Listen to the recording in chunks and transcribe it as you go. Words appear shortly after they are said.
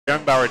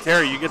Youngbauer.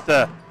 Terry, you get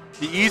the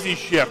easy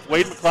shift.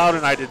 Wade McLeod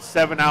and I did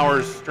 7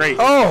 hours straight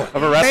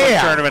of a wrestling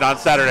tournament on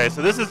Saturday.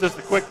 So this is just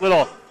a quick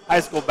little high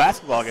school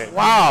basketball game.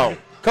 Wow.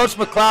 Coach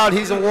McLeod,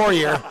 he's a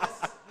warrior.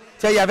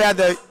 Tell you, I've had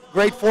the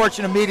great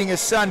fortune of meeting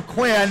his son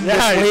Quinn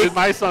this week,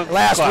 my son's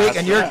last class, week,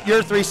 and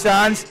your three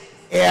sons.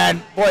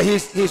 And, boy,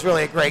 he's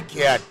really a great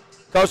kid.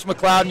 Coach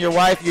McLeod and your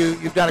wife,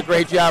 you've done a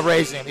great job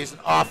raising him. He's an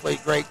awfully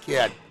great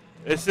kid.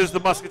 This is the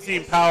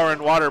Muscatine Power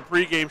and Water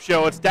pregame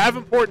show. It's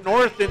Davenport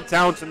North in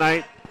town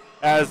tonight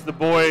as the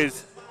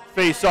boys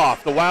face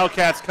off. The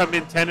Wildcats come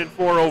in 10-4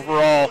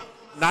 overall,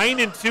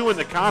 9-2 in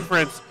the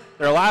conference.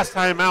 Their last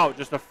time out,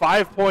 just a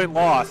 5-point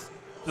loss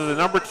to the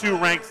number 2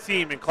 ranked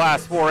team in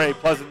Class 4A,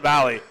 Pleasant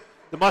Valley.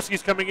 The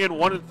Muskies coming in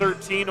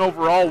 1-13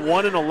 overall,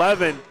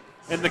 1-11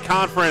 in the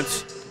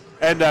conference.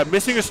 And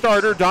missing a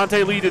starter,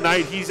 Dante Lee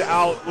tonight. He's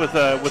out with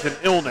an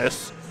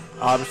illness.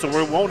 So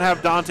we won't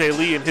have Dante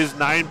Lee in his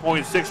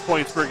 9.6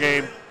 points per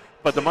game.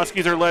 But the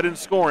Muskies are led in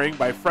scoring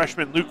by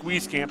freshman Luke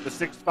Wieskamp, the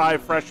 6'5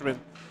 freshman,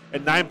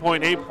 at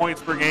 9.8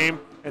 points per game.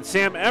 And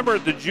Sam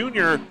Emmert, the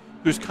junior,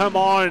 who's come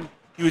on.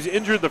 He was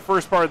injured the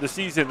first part of the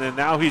season, and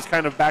now he's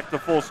kind of back to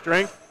full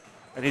strength.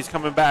 And he's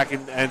coming back,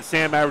 and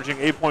Sam averaging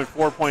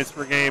 8.4 points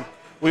per game.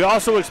 We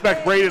also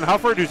expect Braden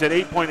Hufford, who's at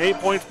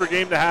 8.8 points per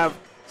game, to have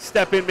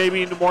step in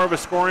maybe into more of a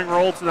scoring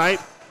role tonight.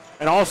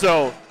 And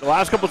also, the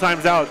last couple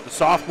times out, the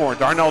sophomore,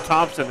 Darnell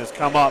Thompson, has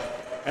come up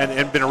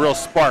and been a real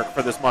spark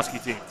for this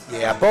Muskie team.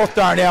 Yeah, both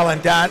Darnell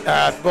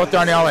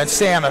and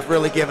Sam have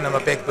really given him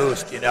a big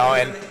boost,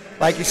 And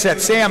like you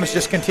said, Sam has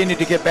just continued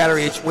to get better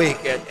each week,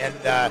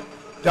 and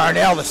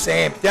Darnell the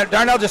same.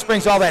 Darnell just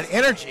brings all that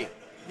energy.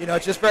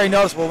 It's just very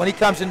noticeable. When he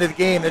comes into the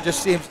game, there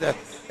just seems to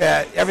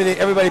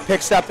everybody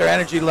picks up their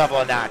energy level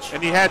a notch.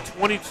 And he had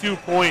 22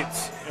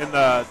 points in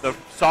the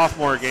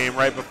sophomore game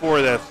right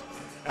before this.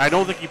 I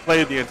don't think he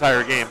played the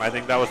entire game. I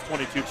think that was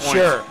 22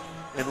 points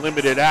in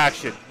limited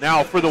action.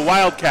 Now for the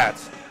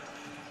Wildcats,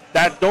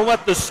 don't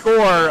let the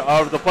score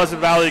of the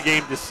Pleasant Valley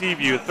game deceive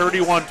you.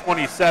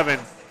 31-27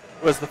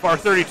 was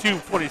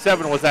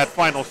 32-27 was that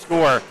final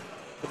score.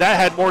 But that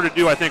had more to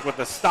do, I think, with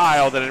the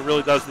style than it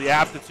really does the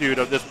aptitude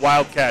of this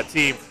Wildcat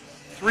team.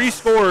 3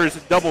 scorers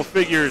in double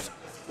figures,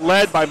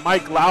 led by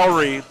Mike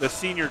Lowry, the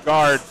senior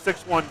guard,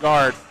 6'1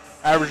 guard,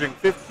 averaging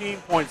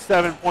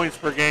 15.7 points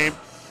per game.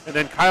 And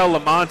then Kyle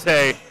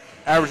Lamonte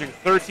averaging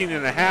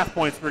 13.5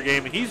 points per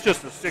game. And he's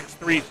just a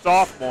 6'3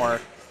 sophomore.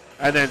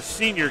 And then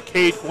senior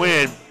Cade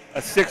Quinn, a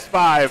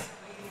 6'5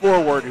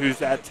 forward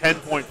who's at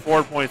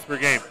 10.4 points per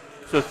game.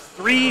 So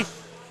 3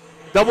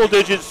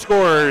 double-digit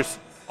scorers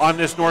on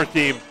this North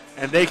team,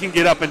 and they can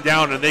get up and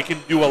down, and they can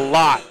do a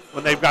lot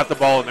when they've got the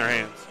ball in their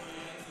hands.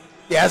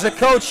 Yeah, as a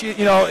coach, if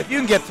you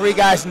can get 3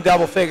 guys in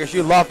double figures,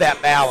 you love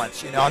that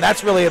balance, and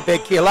that's really a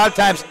big key. A lot of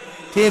times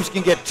teams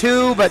can get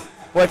 2, but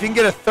boy, if you can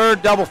get a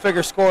 3rd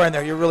double-figure score in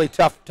there, you're really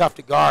tough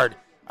to guard.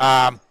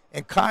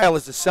 And Kyle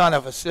is the son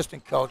of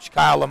assistant coach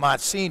Kyle Lamont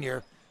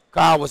Sr.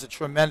 Kyle was a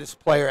tremendous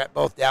player at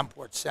both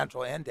Davenport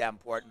Central and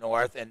Davenport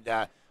North, and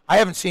I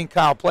haven't seen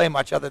Kyle play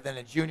much other than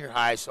in junior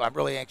high, so I'm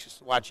really anxious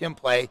to watch him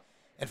play.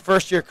 And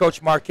first-year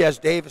coach Marquez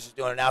Davis is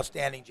doing an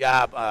outstanding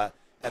job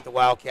at the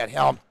Wildcat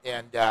helm.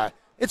 And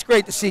it's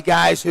great to see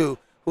guys who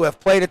have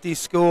played at these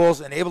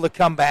schools and able to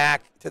come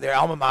back to their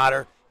alma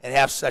mater and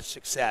have such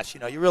success.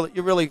 You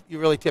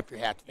really tip your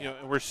hat to them.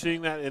 And we're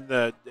seeing that in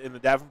the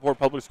Davenport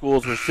public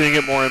schools. We're seeing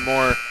it more and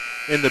more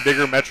in the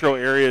bigger metro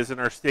areas in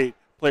our state.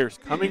 Players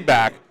coming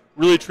back,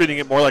 really treating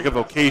it more like a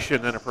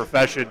vocation than a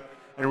profession,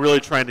 and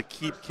really trying to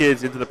keep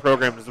kids into the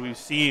program, as we've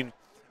seen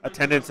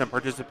attendance and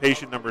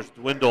participation numbers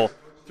dwindle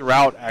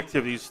throughout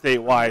activities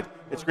statewide.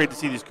 It's great to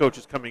see these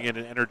coaches coming in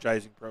and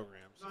energizing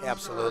programs.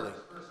 Absolutely.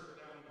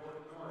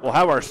 We'll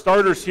have our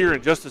starters here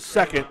in just a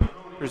second,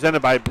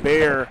 presented by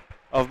Bear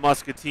of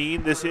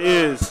Muscatine. This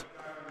is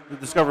the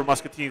Discover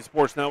Muscatine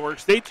Sports Network.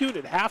 Stay tuned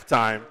at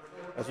halftime,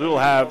 as we will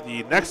have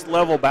the next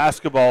level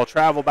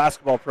travel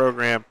basketball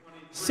program,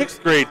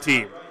 6th grade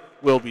team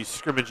will be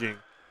scrimmaging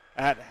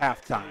at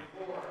halftime.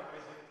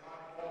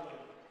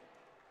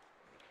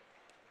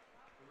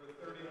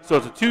 So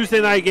it's a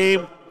Tuesday night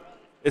game.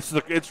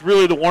 It's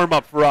really the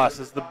warm-up for us.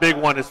 It's the big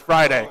one is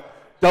Friday.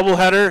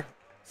 Doubleheader,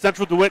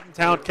 Central DeWitt in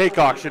town cake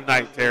auction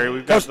night, Terry.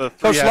 We've got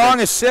Coach Long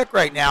is sick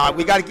right now.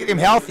 We got to get him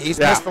healthy. He's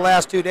missed the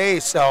last 2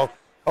 days, so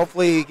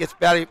hopefully he gets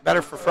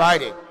better for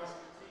Friday.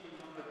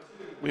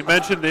 We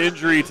mentioned the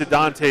injury to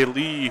Dante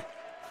Lee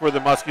for the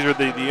Muskies, or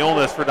the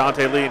illness for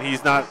Dante Lee, and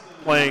he's not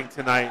playing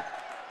tonight.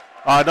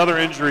 Another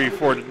injury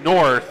for the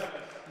North.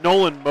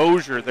 Nolan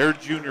Mosier, their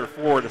junior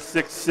forward, a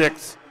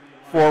 6'6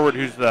 forward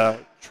who's the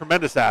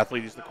tremendous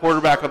athlete. He's the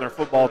quarterback on their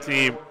football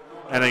team,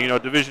 and a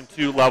Division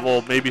II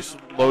level, maybe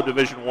low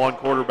Division I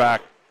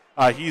quarterback.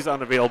 He's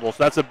unavailable,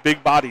 so that's a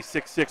big body,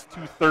 6'6",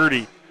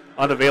 230,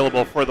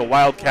 unavailable for the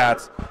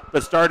Wildcats.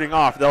 But starting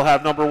off, they'll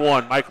have number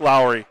 1, Mike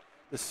Lowry,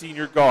 the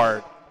senior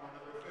guard.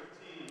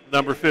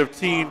 Number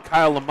 15,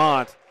 Kyle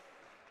Lamont,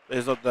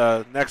 is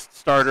the next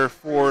starter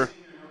for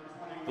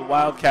the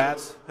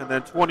Wildcats. And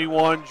then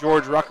 21,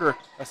 George Rucker,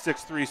 a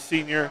 6'3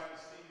 senior.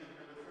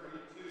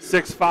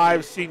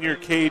 6'5", senior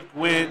Cade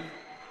Gwynn.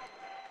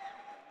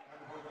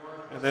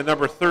 And then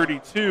number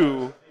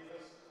 32,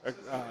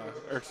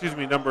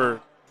 number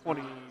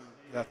 20,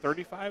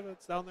 35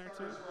 that's down there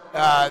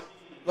too?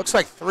 Looks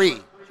like 3,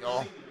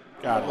 Joel.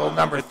 Got it. Little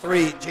number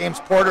 3, James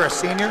Porter, a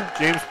senior.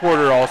 James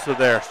Porter also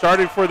there.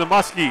 Starting for the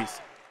Muskies,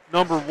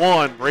 number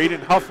 1,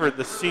 Braden Hufford,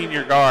 the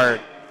senior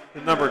guard.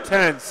 And number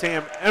 10,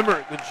 Sam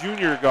Emmert, the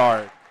junior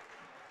guard.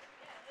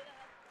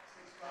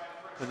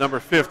 And number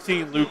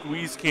 15, Luke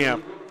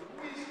Wieskamp,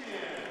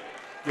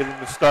 getting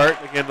the start.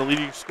 Again, the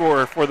leading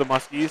scorer for the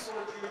Muskies.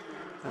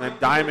 And then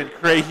Diamond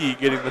Craigie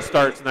getting the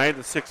start tonight,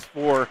 the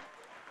 6'4"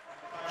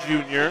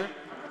 junior.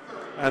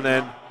 And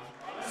then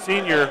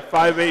senior,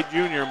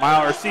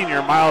 5'8"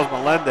 senior Miles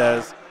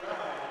Melendez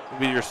will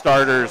be your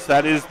starters.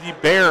 That is the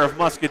Bear of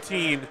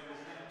Muscatine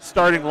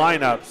starting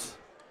lineups.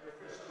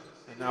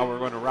 And now we're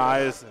going to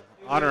rise and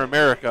honor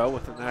America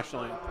with the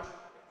national anthem.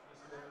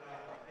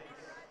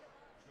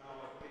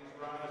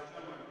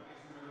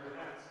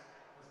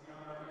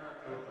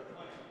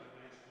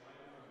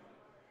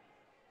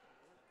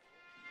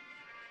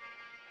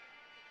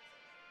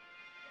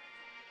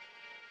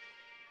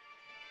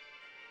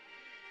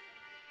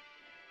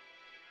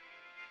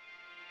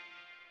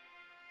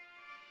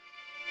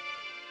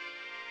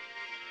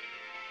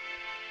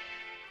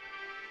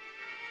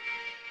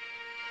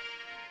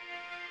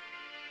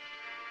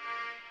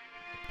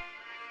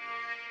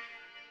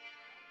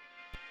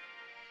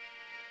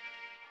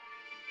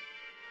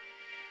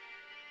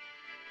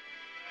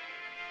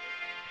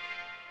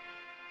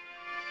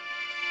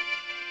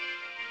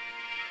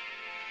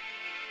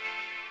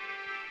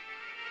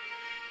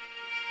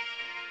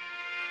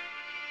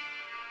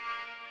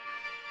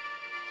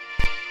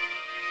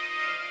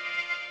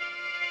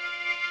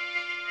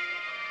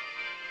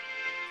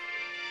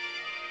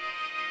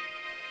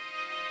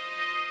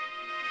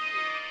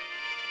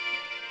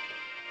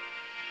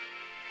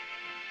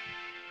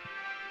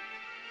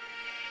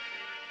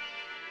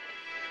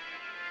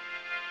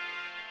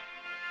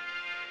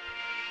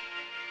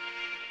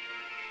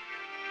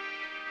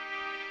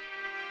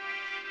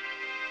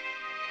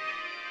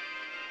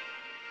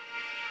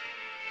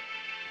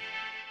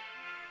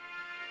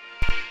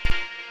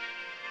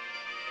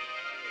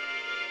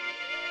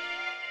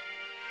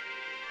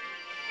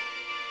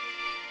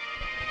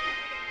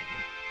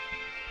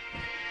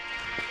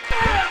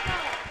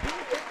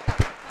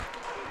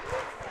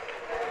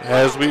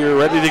 As we are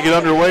ready to get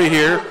underway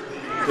here,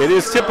 it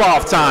is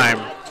tip-off time.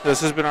 This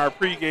has been our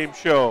pregame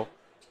show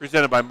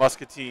presented by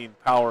Muscatine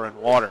Power and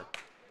Water.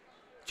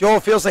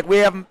 Joel, feels like we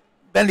haven't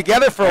been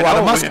together for a while.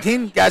 The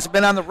Muscatine guys have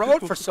been on the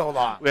road for so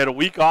long. We had a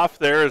week off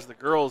there as the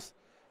girls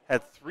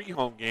had 3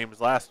 home games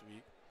last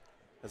week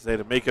as they had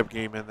a makeup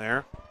game in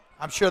there.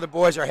 I'm sure the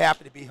boys are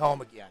happy to be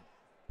home again.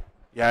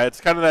 Yeah, it's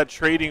kind of that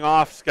trading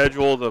off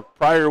schedule. The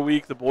prior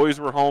week, the boys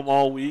were home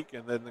all week,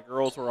 and then the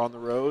girls were on the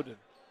road. And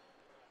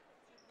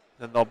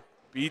then they'll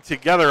be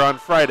together on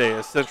Friday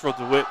as Central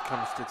DeWitt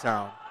comes to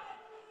town.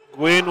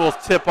 Gwynn will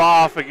tip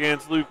off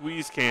against Luke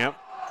Wieskamp.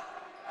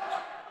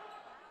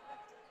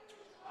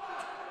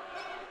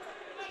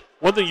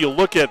 One thing you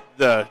look at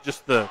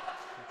just the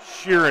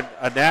sheer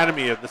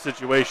anatomy of the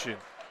situation.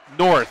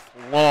 North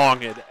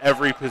long at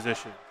every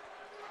position.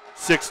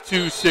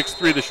 6'2",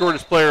 6'3", the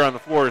shortest player on the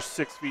floor is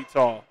 6 feet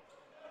tall.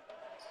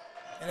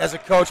 And as a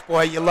coach,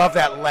 boy, you love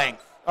that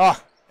length.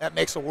 Oh, that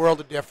makes a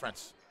world of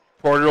difference.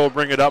 Porter will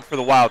bring it up for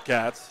the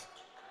Wildcats.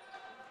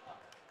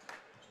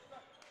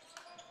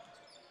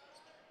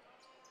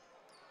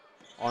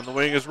 On the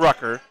wing is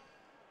Rucker.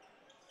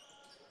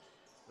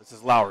 This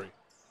is Lowry.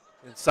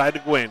 Inside to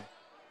Gwynn.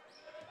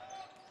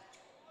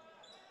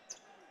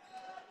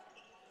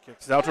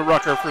 Kicks it out to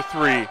Rucker for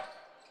 3.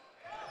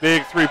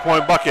 Big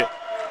three-point bucket.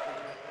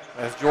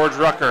 That's George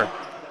Rucker.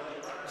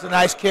 It's a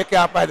nice kick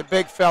out by the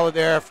big fella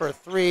there for a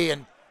 3,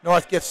 and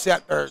North gets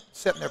set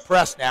in their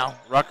press now.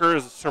 Rucker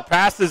has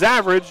surpassed his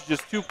average,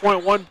 just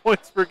 2.1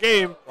 points per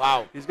game.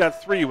 Wow. He's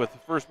got 3 with the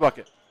first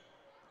bucket.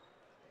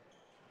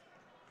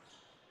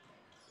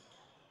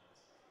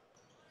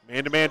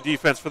 Man-to-man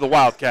defense for the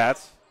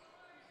Wildcats.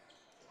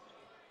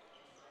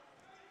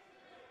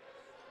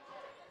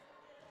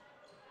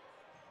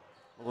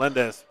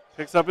 Melendez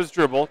picks up his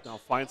dribble, now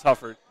finds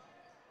Hufford.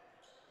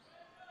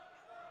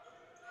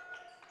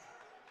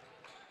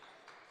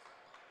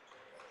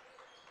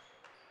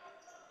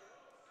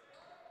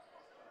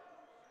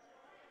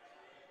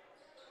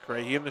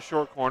 Craigie in the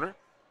short corner.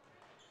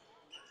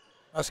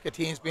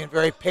 Muscatine's being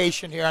very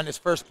patient here on this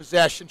first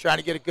possession, trying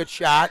to get a good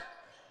shot.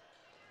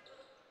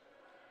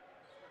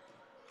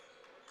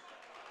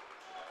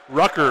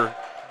 Rucker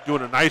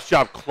doing a nice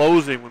job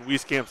closing when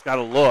Wieskamp's got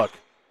a look.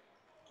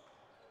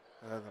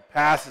 And the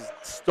pass is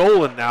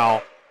stolen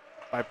now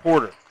by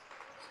Porter.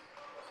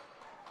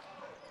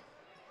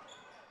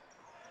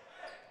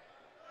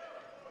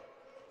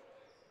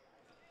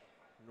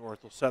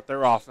 North will set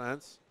their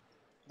offense.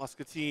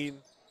 Muscatine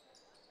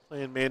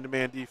playing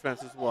man-to-man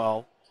defense as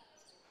well.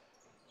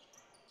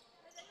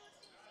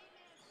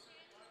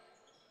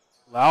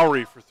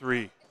 Lowry for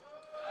 3.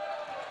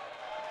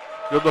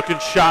 Good-looking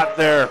shot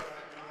there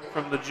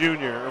from the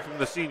junior, or from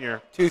the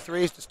senior. 2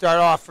 threes to start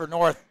off for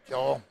North,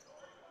 Joel.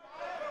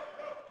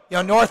 You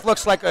know, North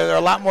looks like they're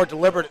a lot more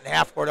deliberate in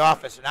half-court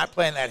offense. They're not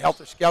playing that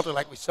helter-skelter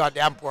like we saw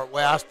Davenport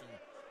West and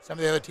some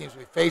of the other teams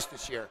we faced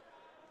this year.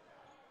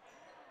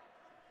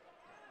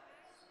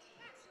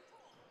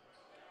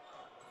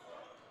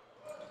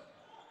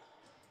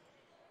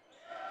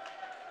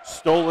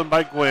 Stolen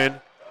by Gwynn.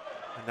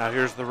 And now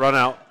here's the run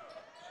out.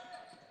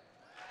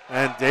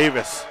 And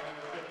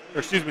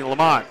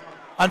Lamont.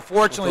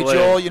 Unfortunately,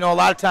 Joel, you know, a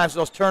lot of times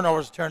those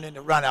turnovers turn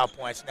into run-out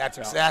points, and that's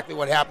exactly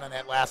what happened on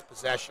that last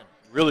possession.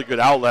 Really good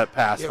outlet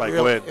pass by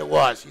Gwynn. It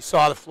was. He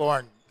saw the floor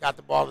and got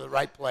the ball to the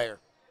right player.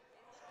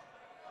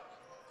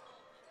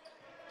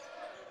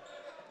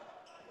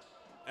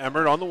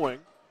 Emmert on the wing.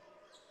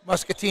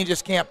 Muscatine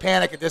just can't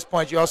panic at this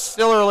point, Joel.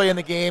 Still early in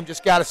the game.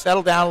 Just got to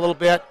settle down a little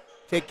bit,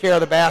 take care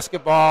of the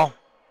basketball.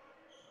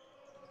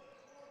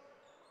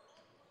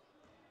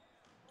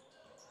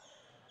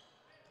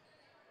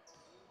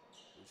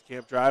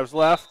 Camp drives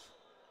left.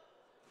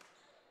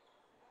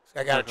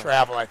 I got to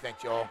travel, I think,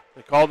 Joel.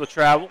 They called the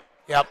travel?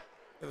 Yep.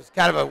 It was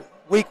kind of a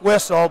weak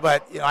whistle,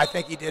 but, you know, I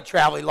think he did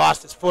travel. He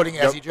lost his footing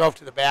as he drove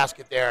to the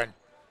basket there. And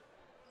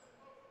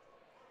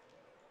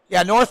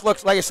yeah, North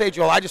looks, like I say,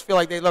 Joel, I just feel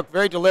like they look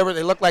very deliberate.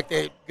 They look like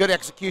they're a good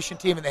execution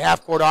team in the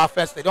half-court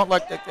offense. They don't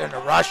look like they're in a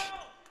rush.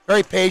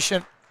 Very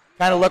patient.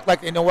 Kind of look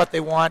like they know what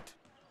they want.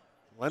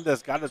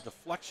 Melendez got a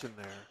deflection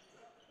there.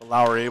 But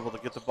Lowry able to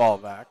get the ball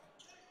back.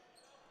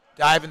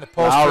 Dive in the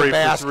post Lowry for the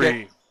basket. For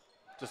three.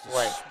 Just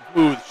a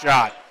smooth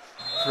shot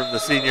from the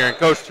senior. And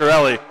Coach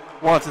Torelli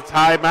wants a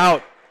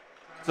timeout.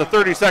 It's a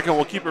 30-second.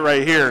 We'll keep it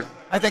right here.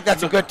 I think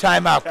that's a good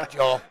timeout,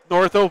 Joel.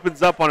 North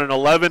opens up on an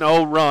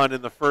 11-0 run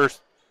in the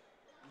first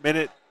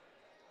minute,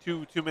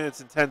 2 minutes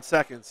and 10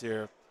 seconds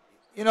here.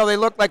 You know, they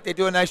look like they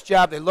do a nice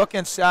job. They look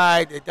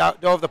inside. They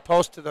dove the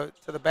post to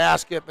the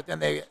basket, but then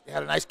they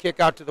had a nice kick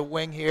out to the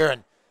wing here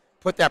and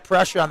put that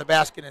pressure on the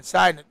basket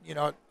inside, and, you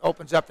know, it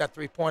opens up that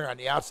three-pointer on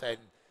the outside.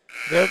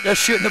 They're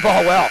shooting the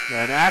ball well.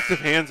 Yeah, and active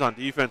hands on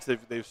defense.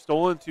 They've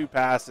stolen 2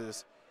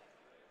 passes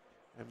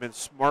and been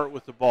smart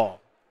with the ball.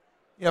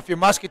 You know, if you're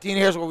Muscatine,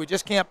 here's where we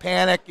just can't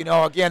panic. You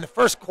know, again, the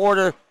first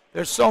quarter,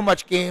 there's so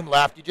much game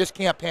left. You just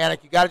can't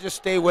panic. You got to just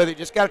stay with it. You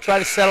just got to try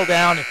to settle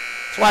down. And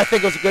that's why I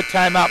think it was a good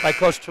timeout by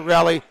Coach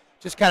Torelli.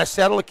 Just kind of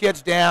settle the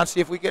kids down, see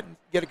if we get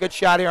a good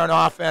shot here on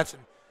offense,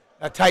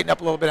 and tighten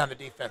up a little bit on the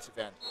defensive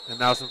end. And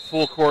now some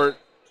full court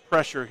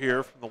pressure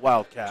here from the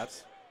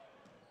Wildcats.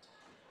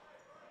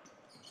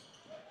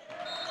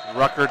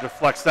 Rucker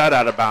deflects that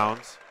out of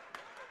bounds.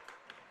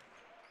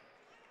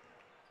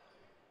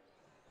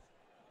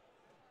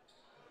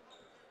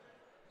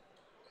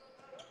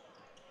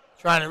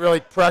 Trying to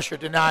really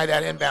deny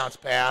that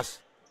inbounds pass.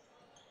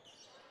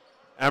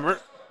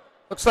 Emmert.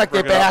 Looks like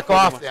they back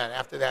off then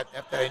after that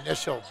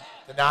initial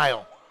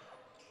denial.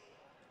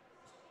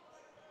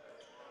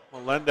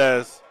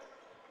 Melendez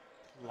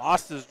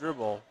lost his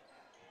dribble.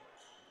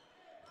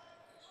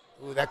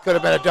 Ooh, that could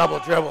have been a double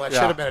dribble. That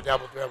should have been a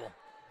double dribble,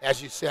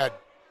 as you said.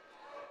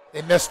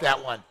 They missed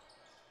that one.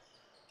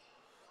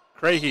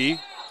 Hy-Vee.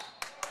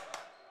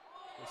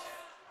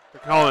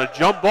 They're calling a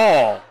jump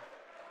ball.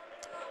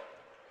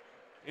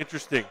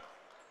 Interesting.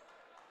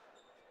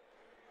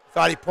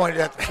 Thought he pointed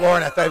at the floor,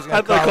 and I thought he was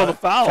going to call the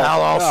foul.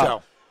 Foul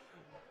also.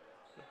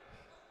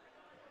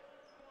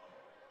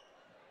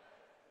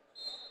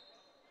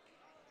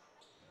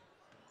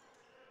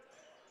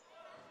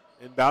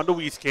 Yeah. Inbound to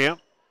Wieskamp.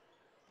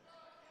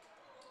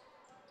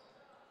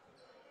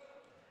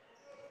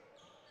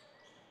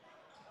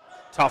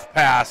 Tough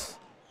pass.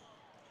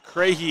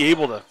 Hy-Vee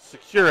able to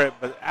secure it,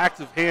 but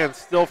active hands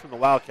still from the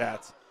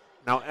Wildcats.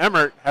 Now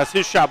Emmert has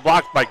his shot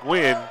blocked by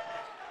Gwynn.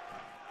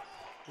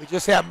 We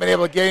just haven't been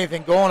able to get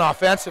anything going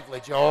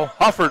offensively, Joel.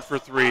 Hufford for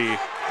 3.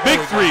 Big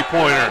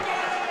three-pointer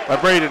by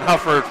Braden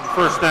Hufford from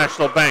First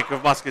National Bank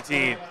of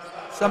Muscatine.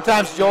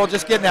 Sometimes, Joel,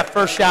 just getting that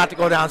first shot to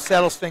go down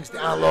settles things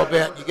down a little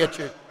bit. And you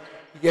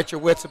get your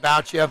wits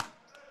about you.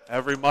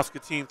 Every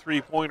Muscatine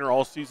three-pointer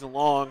all season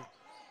long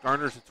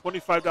garners a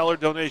 $25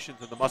 donation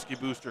to the Muskie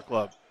Booster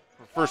Club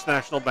from First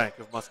National Bank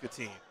of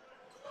Muscatine.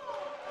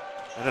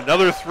 And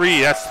another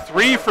 3. That's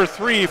 3 for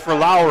 3 for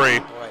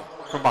Lowry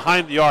from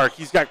behind the arc.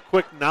 He's got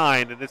quick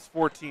 9, and it's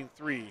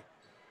 14-3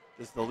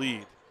 is the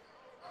lead.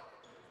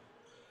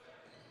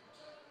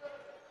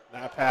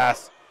 That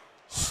pass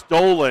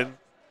stolen.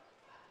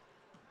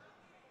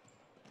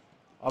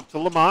 Up to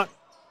Lamont.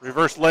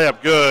 Reverse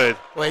layup, good.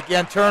 Boy,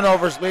 again,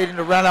 turnovers leading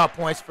to run-out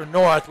points for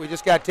North. We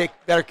just got to take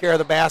better care of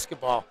the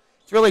basketball.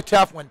 It's really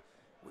tough when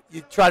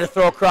you try to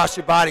throw across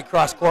your body,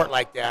 cross court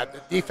like that.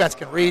 The defense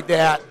can read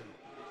that.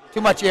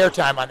 Too much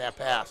airtime on that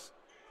pass.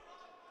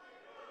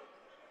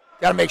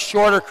 Got to make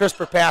shorter,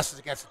 crisper passes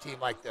against a team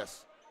like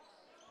this.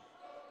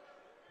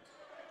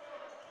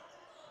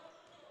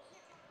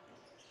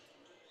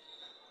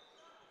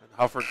 And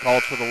Hufford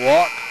called for the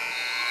walk.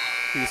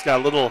 He's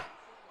got a little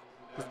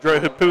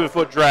pivot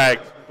foot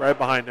dragged right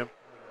behind him.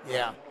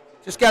 Yeah.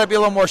 Just got to be a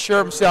little more sure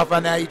of himself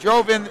on that. He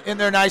drove in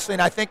there nicely,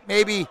 and I think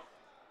maybe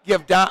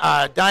give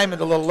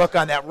Diamond a little look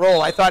on that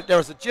roll. I thought there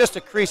was just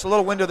a crease, a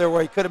little window there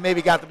where he could have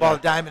maybe got the ball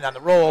to Diamond on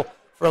the roll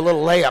for a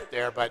little layup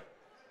there, but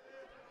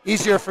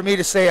easier for me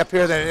to say up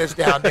here than it is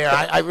down there.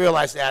 I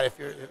realize that if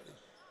you're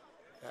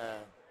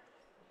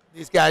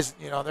these guys,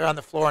 you know, they're on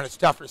the floor and it's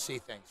tougher to see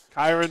things.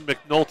 Kyron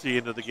McNulty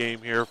into the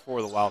game here for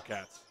the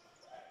Wildcats.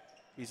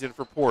 He's in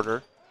for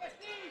Porter.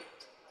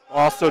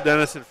 Also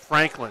Denison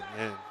Franklin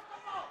in.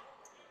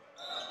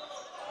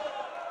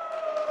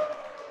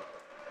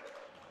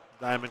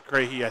 Diamond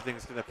Crahy, I think,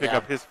 is going to pick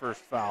up his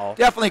first foul.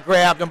 Definitely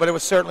grabbed him, but it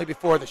was certainly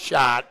before the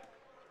shot.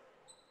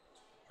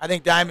 I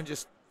think Diamond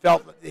just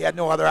felt he had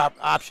no other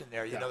option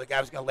there. You know, the guy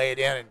was going to lay it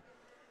in, and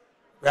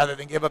rather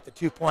than give up the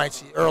 2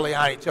 points early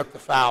on, he took the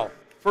foul.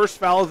 First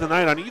foul of the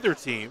night on either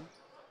team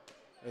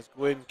as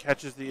Gwynn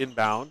catches the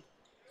inbound.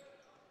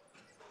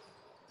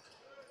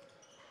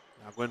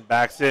 Now Gwynn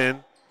backs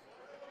in.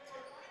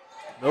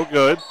 No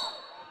good.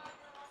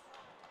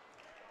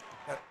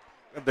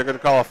 They're going to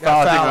call a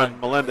foul, I think, on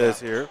Melendez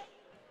here.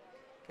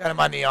 Got him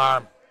on the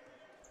arm.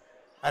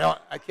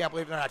 I can't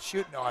believe they're not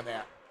shooting on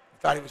that. I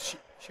thought he was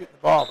shooting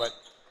the ball, but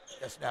I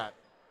guess not.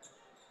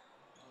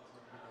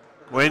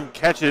 Gwynn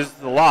catches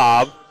the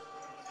lob,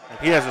 and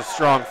he has a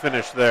strong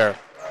finish there.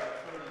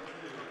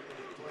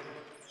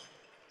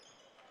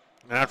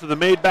 And after the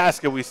made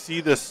basket, we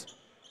see this.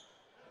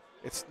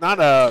 It's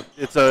a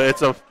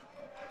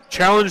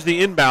challenge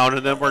the inbound,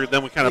 and then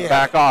we kind of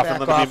back off and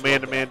let it be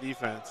man-to-man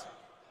defense.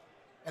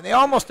 And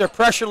their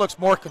pressure looks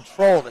more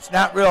controlled. It's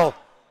not real,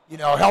 you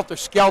know,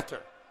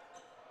 helter-skelter.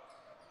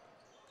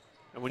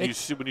 And when you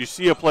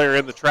see a player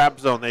in the trap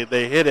zone,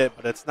 they hit it,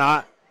 but it's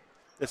not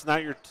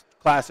your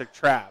classic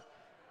trap.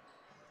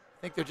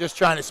 I think they're just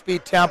trying to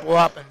speed tempo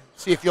up and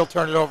see if you'll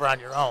turn it over on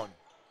your own.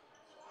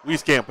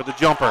 Wieskamp with the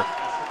jumper.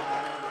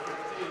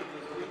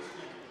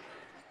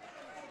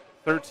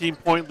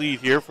 13-point lead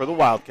here for the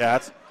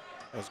Wildcats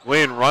as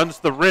Gwynn runs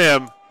the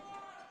rim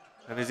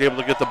and he's able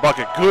to get the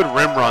bucket. Good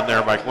rim run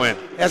there by Gwynn.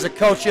 As a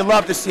coach, you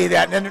love to see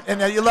that,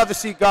 and you love to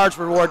see guards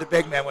reward the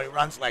big man when he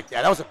runs like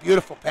that. That was a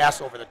beautiful pass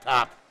over the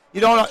top.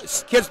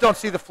 Kids don't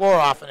see the floor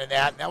often in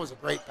that, and that was a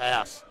great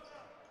pass.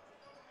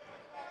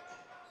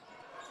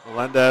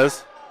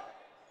 Melendez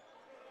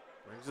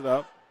brings it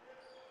up.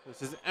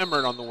 This is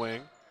Emmert on the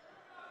wing.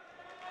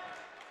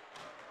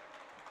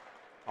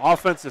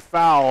 Offensive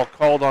foul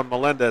called on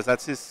Melendez.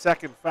 That's his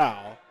second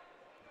foul.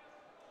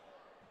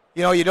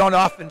 You know, you don't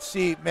often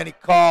see many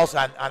calls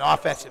on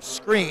offensive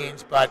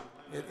screens, but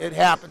it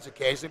happens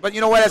occasionally. But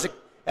you know what?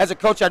 As a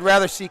coach, I'd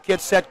rather see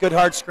kids set good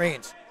hard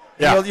screens.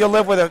 Yeah. You'll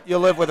live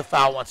with a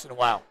foul once in a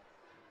while.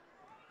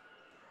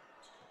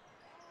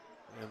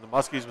 And the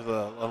Muskies with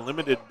a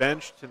limited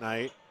bench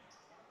tonight.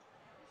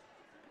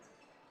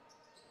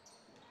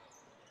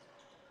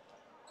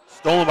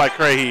 Stolen by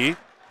Crahy.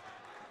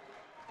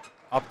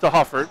 Up to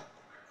Hufford.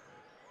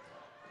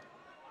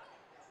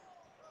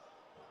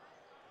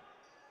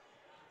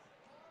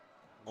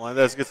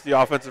 Melendez gets the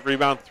offensive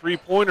rebound.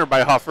 Three-pointer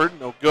by Hufford.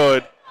 No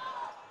good.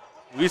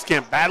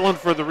 Wieskamp battling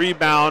for the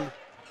rebound,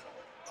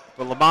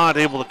 but Lamont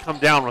able to come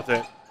down with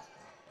it.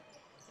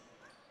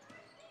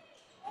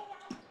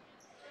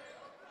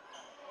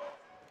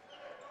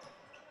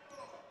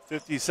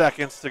 .50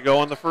 seconds to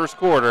go in the first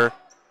quarter.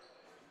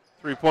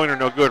 Three-pointer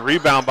no good.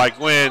 Rebound by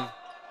Gwynn.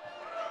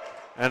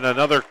 And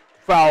another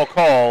foul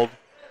called.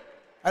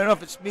 I don't know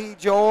if it's me,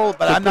 Joel,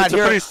 but I'm not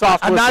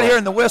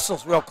hearing the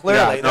whistles real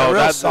clearly. Yeah, no,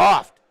 they're real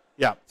soft.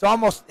 Yeah. It's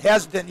almost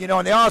hesitant, you know,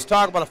 and they always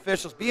talk about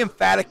officials. Be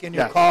emphatic in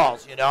your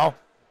calls, you know.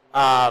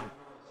 I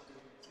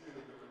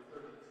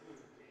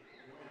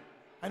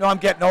know I'm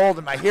getting old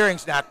and my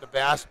hearing's not the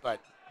best, but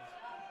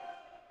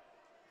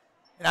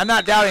and I'm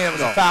not doubting it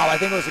was a foul. I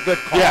think it was a good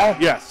call. Yeah,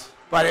 yes.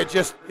 But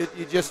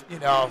you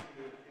know.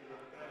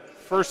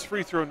 First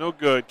free throw, no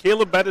good.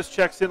 Caleb Bettis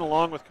checks in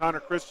along with Connor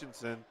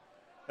Christensen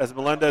as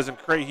Melendez and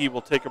Crahy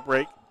will take a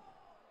break.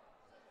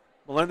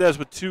 Melendez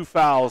with 2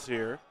 fouls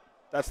here.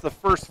 That's the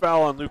first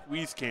foul on Luke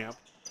Wieskamp.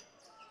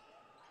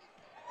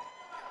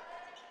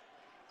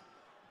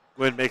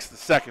 Gwynn makes the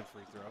second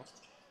free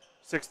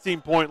throw.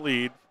 16-point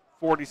lead,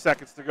 40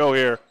 seconds to go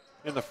here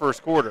in the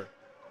first quarter.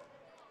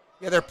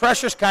 Yeah, their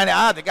pressure's kind of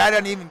odd. The guy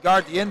doesn't even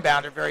guard the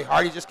inbounder very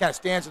hard. He just kind of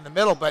stands in the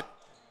middle, but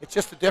it's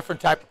just a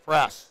different type of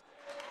press.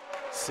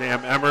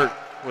 Sam Emmert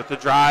with the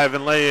drive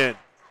and lay-in.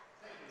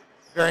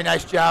 Very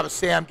nice job of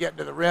Sam getting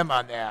to the rim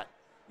on that.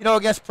 You know,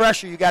 against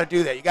pressure, you got to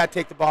do that. You got to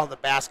take the ball to the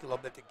basket a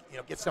little bit to, you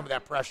know, get some of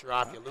that pressure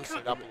off you, loosen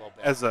it up a little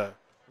bit. As a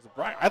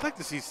Brian, I'd like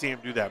to see Sam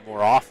do that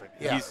more often.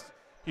 Yeah.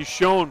 He's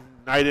shown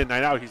night in,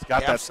 night out he's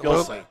got that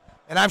skill set.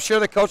 And I'm sure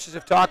the coaches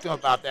have talked to him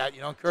about that,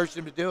 you know, encouraged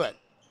him to do it.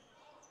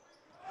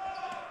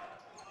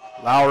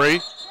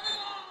 Lowry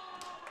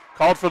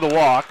called for the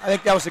walk. I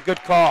think that was a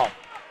good call.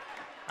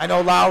 I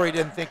know Lowry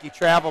didn't think he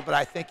traveled, but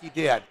I think he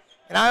did.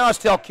 And I always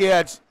tell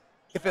kids,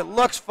 if it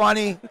looks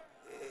funny,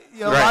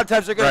 you know, a lot of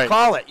times they're going to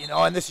call it, you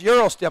know. And this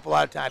Euro step, a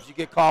lot of times you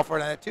get called for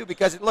it on it too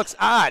because it looks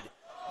odd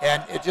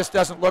and it just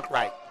doesn't look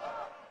right.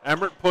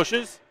 Emmert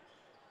pushes.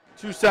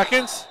 2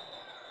 seconds.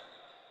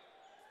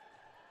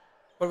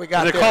 What do we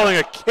got there? They're calling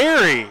a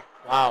carry.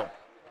 Wow.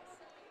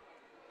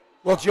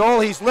 Well, Joel,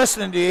 he's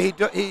listening to you.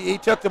 He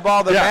took the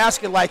ball to the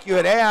basket like you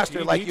had asked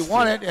or like you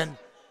wanted,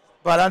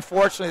 but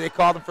unfortunately they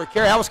called him for a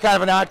carry. That was kind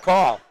of an odd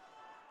call.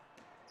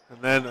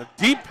 And then a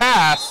deep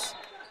pass,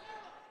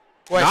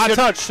 not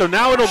touched. So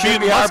now it'll be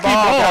Muskie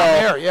ball down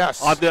there,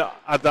 yes. on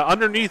the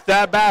underneath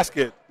that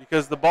basket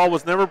because the ball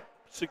was never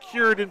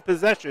secured in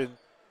possession.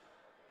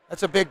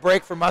 That's a big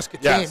break for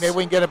Muscatine. Yes. Maybe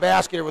we can get a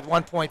basket here with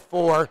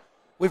 1.4.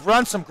 We've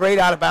run some great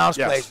out-of-bounds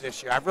plays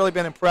this year. I've really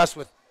been impressed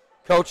with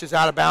coaches'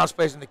 out-of-bounds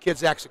plays and the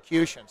kids'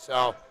 execution.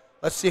 So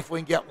let's see if we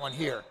can get one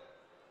here.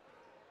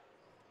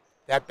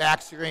 That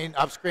back screen,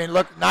 up screen.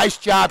 Look, nice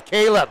job,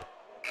 Caleb.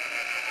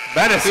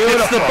 Bettis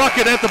hits the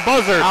bucket at the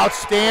buzzer.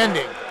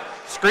 Outstanding.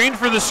 Screen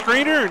for the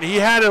screener, and he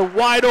had a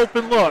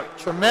wide-open look.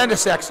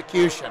 Tremendous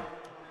execution.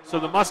 So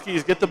the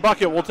Muskies get the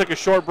bucket. We'll take a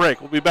short break.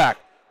 We'll be back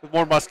with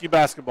more Muskie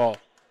basketball.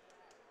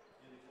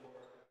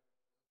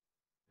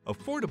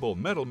 Affordable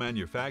Metal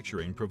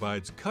Manufacturing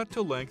provides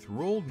cut-to-length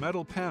rolled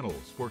metal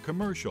panels for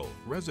commercial,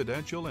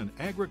 residential, and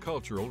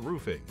agricultural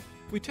roofing.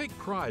 We take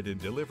pride in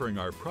delivering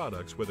our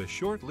products with a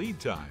short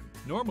lead time,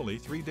 normally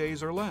 3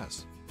 days or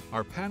less.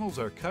 Our panels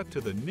are cut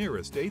to the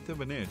nearest eighth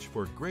of an inch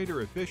for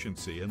greater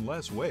efficiency and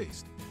less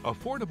waste.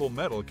 Affordable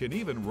Metal can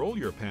even roll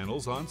your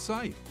panels on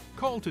site.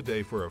 Call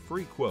today for a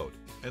free quote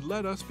and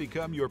let us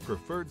become your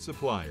preferred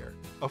supplier.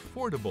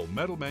 Affordable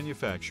Metal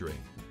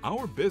Manufacturing.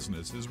 Our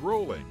business is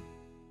rolling.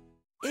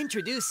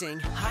 Introducing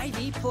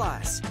Hy-Vee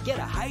Plus. Get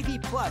a Hy-Vee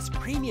Plus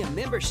premium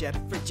membership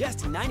for just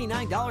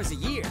 $99 a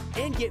year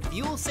and get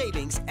fuel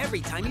savings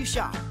every time you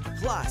shop.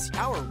 Plus,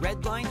 our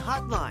Redline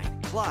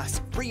hotline. Plus,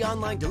 free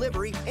online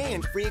delivery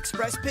and free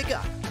express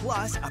pickup.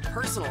 Plus, a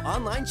personal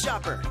online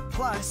shopper.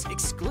 Plus,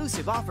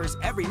 exclusive offers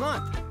every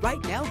month.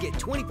 Right now, get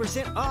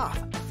 20% off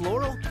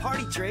floral,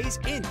 party trays,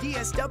 and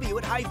DSW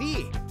at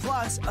Hy-Vee.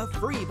 Plus, a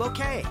free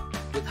bouquet.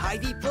 With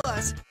Hy-Vee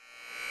Plus.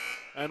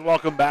 And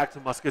welcome back to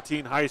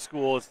Muscatine High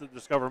School. It's the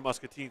Discover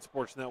Muscatine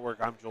Sports Network.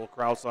 I'm Joel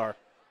Krausar,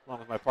 along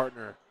with my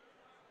partner,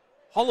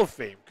 Hall of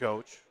Fame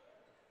coach,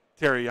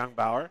 Terry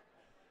Youngbauer.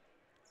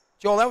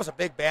 Joel, that was a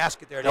big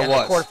basket there down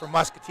the court for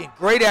Muscatine.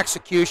 Great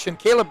execution.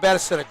 Caleb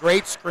Bettis set a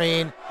great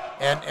screen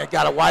and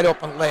got a wide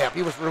open layup.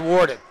 He was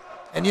rewarded.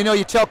 And you know,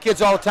 you tell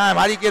kids all the time,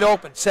 how do you get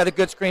open? Set a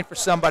good screen for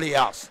somebody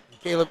else. And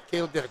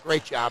Caleb did a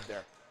great job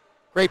there.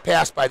 Great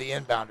pass by the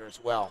inbounder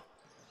as well.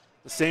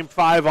 The same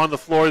five on the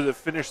floor that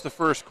finished the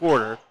first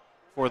quarter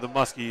for the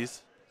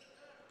Muskies.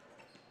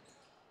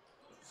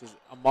 This is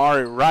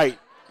Amari Wright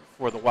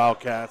for the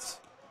Wildcats.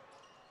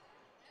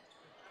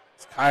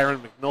 It's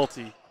Kyron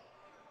McNulty.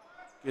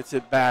 Gets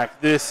it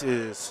back. This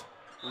is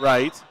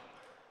Wright.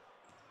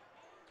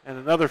 And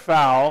another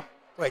foul.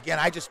 Boy, again,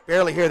 I just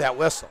barely hear that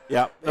whistle.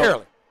 Yeah.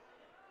 Barely.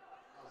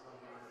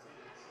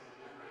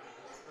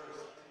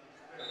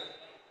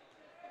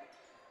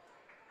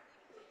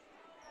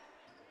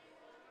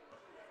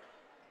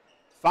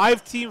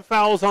 Five team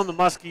fouls on the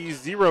Muskies,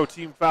 0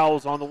 team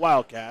fouls on the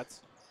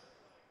Wildcats.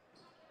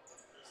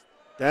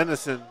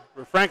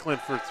 Franklin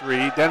for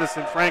three.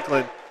 Dennison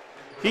Franklin,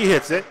 he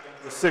hits it.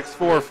 The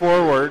 6'4"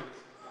 forward.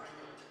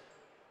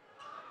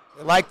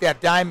 They like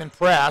that diamond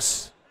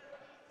press.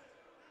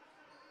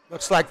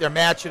 Looks like they're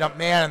matching up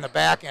man in the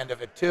back end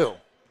of it too.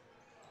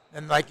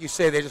 And like you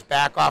say, they just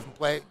back off and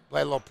play a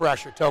little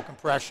pressure, token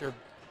pressure.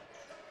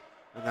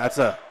 And that's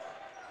an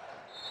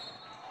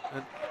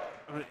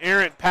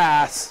errant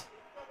pass.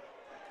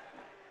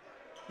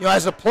 You know,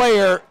 as a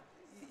player,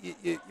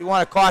 you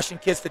want to caution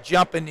kids to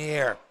jump in the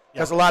air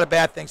because a lot of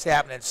bad things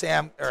happen.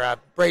 And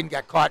Braden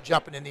got caught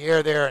jumping in the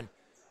air there, and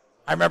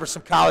I remember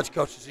some college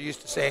coaches who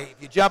used to say, if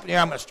you jump in the air,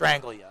 I'm going to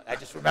strangle you. I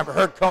just remember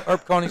Herb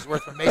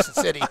Koningsworth from Mason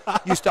City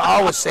used to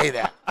always say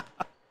that.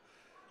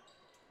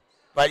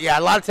 But, yeah,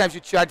 a lot of times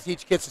you try to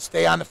teach kids to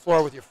stay on the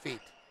floor with your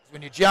feet.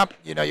 When you jump,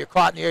 you know, you're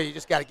caught in the air, you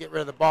just got to get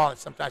rid of the ball, and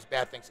sometimes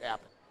bad things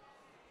happen.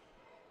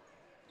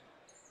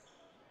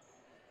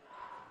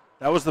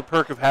 That was the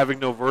perk of having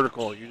no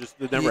vertical.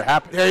 It never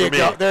happened. There you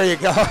go. There you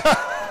go.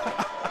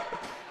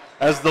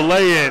 As the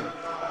lay-in.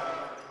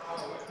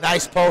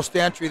 Nice post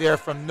entry there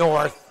from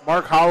North.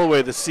 Mark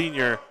Holloway, the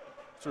senior.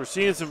 So we're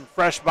seeing some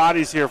fresh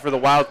bodies here for the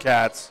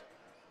Wildcats.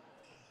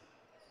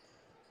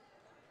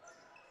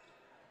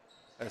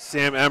 As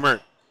Sam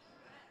Emmert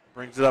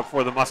brings it up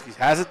for the Muskies.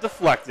 Has it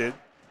deflected.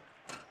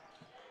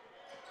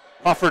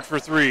 Hufford for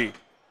three.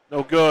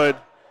 No good.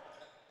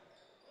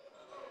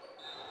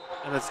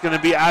 And it's going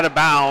to be out of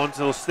bounds.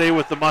 It'll stay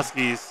with the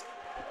Muskies.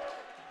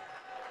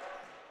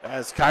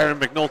 As Kyron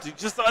McNulty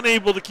just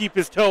unable to keep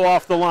his toe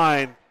off the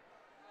line.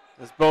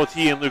 As both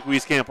he and Luke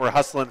Wieskamp were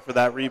hustling for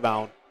that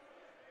rebound.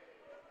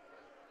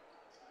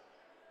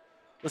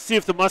 Let's see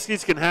if the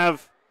Muskies can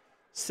have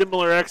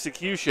similar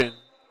execution.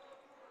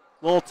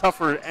 A little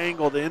tougher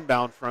angle to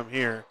inbound from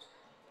here.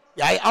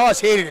 Yeah, I always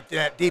hated it in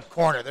that deep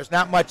corner. There's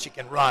not much you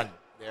can run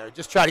there.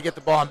 Just try to get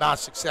the ball inbound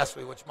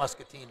successfully, which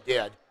Muscatine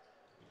did.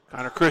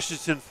 Connor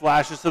Christensen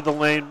flashes to the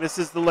lane,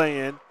 misses the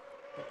lay-in.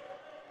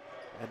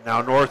 And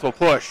now North will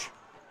push.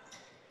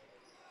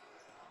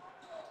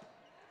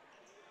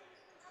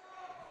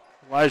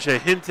 Elijah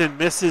Hinton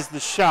misses the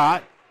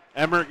shot.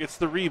 Emmert gets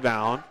the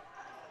rebound.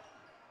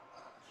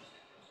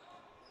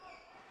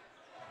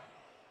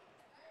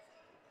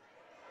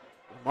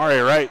 Mari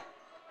Wright.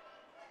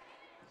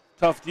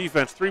 Tough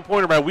defense.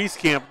 Three-pointer by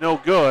Wieskamp, no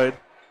good.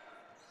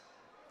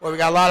 Well, we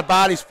got a lot of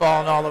bodies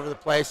falling all over the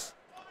place.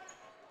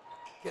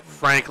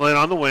 Franklin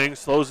on the wing,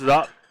 slows it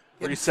up,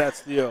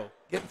 resets the O.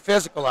 Getting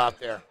physical out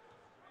there.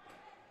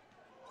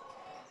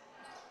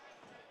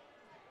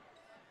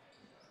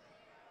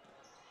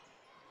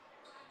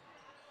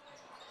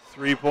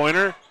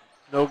 Three-pointer,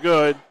 no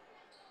good.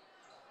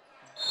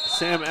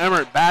 Sam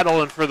Emmert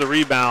battling for the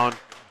rebound.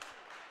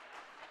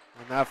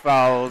 And that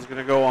foul is going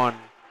to go on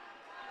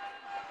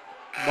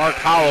Mark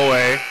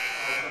Holloway.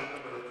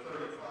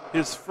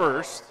 His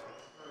first.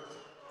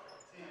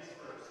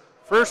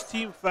 First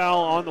team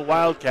foul on the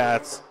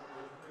Wildcats.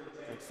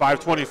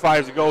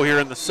 5:25 to go here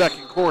in the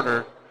second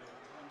quarter.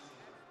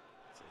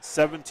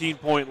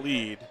 17-point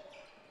lead.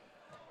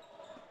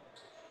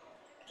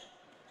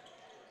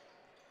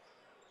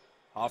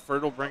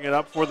 Hofford will bring it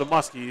up for the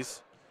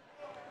Muskies.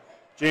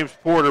 James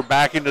Porter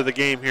back into the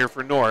game here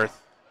for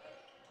North.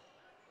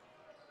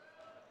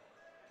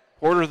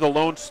 Porter the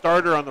lone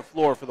starter on the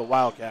floor for the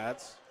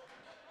Wildcats.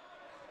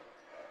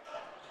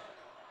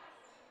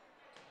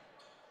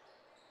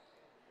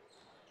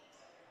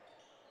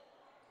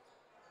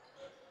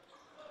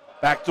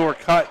 Backdoor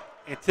cut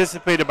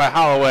anticipated by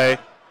Holloway.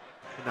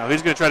 And now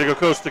he's going to try to go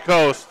coast to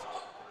coast.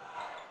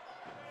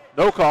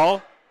 No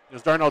call,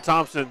 because Darnell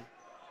Thompson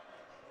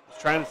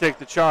is trying to take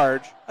the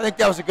charge. I think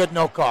that was a good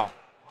no call.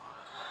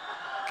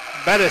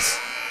 Bettis,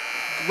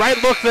 right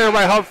look there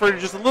by Humford,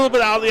 just a little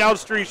bit out of the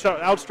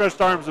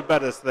outstretched arms of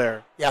Bettis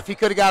there. Yeah, if he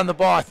could have gotten the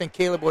ball, I think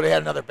Caleb would have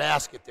had another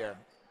basket there.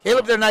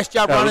 Caleb did a nice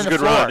job running the floor.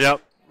 That was a good run,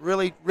 yep.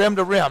 Really rim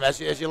to rim,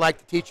 as you like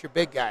to teach your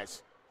big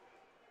guys.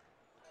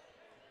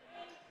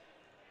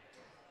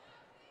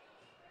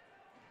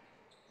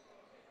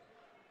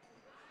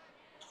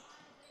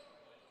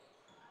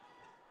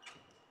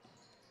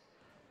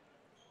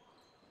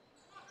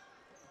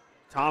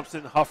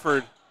 Thompson,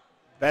 Hufford,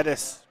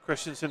 Bettis,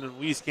 Christensen, and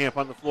Wieskamp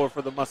on the floor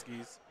for the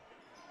Muskies.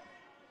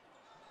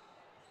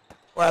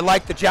 Well, I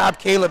like the job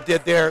Caleb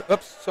did there.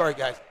 Oops, sorry,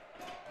 guys.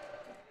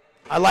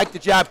 I like the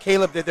job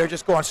Caleb did there,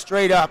 just going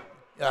straight up,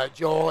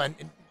 Joel, and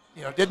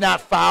did not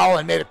foul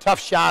and made a tough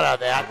shot out of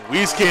that.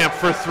 Wieskamp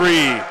for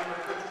three.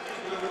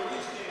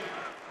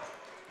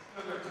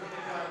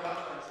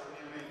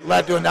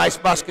 Led to a nice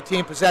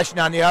Muscatine possession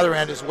on the other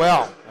end as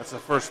well. That's the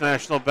First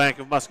National Bank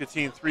of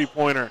Muscatine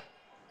three-pointer.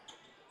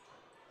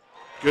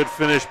 Good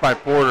finish by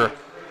Porter.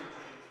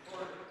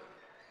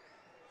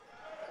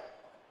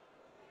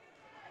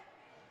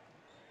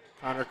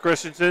 Connor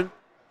Christensen,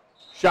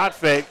 shot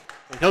fake,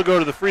 and he'll go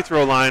to the free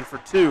throw line for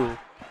two.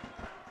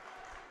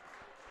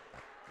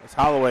 As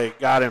Holloway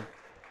got him.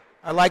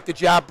 I like the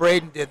job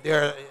Braden did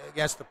there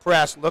against the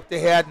press. Looked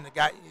ahead and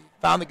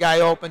found the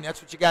guy open.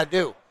 That's what you got to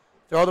do.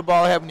 Throw the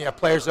ball ahead when you have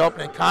players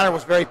open. And Connor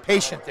was very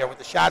patient there with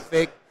the shot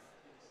fake.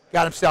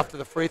 Got himself to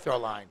the free throw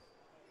line.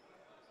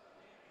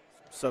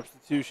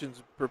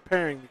 Substitutions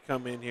preparing to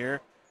come in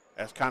here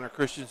as Connor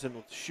Christensen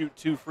will shoot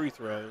two free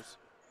throws.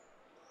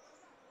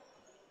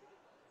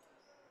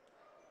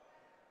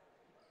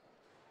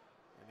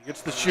 And he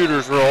gets the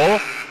shooter's roll.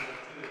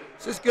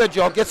 This is good,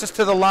 Joel. Gets us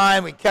to the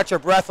line. We can catch our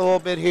breath a little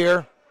bit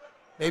here.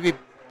 Maybe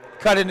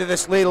cut into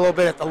this lead a little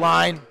bit at the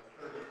line.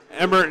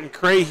 Emmert and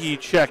Crahy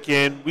check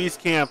in.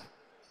 Wieskamp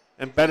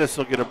and Bettis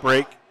will get a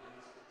break.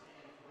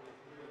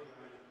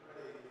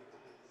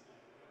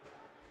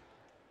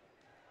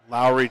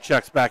 Lowry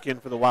checks back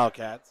in for the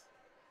Wildcats.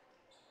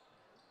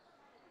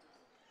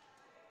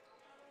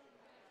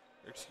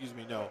 Excuse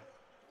me, no.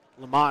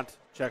 Lamont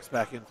checks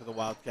back in for the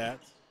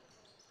Wildcats,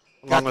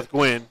 along with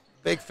Gwynn.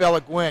 Big fella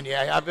Gwynn,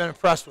 yeah, I've been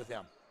impressed with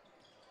him.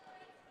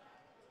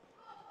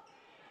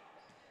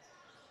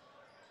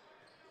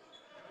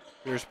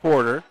 Here's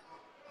Porter.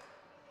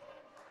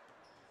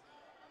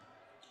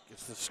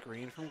 Gets the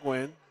screen from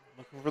Gwynn,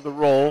 looking for the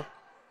roll.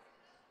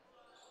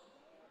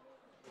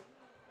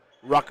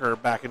 Rucker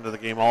back into the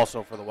game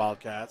also for the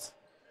Wildcats.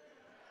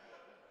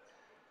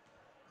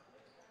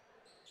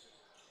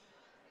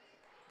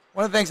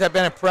 One of the things I've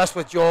been impressed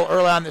with, Joel,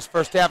 early on this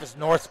first half is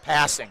North's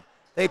passing.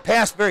 They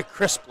pass very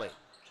crisply,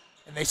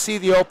 and they see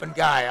the open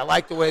guy. I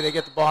like the way they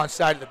get the ball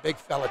inside of the big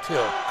fella,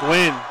 too.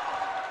 Gwynn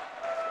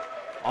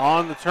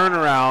on the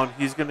turnaround.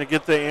 He's going to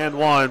get the and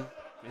one,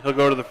 and he'll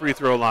go to the free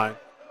throw line.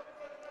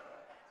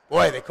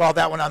 Boy, they called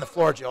that one on the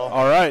floor, Joel.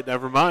 All right,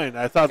 never mind.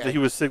 I thought that he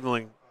was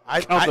signaling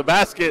count the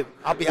basket.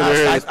 I'll be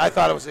honest, I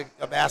thought it was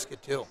a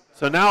basket, too.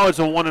 So now it's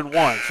a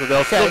 1-and-1, so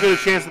they'll still get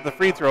a chance at the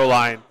free throw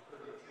line.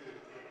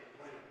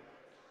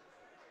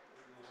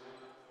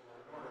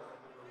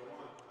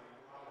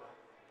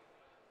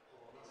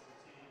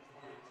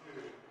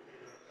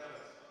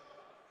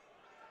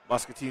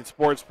 Muscatine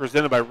Sports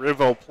presented by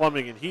Rivo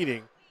Plumbing and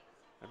Heating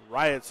and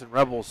Riots and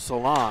Rebelle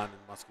Salon in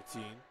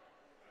Muscatine.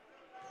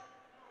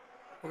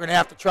 We're going to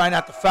have to try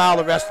not to foul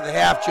the rest of the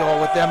half,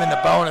 Joel, with them in the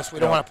bonus. We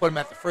don't want to put them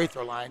at the free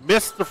throw line.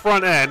 Missed the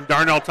front end.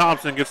 Darnell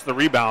Thompson gets the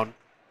rebound.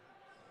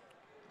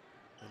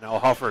 And now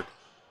Hufford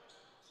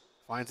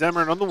finds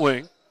Emmert on the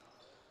wing.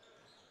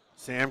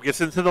 Sam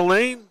gets into the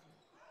lane.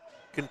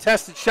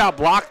 Contested shot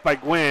blocked by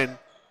Gwynn.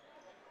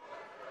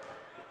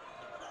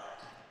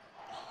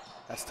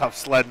 That's tough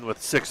sledding with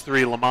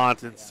 6'3"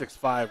 Lamont and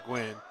 6'5"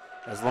 Gwynn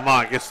as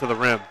Lamont gets to the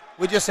rim.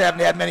 We just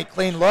haven't had many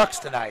clean looks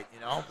tonight, you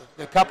know.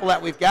 The couple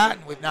that we've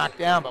gotten, we've knocked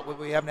down, but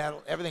we haven't had,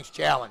 everything's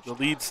challenged. The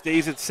lead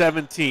stays at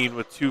 17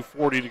 with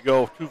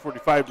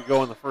 2:45 to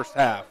go in the first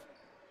half.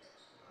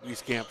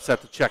 Wieskamp set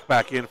to check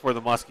back in for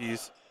the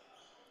Muskies.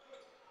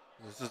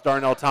 This is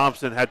Darnell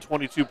Thompson, had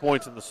 22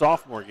 points in the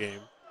sophomore game.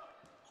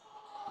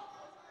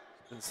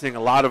 Been seeing a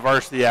lot of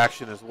varsity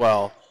action as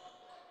well.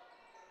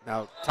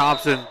 Now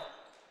Thompson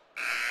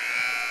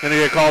going to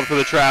get called for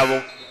the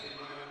travel.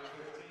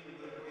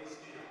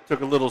 Took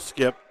a little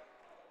skip.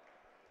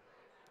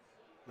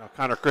 Now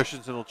Connor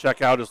Christensen will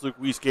check out as Luke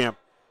Wieskamp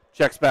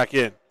checks back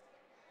in.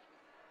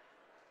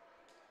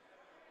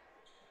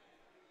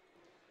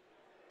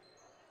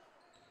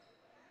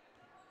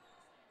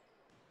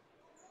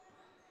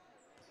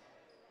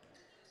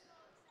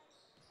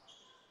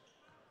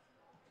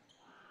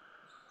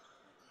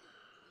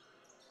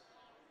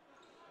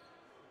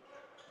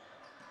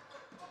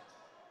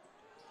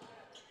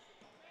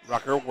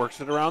 Rucker works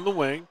it around the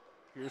wing.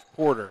 Here's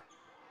Porter.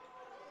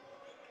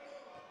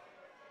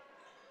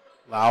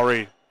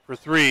 Lowry for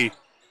three.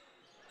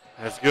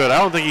 That's good. I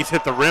don't think he's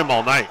hit the rim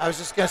all night. I was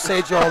just going to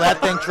say, Joel,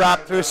 that thing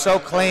dropped through so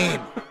clean.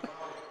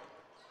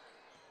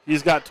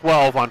 He's got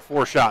 12 on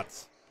 4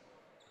 shots.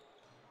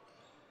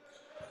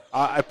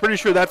 I'm pretty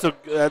sure that's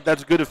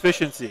good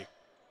efficiency.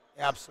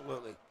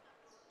 Absolutely.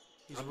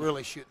 He's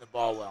really shooting the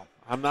ball well.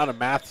 I'm not a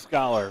math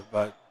scholar,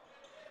 but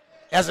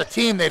as a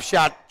team, they've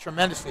shot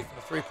tremendously from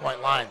the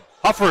three-point line.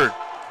 Hufford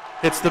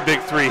hits the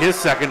big three, his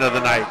second of the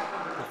night.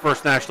 The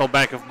First National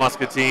Bank of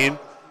Muscatine.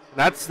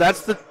 That's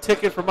the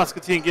ticket for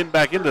Muscatine getting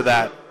back into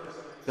that.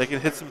 They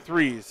can hit some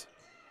threes.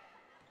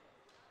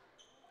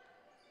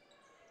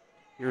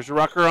 Here's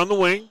Rucker on the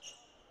wing.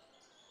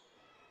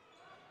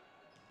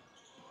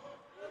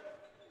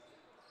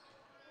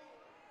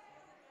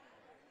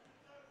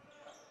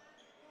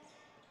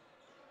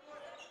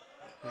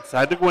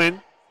 Inside to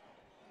Gwynn.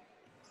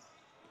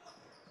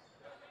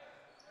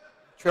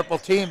 Triple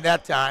team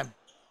that time.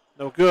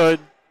 No good.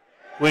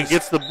 Gwynn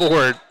gets the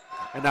board,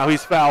 and now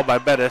he's fouled by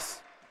Bettis.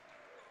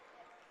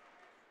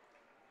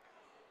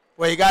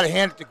 Well, you got to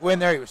hand it to Gwynn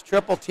there. He was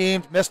triple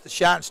teamed, missed the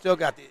shot, and still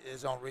got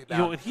his own rebound.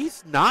 You know, and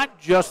he's not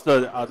just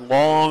a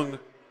long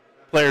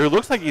player who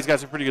looks like he's got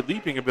some pretty good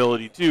leaping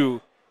ability,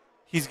 too.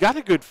 He's got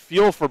a good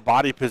feel for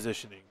body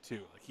positioning, too.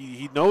 Like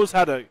he knows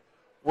how to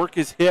work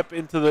his hip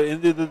into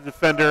the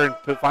defender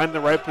and find the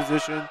right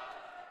position.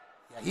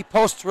 Yeah, he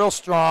posts real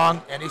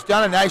strong, and he's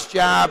done a nice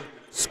job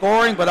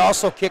scoring, but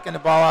also kicking the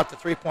ball out to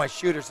three-point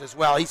shooters as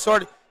well.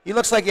 He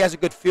looks like he has a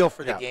good feel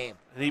for the game.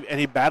 And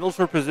he battles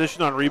for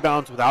position on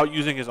rebounds without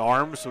using his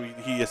arms, so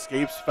he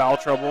escapes foul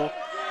trouble.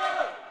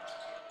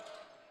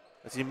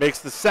 As he makes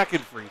the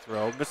second free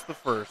throw, missed the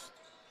first.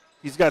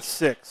 He's got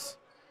 6.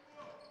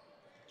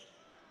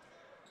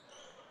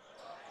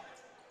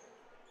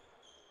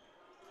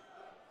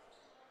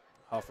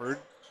 Hufford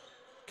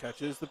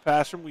catches the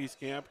pass from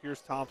Wieskamp. Here's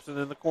Thompson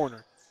in the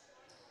corner.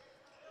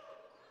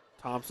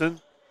 Thompson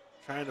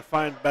trying to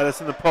find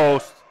Bettis in the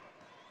post,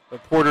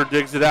 but Porter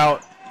digs it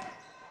out.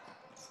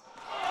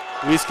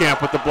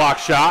 Wieskamp with the block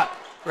shot.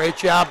 Great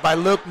job by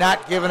Luke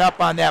not giving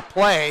up on that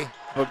play.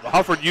 But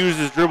Hufford used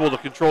his dribble to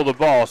control the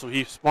ball, so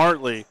he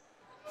smartly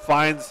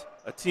finds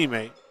a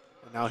teammate.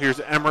 And now here's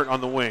Emmert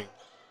on the wing.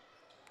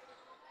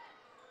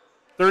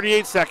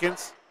 38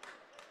 seconds.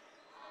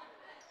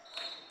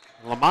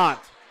 Lamont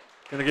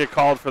going to get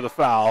called for the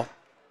foul.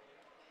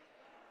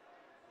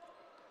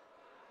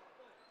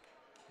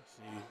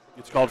 He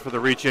gets called for the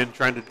reach-in,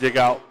 trying to dig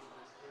out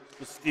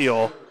the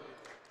steal.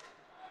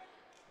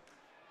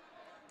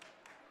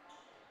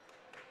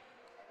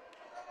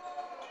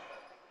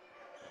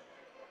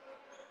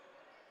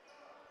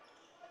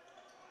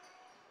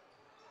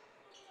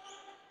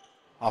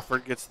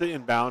 Hufford gets the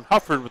inbound.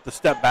 Hufford with the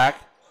step back.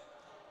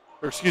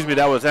 Or excuse me,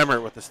 that was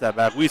Emmert with the step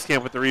back.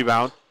 Wieskamp with the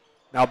rebound.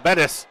 Now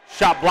Bettis,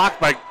 shot blocked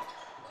by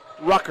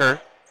Rucker.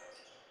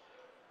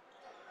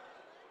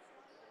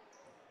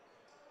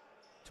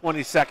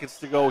 20 seconds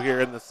to go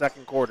here in the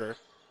second quarter.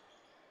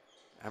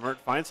 Emmert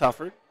finds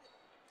Hufford.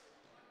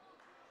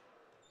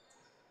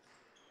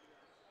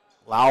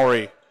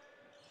 Lowry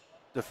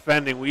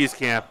defending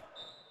Wieskamp.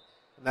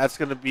 And that's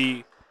going to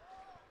be...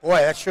 Boy,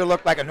 that sure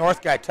looked like a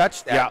North guy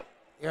touched that. Yeah.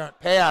 Errant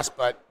pass,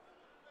 but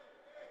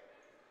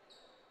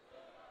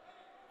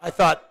I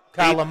thought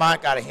Kyle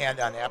Lamont got a hand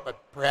on that, but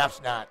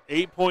perhaps not.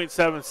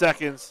 8.7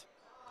 seconds.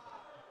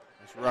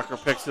 As Rucker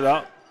picks it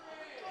up.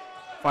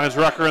 Finds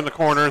Rucker in the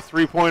corner.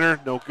 Three-pointer,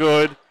 no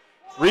good.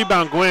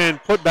 Rebound Gwynn,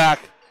 put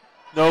back,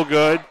 no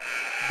good.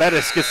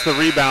 Bettis gets the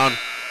rebound,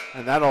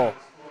 and that'll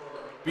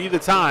be the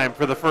time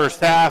for the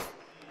first half.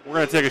 We're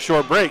going to take a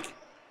short break,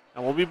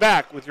 and we'll be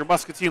back with your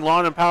Muscatine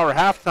Lawn and Power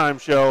halftime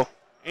show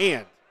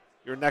and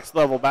your Next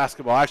Level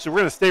basketball. Actually, we're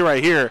going to stay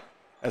right here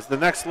as the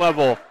Next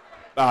Level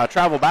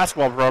travel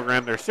basketball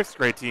program, their 6th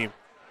grade team,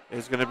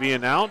 is going to be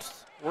announced.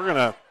 We're going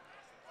to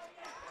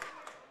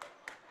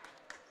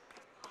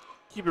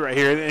keep it right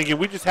here. And again,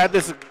 we just had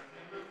this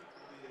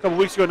a couple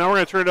weeks ago. Now we're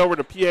going to turn it over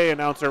to PA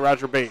announcer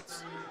Roger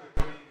Bates.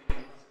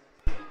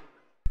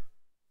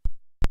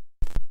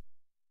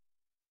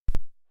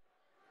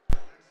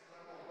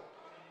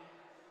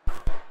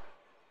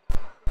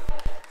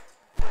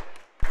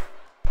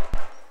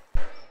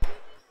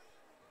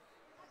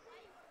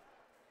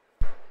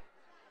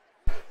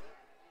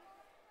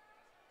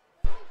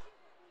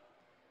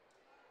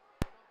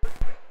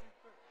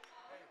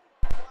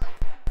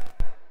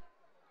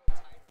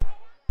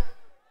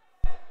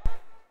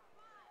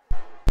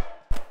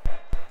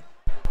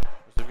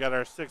 Got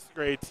our 6th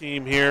grade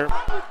team here,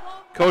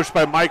 coached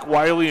by Mike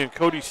Wiley and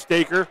Cody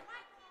Staker.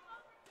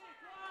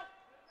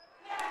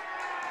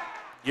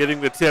 Getting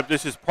the tip,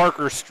 this is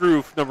Parker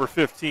Stroof, number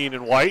 15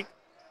 in white.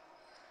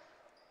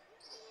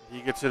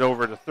 He gets it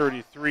over to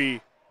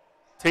 33,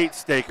 Tate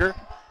Staker.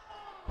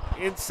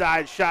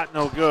 Inside shot,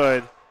 no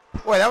good.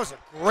 Boy, that was a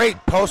great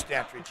post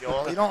entry,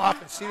 Joel. You don't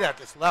often see that at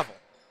this level.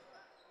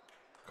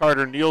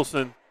 Carter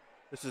Nielsen,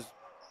 this is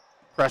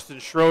Preston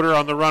Schroeder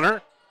on the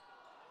runner.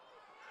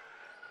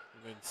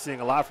 Been seeing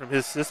a lot from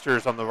his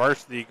sisters on the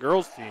varsity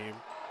girls team.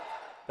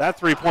 That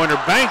three-pointer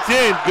banked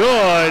in,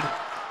 good.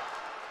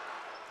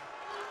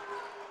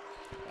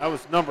 That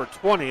was number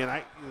 20, and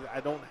I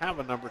don't have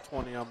a number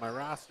 20 on my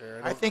roster.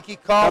 I think he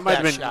called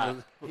that shot.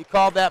 He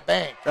called that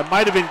bank. That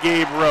might have been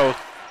Gabe Roth.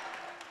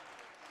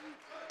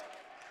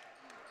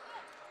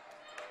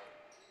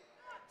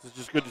 This is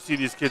just good to see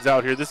these kids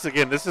out here. This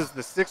is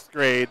the 6th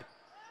grade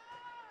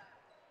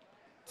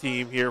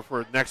team here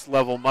for Next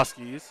Level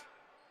Muskies.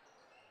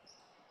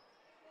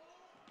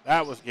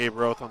 That was Gabe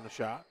Roth on the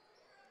shot.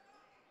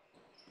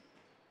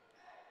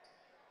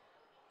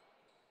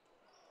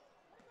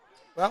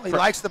 Well, he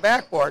likes the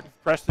backboard.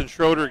 Preston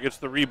Schroeder gets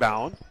the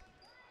rebound.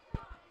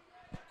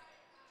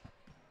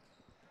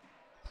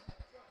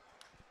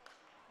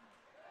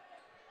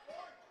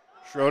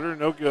 Schroeder,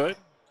 no good.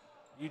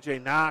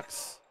 EJ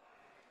knocks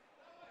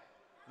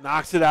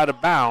it out of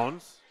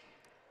bounds.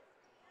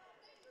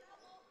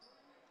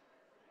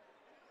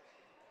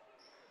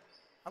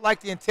 I like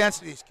the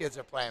intensity these kids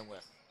are playing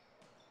with.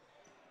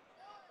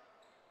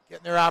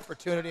 Getting their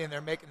opportunity, and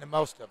they're making the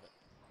most of it.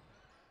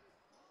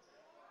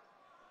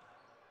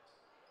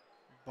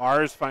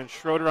 Bars finds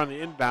Schroeder on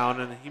the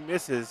inbound, and he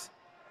misses.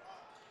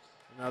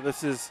 Now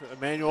this is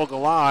Emmanuel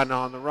Galan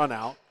on the run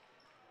out.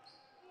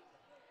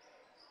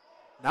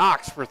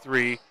 Knox for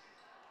 3.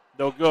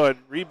 No good.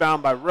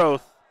 Rebound by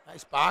Roth.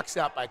 Nice box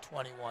out by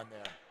 21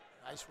 there.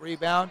 Nice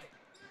rebound.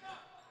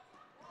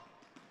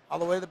 All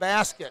the way to the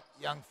basket,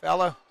 young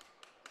fella.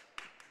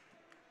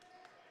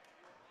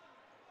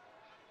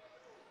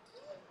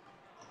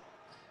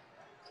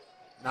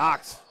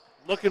 Knox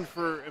looking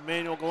for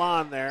Emmanuel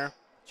Galan there.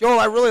 Joel,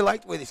 I really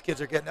like the way these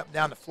kids are getting up and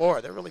down the floor.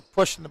 They're really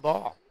pushing the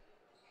ball.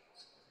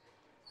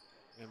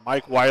 And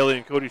Mike Wiley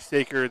and Cody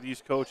Staker,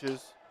 these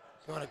coaches.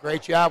 Doing a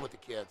great job with the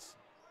kids.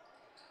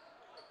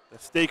 The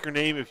Staker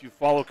name, if you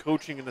follow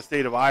coaching in the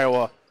state of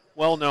Iowa,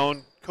 well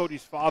known.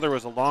 Cody's father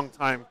was a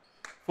longtime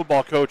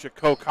football coach at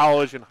Coe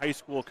College and high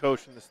school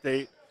coach in the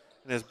state.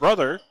 And his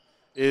brother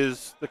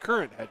is the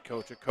current head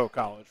coach at Coe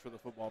College for the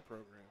football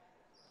program.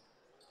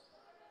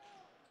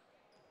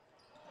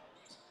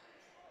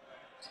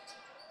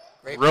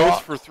 Great Rose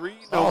for 3,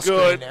 no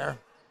good. There.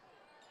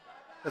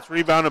 That's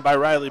rebounded by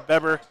Riley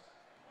Beber.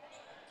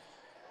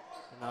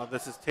 And now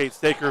this is Tate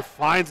Staker,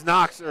 finds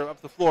Knox up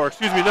the floor.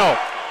 Excuse me, no.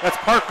 That's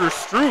Parker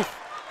Stroof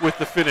with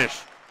the finish.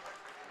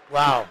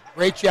 Wow,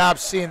 great job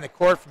seeing the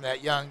court from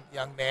that young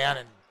man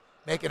and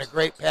making a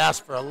great pass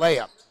for a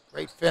layup.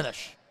 Great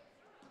finish.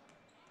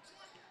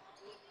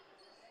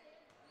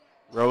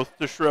 Roth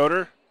to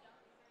Schroeder.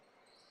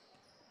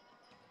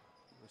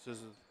 This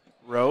is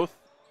Roth.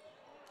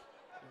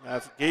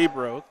 That's Gabe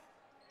Roth.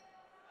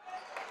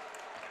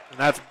 And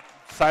that's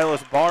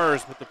Silas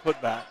Bars with the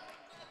putback.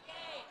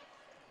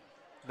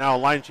 Now a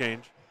line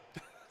change.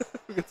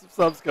 We got some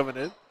subs coming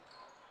in.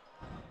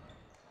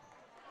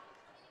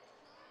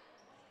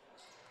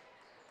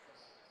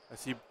 I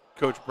see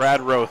Coach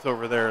Brad Roth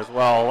over there as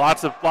well.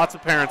 Lots of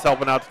parents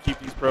helping out to keep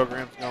these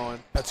programs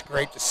going. That's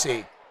great to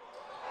see.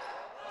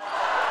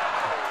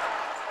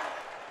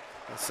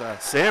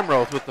 That's Sam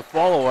Roth with the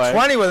fall away.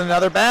 20 with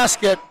another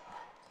basket.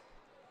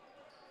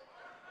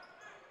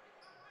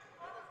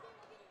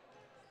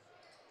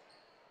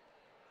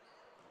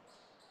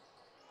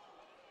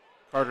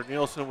 Carter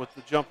Nielsen with the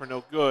jumper,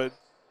 no good.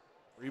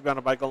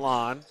 Rebounded by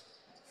Galan.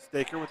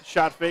 Staker with the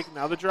shot fake,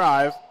 now the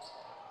drive.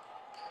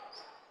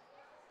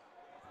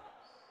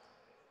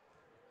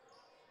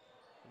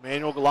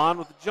 Emmanuel Galan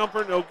with the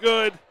jumper, no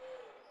good.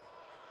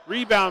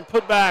 Rebound,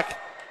 put back.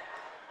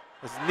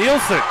 As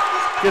Nielsen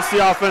gets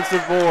the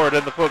offensive board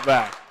and the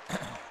putback.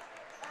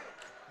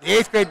 The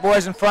 8th grade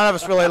boys in front of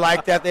us really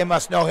like that. They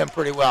must know him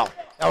pretty well.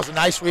 That was a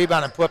nice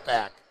rebound and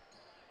putback.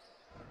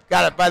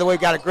 By the way,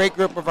 got a great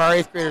group of our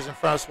 8th graders in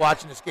front of us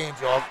watching this game,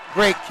 Joel.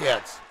 Great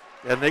kids.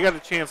 Yeah, and they got a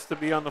chance to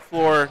be on the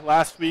floor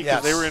last week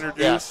as they were introduced.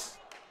 Yes.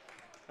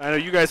 I know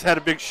you guys had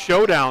a big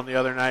showdown the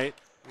other night.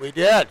 We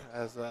did.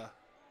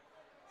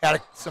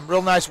 Had some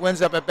real nice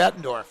wins up at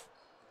Bettendorf.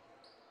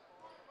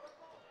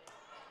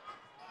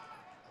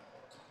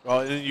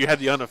 Well, and you had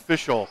the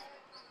unofficial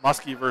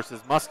Muskie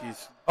versus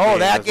Muskies. Oh,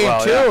 that game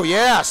well, too,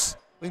 yes.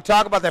 We can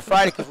talk about that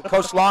Friday because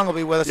Coach Long will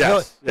be with us.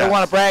 Yes, He'll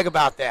want to brag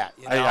about that.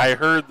 You know? I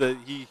heard that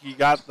he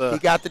got the... He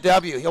got the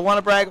W. He'll want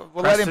to brag.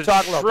 We'll let him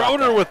talk a little about that.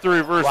 Schroeder with the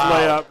reverse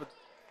layup.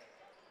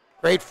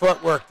 Great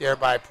footwork there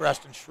by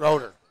Preston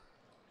Schroeder.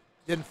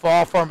 Didn't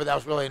fall for him, but that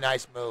was really a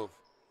nice move.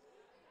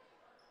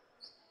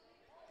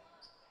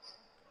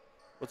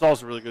 What's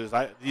also really good is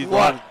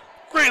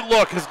great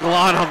look is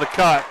Galan on the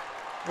cut.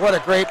 What a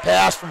great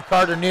pass from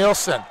Carter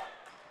Nielsen.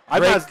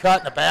 Great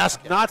cut in the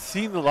basket. I've not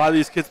seen a lot of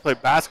these kids play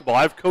basketball.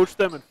 I've coached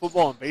them in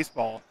football and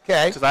baseball.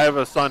 Okay. Because I have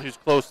a son who's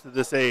close to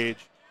this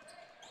age.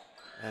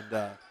 And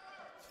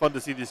it's fun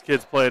to see these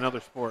kids play another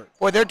sport.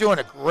 Boy, they're doing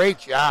a great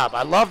job.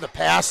 I love the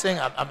passing.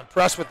 I'm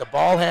impressed with the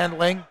ball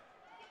handling.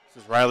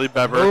 This is Riley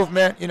Bever.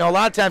 Movement. You know, a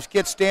lot of times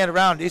kids stand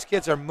around. These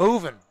kids are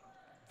moving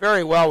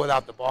very well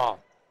without the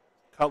ball.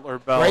 Cutler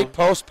Bell. Great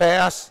post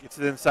pass. Gets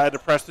it inside to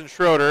Preston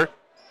Schroeder,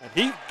 and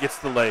he gets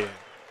the lay-in.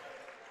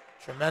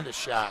 Tremendous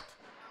shot.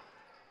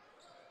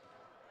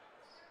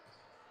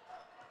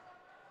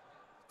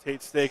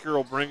 Tate Staker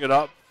will bring it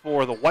up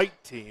for the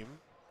white team.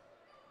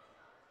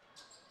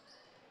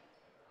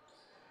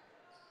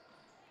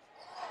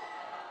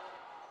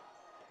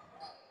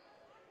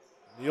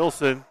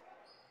 Nielsen,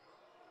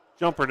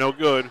 jumper no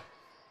good.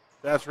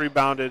 That's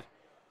rebounded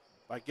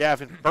by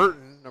Gavin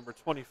Burton, number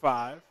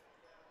 25.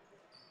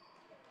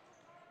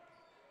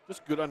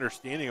 Just good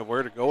understanding of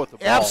where to go with the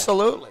ball.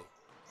 Absolutely.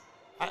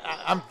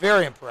 I'm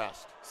very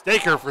impressed.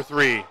 Staker for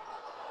three.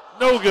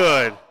 No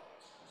good.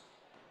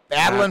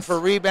 Battling for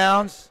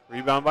rebounds.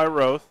 Rebound by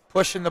Roth.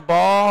 Pushing the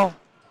ball.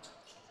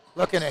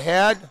 Looking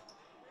ahead.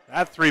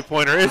 That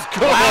three-pointer is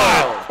good.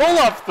 Wow.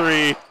 Pull-up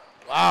three.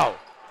 Wow.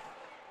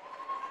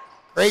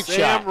 Great shot.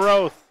 Sam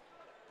Roth.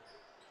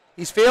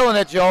 He's feeling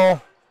it, Joel.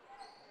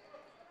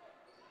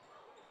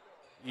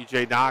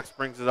 E.J. Knox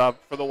brings it up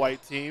for the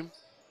white team.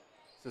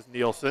 This is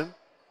Nielsen.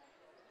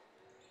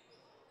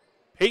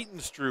 Peyton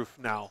Struff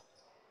now.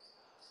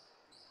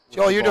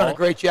 Joel, you're doing a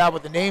great job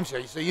with the names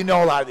here, so you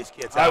know a lot of these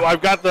kids.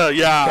 I've got the,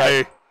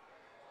 Okay.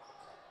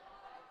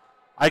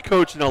 I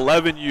coach an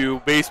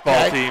 11U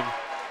baseball team.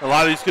 A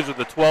lot of these kids are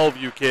the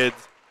 12U kids,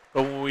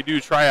 but when we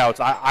do tryouts,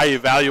 I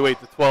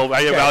evaluate the 12.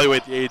 I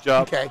evaluate the age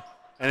up. Okay.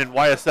 And in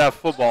YSF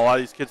football, a lot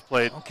of these kids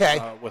played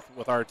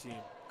with our team.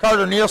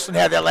 Carter Nielsen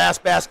had that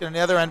last basket on the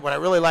other end. What I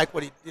really like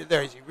what he did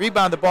there is he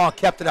rebounded the ball and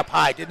kept it up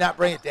high, did not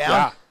bring it down.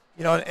 Yeah.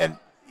 You know, and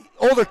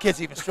older kids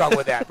even struggle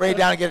with that. Bring it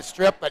down and get it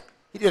stripped, but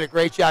he did a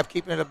great job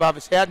keeping it above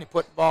his head, and he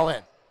put the ball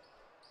in.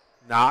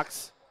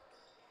 Knox.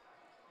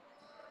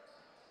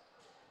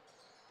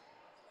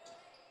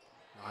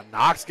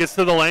 Knox gets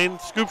to the lane.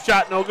 Scoop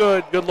shot, no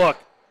good. Good look.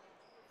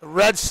 The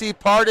Red Sea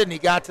parted, and he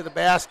got to the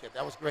basket.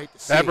 That was great to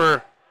see.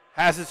 Weber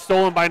has it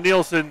stolen by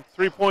Nielsen.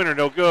 Three-pointer,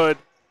 no good.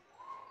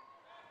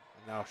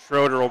 And now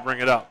Schroeder will bring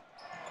it up.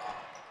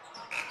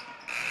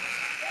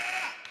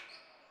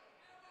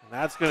 And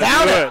that's going to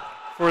do it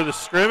for the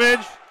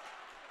scrimmage.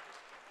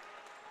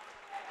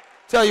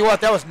 Tell you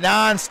what, that was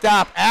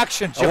nonstop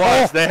action, Joel.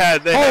 It was. They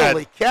had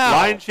Holy cow.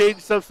 line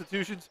change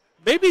substitutions.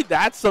 Maybe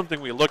that's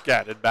something we look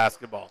at in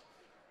basketball.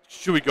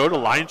 Should we go to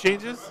line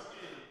changes?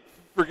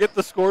 Forget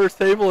the scorer's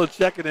table and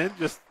check it in.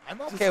 I'm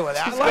okay with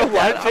that. I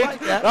like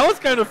that. That was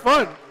kind of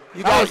fun.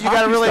 You got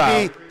to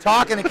really be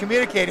talking and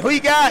communicating. Who you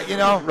got, you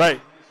know? Right.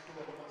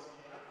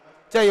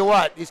 Tell you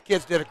what, these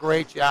kids did a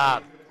great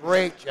job.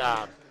 Great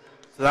job.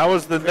 So that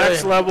was the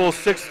next level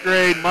 6th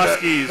grade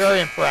Muskies.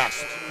 Very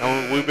impressed.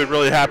 And we've been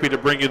really happy to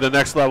bring you the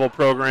next level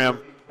program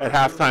at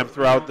halftime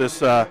throughout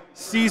this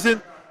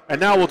season. And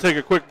now we'll take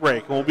a quick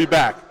break, and we'll be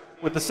back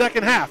with the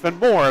second half and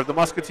more of the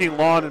Muscatine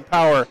Lawn and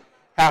Power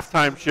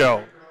halftime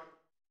show.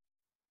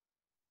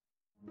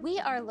 We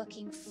are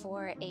looking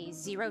for a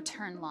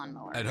zero-turn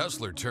lawnmower. At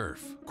Hustler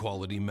Turf,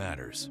 quality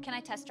matters. Can I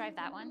test drive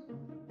that one?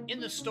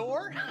 In the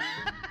store?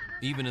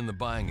 Even in the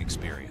buying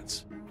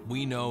experience.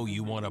 We know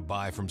you want to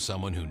buy from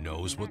someone who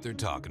knows what they're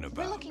talking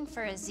about. We're looking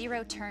for a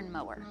zero-turn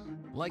mower.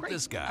 Like Great.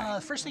 this guy.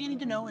 First thing you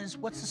need to know is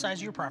what's the size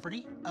of your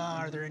property?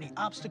 Are there any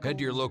obstacles? Head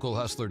to your local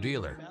Hustler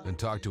dealer and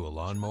talk to a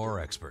lawnmower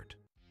expert.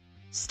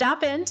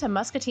 Stop in to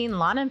Muscatine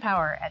Lawn and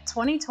Power at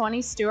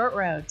 2020 Stewart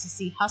Road to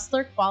see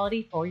Hustler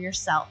quality for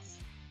yourself.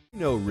 You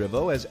know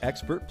Rivo as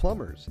expert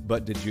plumbers,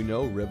 but did you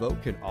know Rivo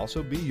can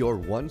also be your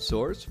one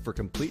source for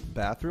complete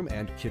bathroom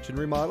and kitchen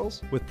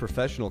remodels? With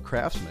professional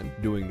craftsmen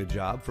doing the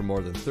job for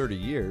more than 30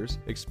 years,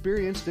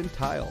 experienced in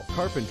tile,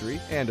 carpentry,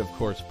 and of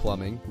course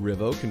plumbing,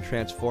 Rivo can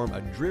transform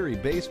a dreary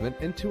basement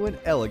into an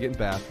elegant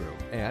bathroom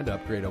and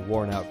upgrade a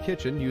worn-out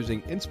kitchen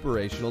using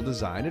inspirational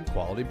design and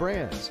quality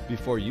brands.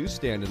 Before you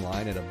stand in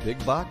line at a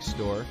big box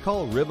store,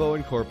 call Rivo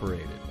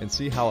Incorporated and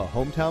see how a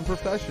hometown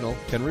professional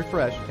can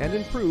refresh and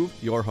improve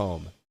your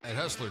home. At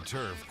Hustler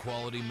Turf,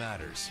 quality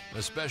matters,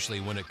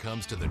 especially when it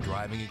comes to the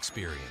driving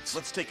experience.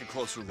 Let's take a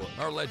closer look.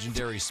 Our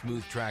legendary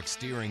Smooth Track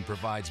steering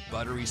provides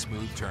buttery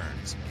smooth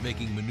turns,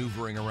 making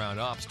maneuvering around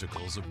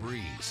obstacles a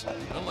breeze.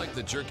 Unlike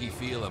the jerky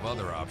feel of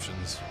other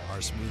options,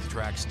 our Smooth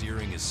Track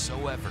steering is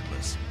so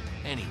effortless,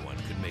 anyone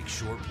could make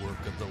short work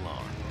of the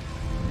lawn.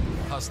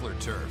 Hustler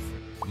Turf.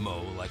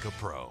 Mow like a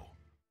pro.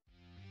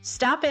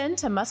 Stop in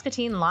to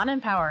Muscatine Lawn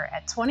and Power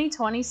at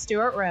 2020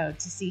 Stewart Road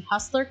to see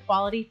Hustler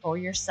quality for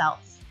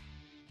yourself.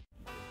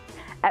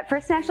 At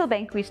First National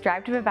Bank, we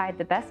strive to provide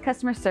the best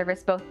customer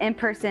service both in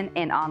person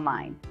and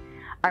online.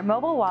 Our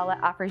mobile wallet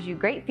offers you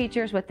great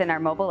features within our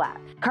mobile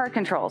app. Card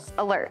controls,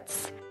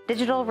 alerts,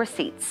 digital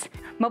receipts.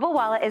 Mobile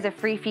wallet is a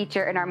free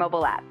feature in our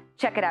mobile app.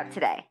 Check it out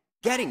today.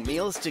 Getting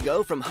meals to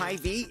go from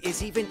Hy-Vee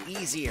is even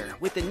easier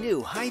with the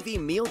new Hy-Vee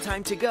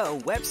Mealtime to Go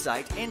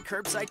website and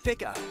curbside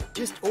pickup.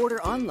 Just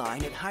order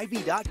online at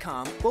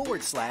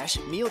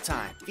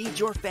Hy-Vee.com/mealtime. Feed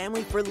your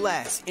family for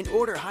less and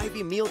order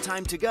Hy-Vee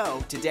Mealtime to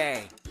Go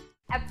today.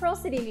 At Pearl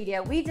City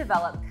Media, we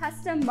develop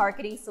custom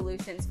marketing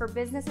solutions for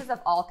businesses of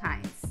all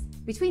kinds.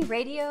 Between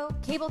radio,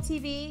 cable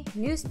TV,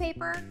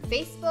 newspaper,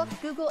 Facebook,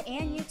 Google,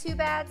 and YouTube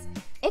ads,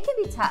 it can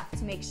be tough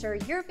to make sure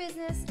your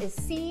business is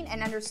seen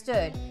and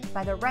understood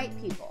by the right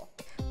people.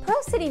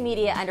 Pearl City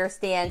Media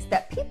understands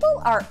that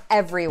people are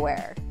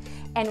everywhere,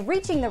 and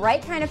reaching the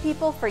right kind of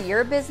people for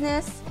your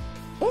business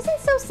isn't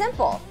so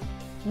simple.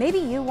 Maybe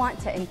you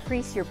want to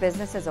increase your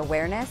business's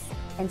awareness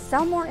and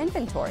sell more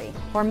inventory,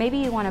 or maybe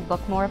you want to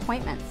book more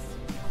appointments,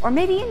 or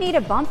maybe you need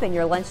a bump in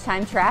your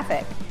lunchtime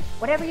traffic.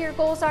 Whatever your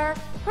goals are,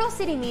 Pearl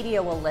City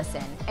Media will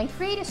listen and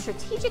create a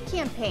strategic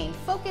campaign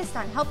focused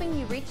on helping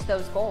you reach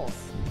those goals.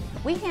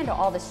 We handle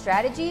all the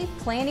strategy,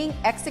 planning,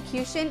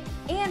 execution,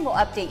 and will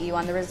update you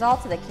on the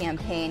results of the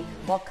campaign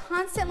while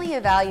constantly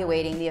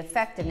evaluating the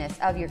effectiveness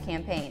of your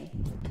campaign.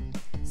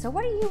 So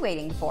what are you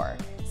waiting for?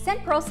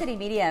 Send Pearl City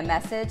Media a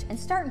message and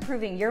start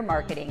improving your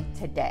marketing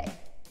today.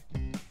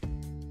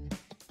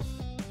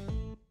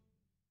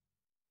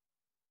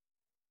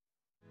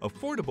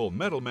 Affordable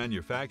Metal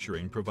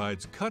Manufacturing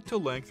provides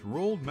cut-to-length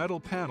rolled metal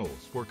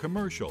panels for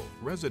commercial,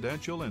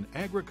 residential, and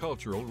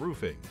agricultural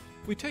roofing.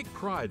 We take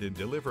pride in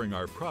delivering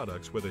our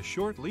products with a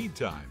short lead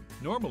time,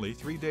 normally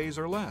 3 days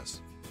or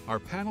less. Our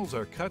panels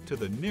are cut to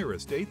the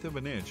nearest 1/8 of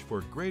an inch for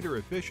greater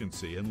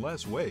efficiency and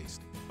less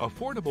waste.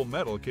 Affordable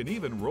Metal can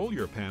even roll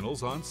your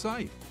panels on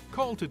site.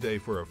 Call today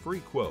for a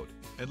free quote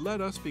and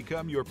let us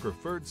become your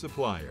preferred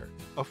supplier.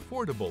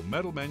 Affordable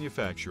Metal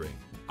Manufacturing.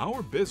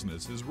 Our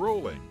business is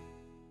rolling.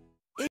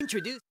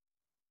 Introduce.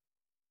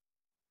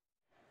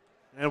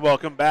 And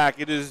welcome back.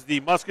 It is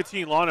the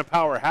Muscatine Lawn and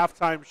Power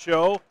halftime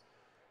show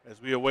as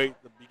we await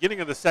the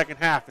beginning of the second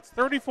half. It's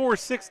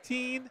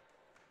 34-16.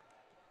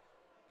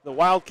 The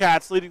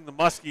Wildcats leading the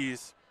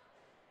Muskies.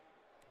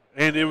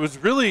 And it was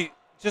really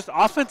just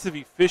offensive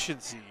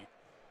efficiency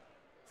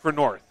for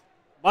North.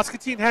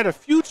 Muscatine had a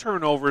few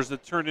turnovers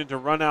that turned into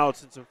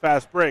runouts and some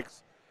fast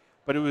breaks,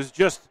 but it was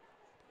just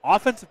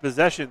offensive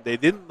possession. They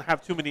didn't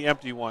have too many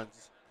empty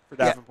ones for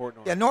Davenport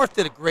North. Yeah, North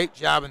did a great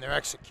job in their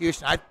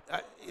execution. I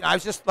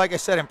was just, like I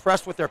said,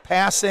 impressed with their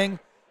passing.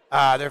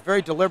 They're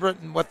very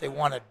deliberate in what they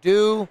want to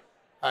do,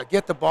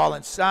 get the ball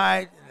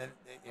inside, and then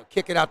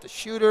kick it out to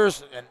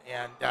shooters.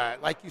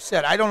 And like you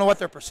said, I don't know what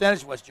their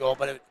percentage was, Joel,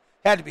 but it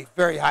had to be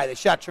very high. They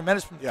shot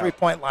tremendous from the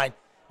three-point line.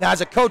 Now, as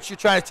a coach, you're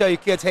trying to tell your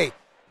kids, hey,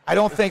 I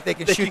don't think they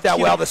can shoot that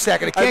well the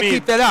second. They can't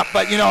keep that up.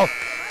 But,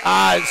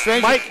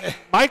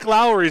 Mike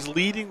Lowry's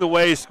leading the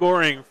way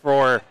scoring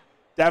for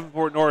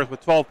Davenport North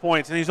with 12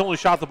 points, and he's only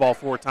shot the ball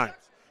 4 times.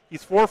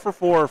 He's 4 for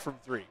 4 from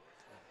 3.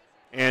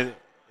 And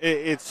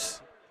it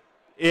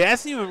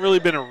hasn't even really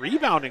been a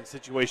rebounding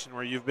situation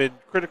where you've been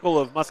critical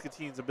of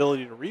Muscatine's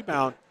ability to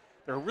rebound.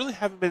 There really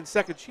haven't been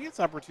second chance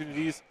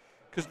opportunities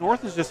because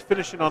North is just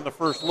finishing on the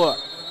first look.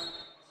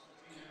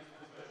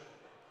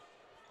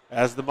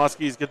 As the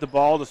Muskies get the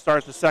ball to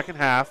start the second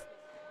half,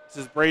 this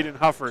is Braden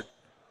Hufford.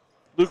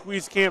 Luke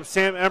Wieskamp,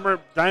 Sam Emmert,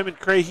 Diamond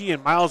Crahy,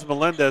 and Miles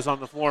Melendez on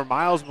the floor.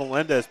 Miles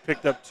Melendez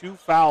picked up 2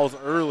 fouls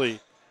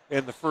early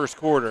in the first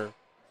quarter.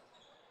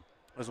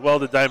 As well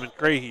did Diamond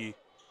Crahy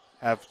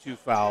have 2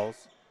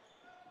 fouls.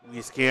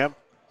 Wieskamp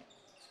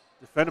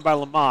defended by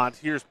Lamont.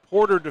 Here's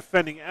Porter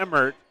defending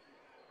Emmert.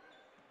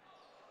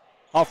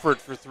 Hufford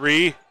for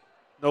 3.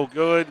 No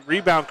good.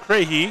 Rebound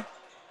Crahy.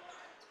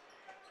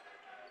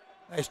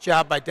 Nice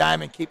job by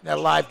Diamond keeping that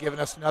alive, giving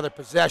us another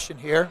possession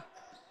here.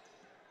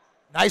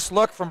 Nice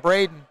look from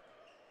Braden.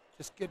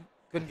 Just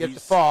couldn't get the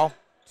fall.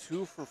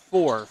 2 for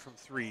 4 from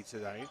 3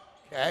 tonight.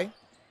 Okay.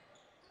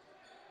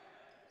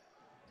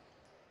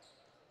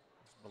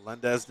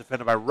 Melendez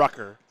defended by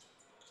Rucker.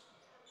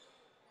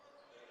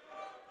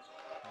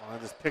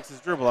 Melendez picks his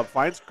dribble up,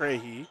 finds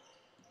Crahy.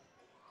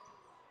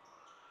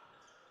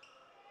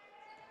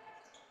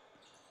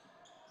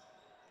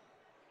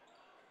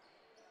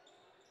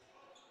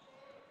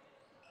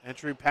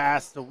 Entry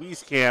pass to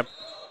Wieskamp.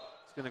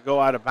 It's going to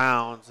go out of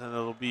bounds, and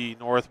it'll be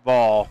North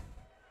ball.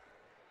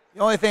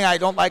 The only thing I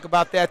don't like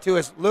about that, too,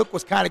 is Luke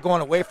was kind of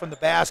going away from the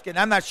basket, and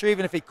I'm not sure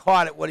even if he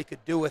caught it what he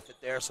could do with it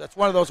there. So it's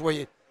one of those where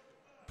you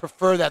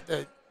prefer that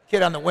the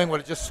kid on the wing would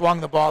have just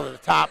swung the ball to the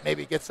top,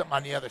 maybe get something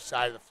on the other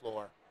side of the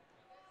floor.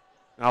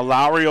 Now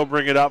Lowry will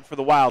bring it up for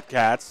the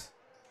Wildcats.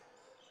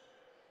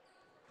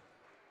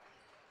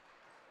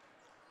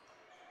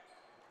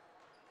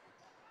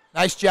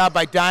 Nice job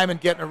by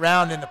Diamond getting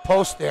around in the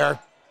post there.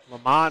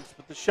 Lamont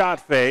with the shot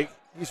fake.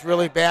 He's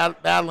really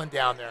battling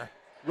down there.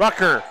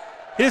 Rucker,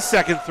 his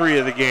second three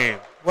of the game.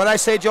 What I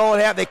say,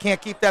 Joel, they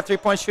can't keep that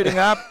three-point shooting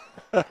up.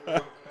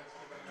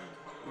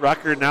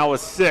 Rucker now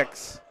with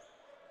 6.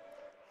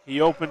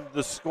 He opened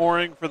the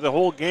scoring for the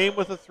whole game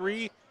with a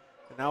 3,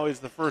 and now he's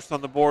the first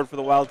on the board for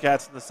the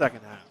Wildcats in the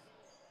second half.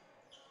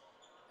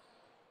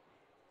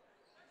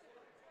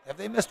 Have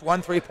they missed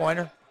one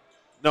three-pointer?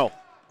 No.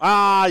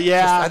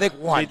 Yeah. I think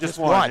one. Just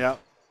one. Yeah.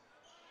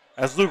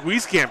 As Luke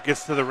Wieskamp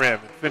gets to the rim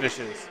and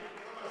finishes.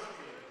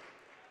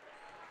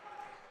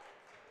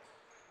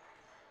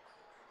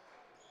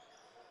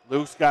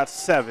 Luke's got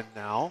 7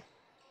 now.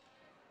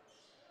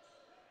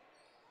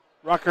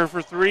 Rucker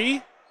for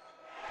 3.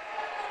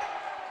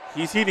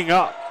 He's heating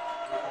up.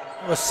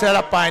 It was set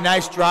up by a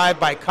nice drive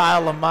by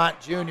Kyle Lamont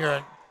Jr.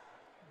 and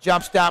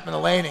jump stop in the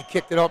lane and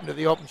kicked it open to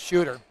the open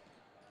shooter.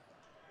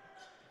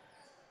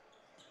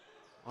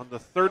 On the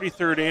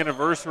 33rd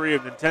anniversary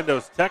of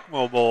Nintendo's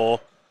Tecmo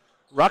Bowl,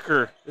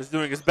 Rucker is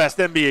doing his best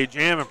NBA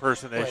Jam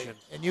impersonation.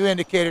 Right. And you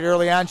indicated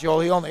early on,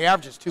 Joel, he only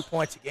averages 2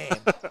 points a game.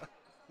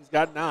 He's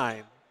got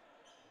 9.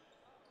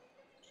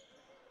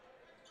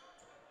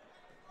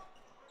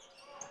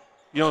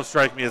 You don't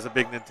strike me as a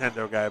big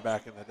Nintendo guy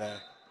back in the day,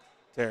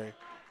 Terry.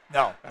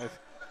 No.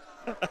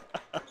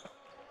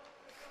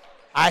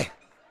 I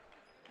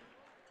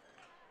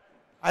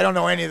don't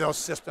know any of those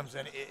systems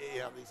and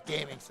these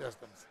gaming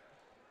systems.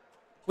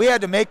 We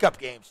had to make up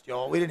games,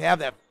 Joel. We didn't have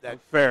that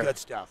good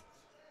stuff.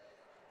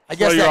 I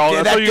guess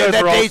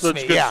that dates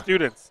me. Good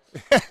students.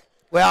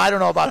 Well, I don't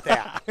know about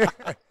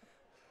that.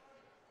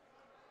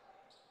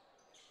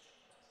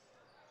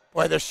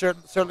 Boy, there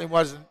certainly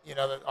wasn't,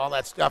 all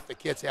that stuff the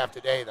kids have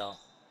today, though.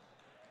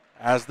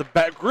 As the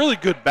really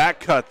good back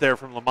cut there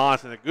from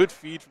Lamont and a good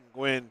feed from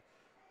Gwynn.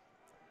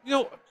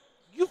 You've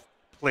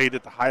played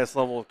at the highest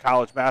level of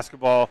college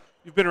basketball.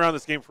 You've been around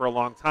this game for a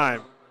long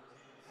time.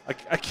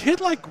 A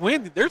kid like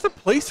Gwynn, there's a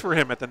place for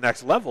him at the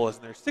next level,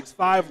 isn't there?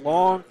 6'5",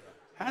 long,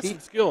 has some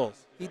skills.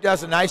 He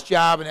does a nice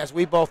job, and as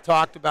we both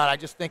talked about, I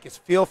just think his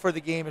feel for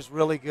the game is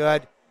really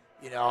good,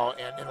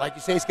 and like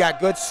you say, he's got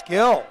good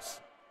skills.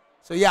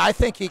 So, yeah, I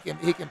think he can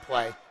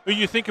play. When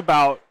you think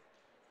about,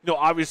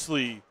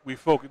 obviously we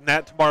focus,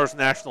 tomorrow's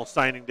National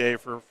Signing Day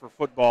for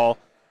football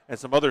and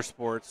some other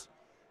sports,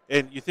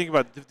 and you think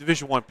about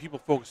Division I, people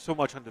focus so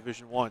much on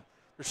Division I.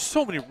 There's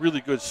so many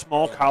really good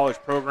small college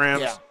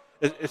programs. Yeah.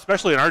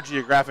 Especially in our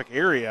geographic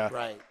area.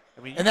 Right.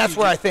 I mean, and that's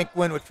where I think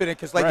Gwynn would fit in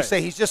because, like you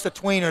say, he's just a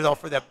tweener, though,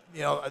 for the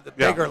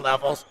bigger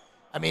levels.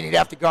 I mean, he'd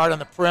have to guard on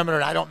the perimeter,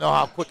 and I don't know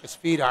how quick his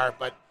feet are,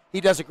 but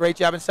he does a great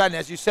job inside. And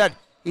as you said,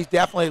 he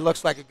definitely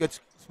looks like a good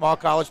small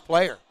college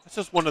player. It's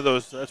just one of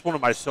those. That's one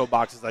of my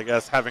soapboxes, I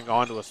guess, having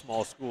gone to a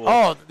small school.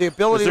 Oh, the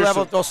ability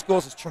level of those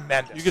schools is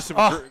tremendous. You get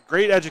some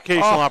great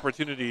educational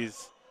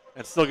opportunities.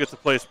 And still get to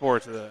play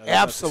sports at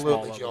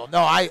absolutely, Joel.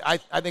 No, I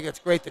think it's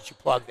great that you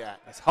plug that.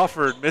 As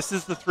Hufford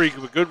misses the 3,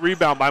 a good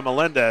rebound by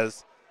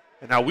Melendez.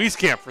 And now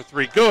Wieskamp for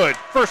 3. Good.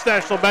 First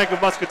National Bank of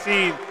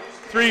Muscatine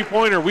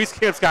three-pointer.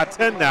 Wieskamp's got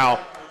 10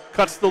 now.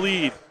 Cuts the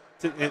lead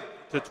to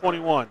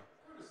 21.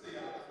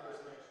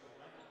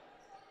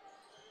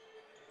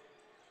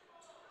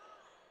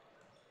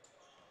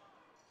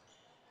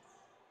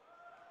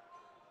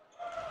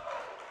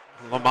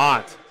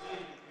 Lamont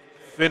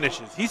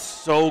finishes. He's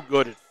so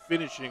good at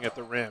finishing at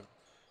the rim.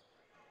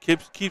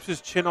 Keeps his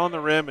chin on the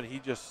rim, and he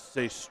just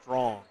stays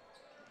strong.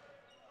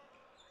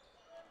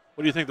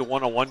 What do you think the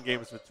one-on-one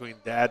games between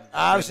Dad and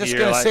I was just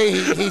going to say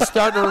he's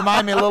starting to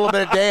remind me a little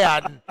bit of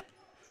Dad.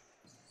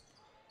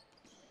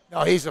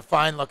 No, he's a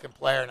fine-looking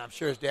player, and I'm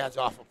sure his dad's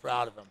awful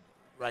proud of him,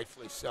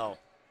 rightfully so.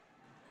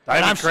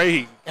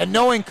 And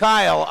knowing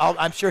Kyle,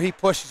 I'm sure he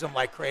pushes him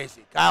like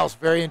crazy. Kyle's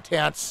very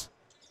intense,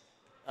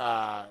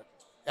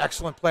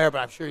 excellent player, but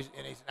I'm sure he's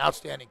an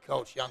outstanding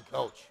coach, young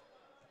coach.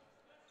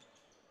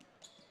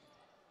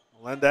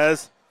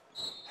 Melendez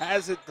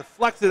has it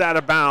deflected out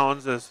of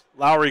bounds as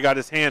Lowry got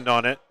his hand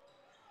on it.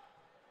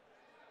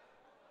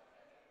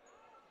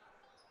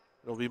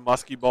 It'll be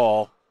Muskie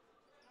ball.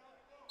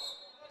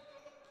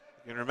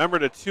 You can remember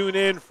to tune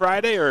in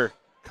Friday or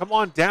come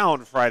on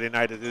down Friday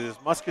night. It is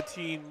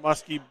Muscatine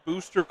Muskie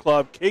Booster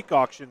Club Cake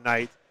Auction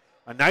Night.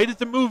 A night at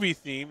the movie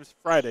themes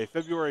Friday,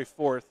 February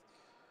 4th,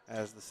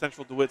 as the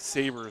Central DeWitt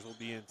Sabres will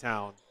be in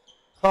town.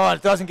 Oh, and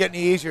it doesn't get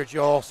any easier,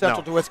 Joel.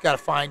 Central DeWitt's got a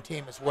fine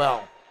team as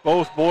well.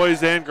 Both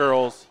boys and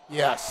girls.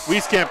 Yes.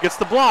 Wieskamp gets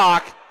the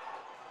block,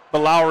 but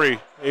Lowry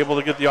able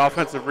to get the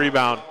offensive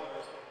rebound.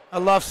 I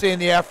love seeing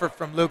the effort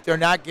from Luke. They're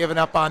not giving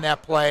up on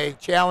that play,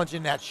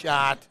 challenging that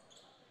shot,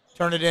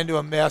 turn it into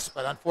a miss,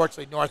 but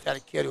unfortunately North had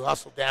a kid who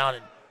hustled down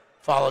and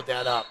followed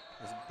that up.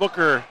 As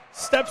Booker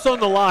steps on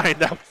the line,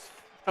 that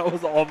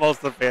was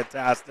almost a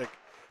fantastic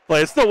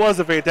play. It still was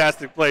a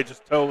fantastic play,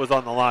 just toe was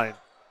on the line.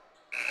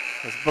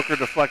 As Booker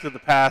deflected the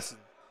pass and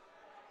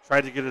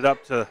tried to get it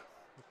up to,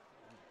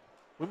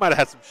 we might have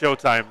had some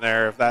showtime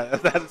there if that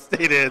had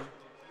stayed in.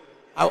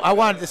 I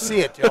wanted to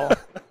see it, Joel.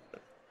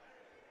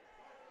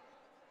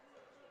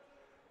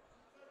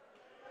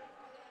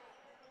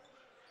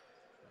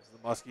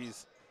 the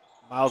Muskies.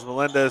 Miles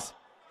Melendez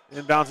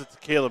inbounds it to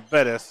Caleb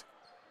Bettis.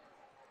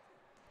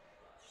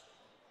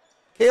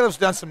 Caleb's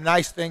done some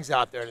nice things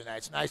out there tonight.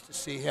 It's nice to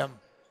see him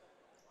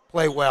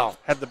play well.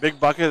 Had the big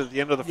bucket at the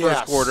end of the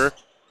first quarter.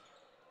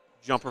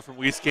 Jumper from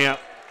Wieskamp.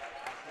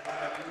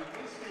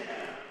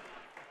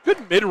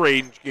 Good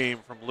mid-range game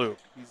from Luke.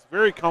 He's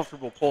very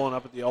comfortable pulling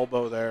up at the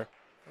elbow there.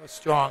 He was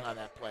strong on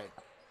that play.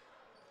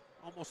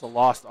 Almost a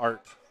lost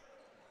art.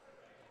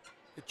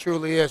 It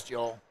truly is,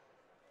 Joel.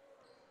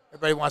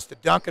 Everybody wants to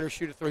dunk it or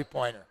shoot a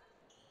three-pointer.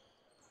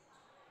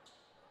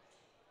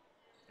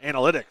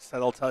 Analytics,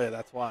 that'll tell you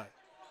that's why.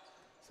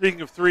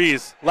 Speaking of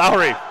threes,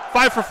 Lowry,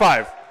 5 for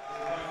 5.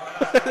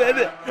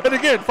 and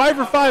again, 5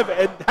 for 5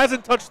 and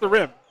hasn't touched the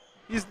rim.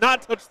 He's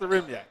not touched the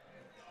rim yet.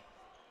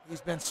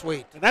 He's been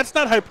sweet. And that's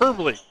not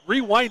hyperbole.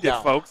 Rewind it,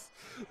 folks.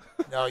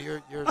 No,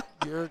 you're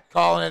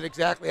calling it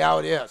exactly how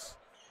it is.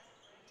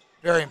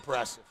 Very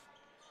impressive.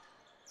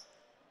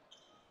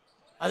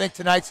 I think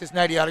tonight's his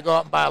night. He ought to go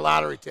out and buy a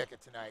lottery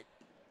ticket tonight.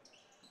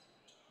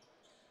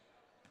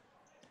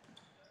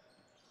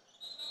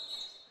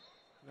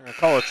 They're going to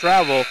call a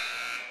travel.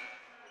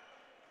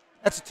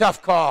 That's a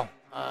tough call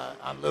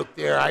on Luke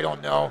there. I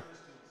don't know.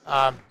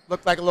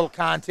 Looked like a little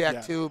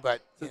contact too,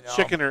 but you know.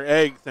 Chicken or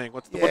egg thing.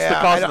 What's the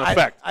cause and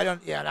effect? I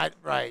don't. Yeah,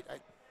 right.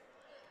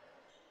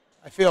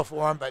 I feel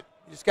for him, but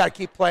you just got to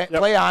keep playing.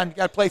 Play on. You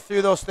got to play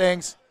through those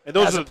things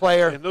as a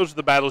player. And those are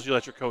the battles you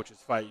let your coaches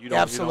fight. You don't.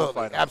 Absolutely, you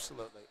don't fight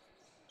absolutely.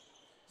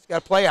 Just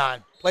got to play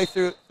on. Play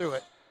through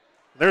it.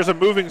 There's a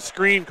moving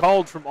screen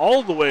called from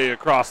all the way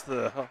across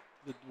the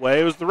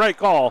way. It was the right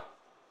call.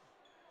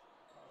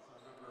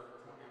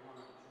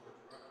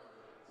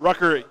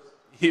 Rucker,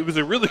 it was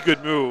a really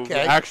good move,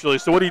 actually.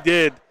 So what he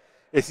did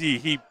is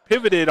he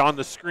pivoted on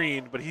the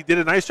screen, but he did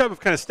a nice job of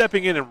kind of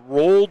stepping in and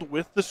rolled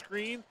with the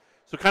screen.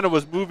 So kind of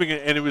was moving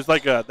it, and it was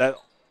like that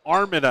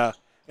arm in a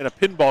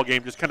pinball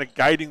game, just kind of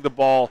guiding the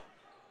ball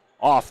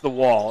off the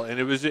wall. And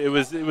it was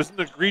an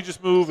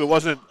egregious move. It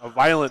wasn't a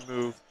violent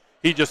move.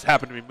 He just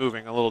happened to be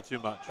moving a little too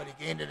much. But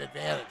he gained an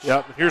advantage.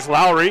 Yep. And here's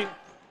Lowry,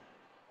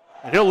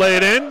 and he'll lay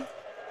it in.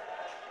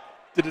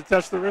 Did it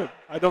touch the rim?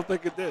 I don't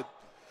think it did.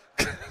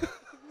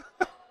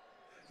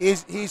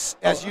 He's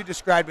as you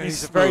described him,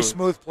 he's a very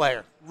smooth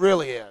player.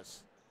 Really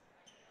is.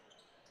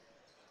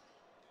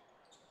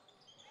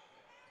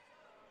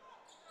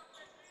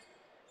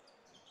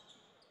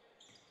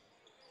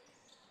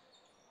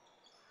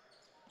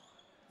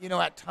 You know,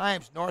 at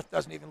times, North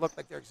doesn't even look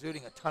like they're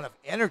exuding a ton of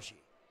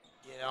energy,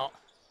 you know.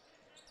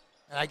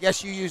 And I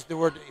guess you used the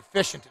word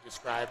efficient to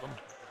describe them.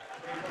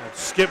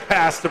 Skip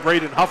pass to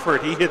Braden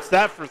Hufford. He hits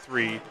that for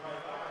 3.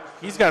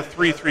 He's got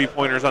 3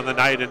 3-pointers on the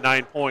night and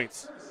 9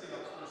 points.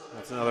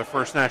 That's another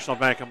First National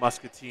Bank of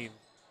Muscatine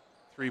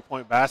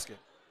 3-point basket.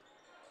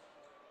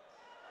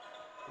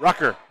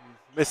 Rucker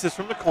misses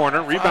from the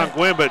corner. Rebound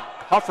Gwynn, but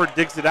Hufford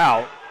digs it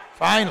out.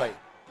 Finally.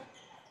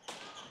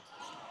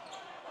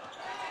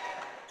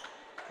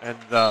 And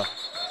that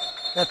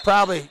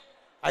probably,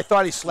 I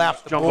thought he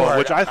slapped the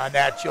board on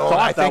that, Joel.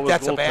 I think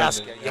that's a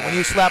basket. Yeah, when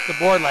you slap the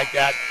board like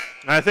that.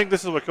 And I think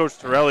this is what Coach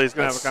Torelli is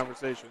going to have a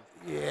conversation.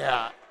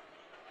 Yeah.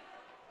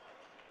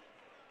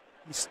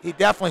 He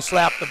definitely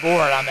slapped the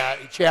board on that.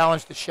 He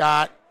challenged the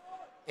shot,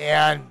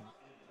 and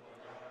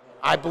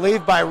I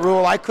believe by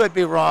rule, I could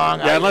be wrong.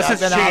 Yeah, unless I've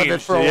it's been out of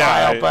it for a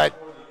while,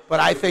 but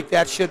I think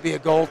that should be a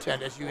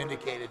goaltend, as you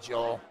indicated,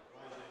 Joel.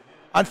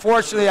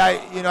 Unfortunately,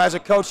 as a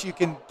coach, you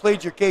can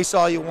plead your case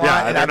all you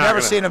want, and I've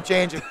never seen him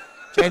change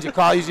a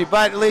call usually.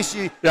 But at least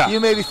you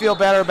maybe feel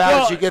better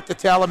about it. You get to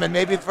tell him, and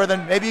maybe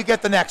you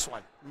get the next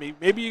one.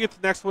 Maybe you get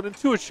the next one, and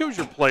 2, it shows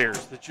your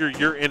players that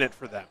you're in it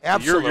for them.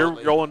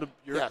 Absolutely.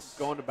 You're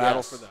going to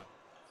battle for them.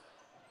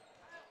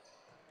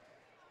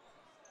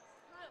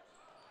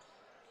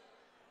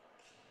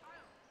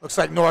 Looks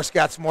like North's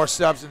got some more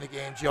subs in the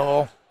game,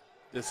 Joel.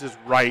 This is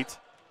Wright,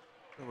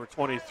 number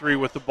 23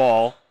 with the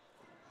ball.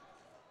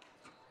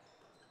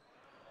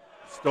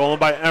 Stolen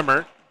by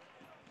Emmert.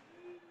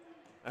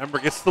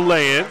 Emmert gets the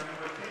lay-in.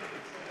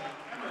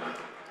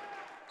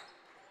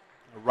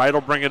 Wright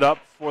will bring it up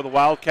for the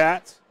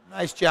Wildcats.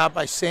 Nice job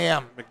by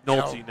Sam.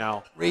 McNulty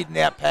now. Reading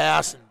that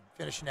pass and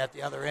finishing at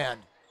the other end.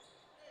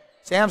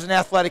 Sam's an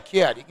athletic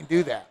kid. He can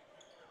do that.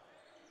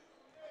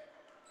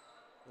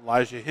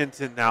 Elijah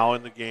Hinton now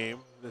in the game.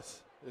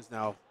 This is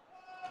now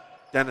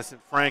Dennison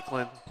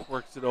Franklin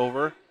works it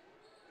over.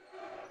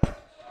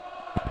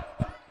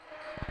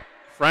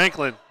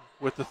 Franklin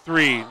with the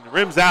 3. The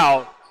rim's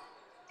out.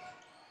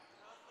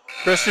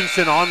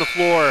 Christensen on the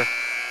floor.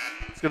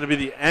 It's going to be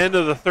the end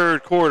of the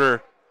third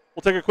quarter.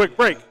 We'll take a quick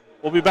break.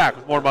 We'll be back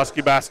with more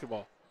Muskie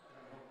Basketball.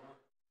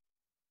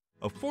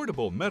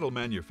 Affordable Metal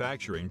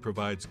Manufacturing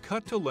provides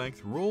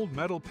cut-to-length rolled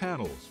metal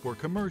panels for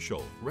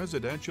commercial,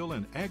 residential,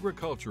 and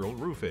agricultural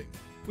roofing.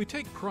 We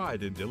take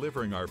pride in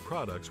delivering our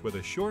products with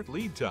a short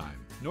lead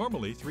time,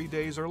 normally 3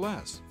 days or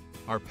less.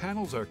 Our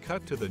panels are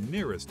cut to the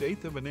nearest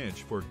 1/8 of an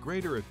inch for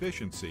greater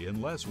efficiency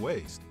and less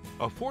waste.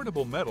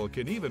 Affordable Metal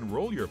can even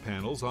roll your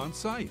panels on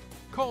site.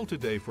 Call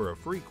today for a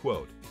free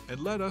quote and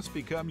let us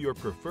become your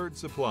preferred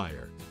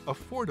supplier.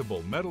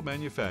 affordable metal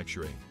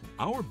manufacturing.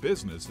 Our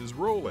business is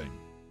rolling.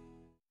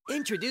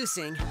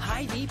 Introducing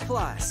Hy-Vee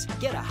Plus.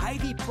 Get a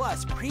Hy-Vee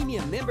Plus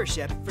premium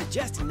membership for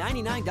just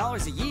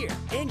 $99 a year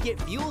and get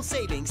fuel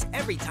savings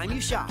every time you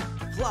shop.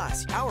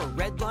 Plus, our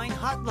Red Line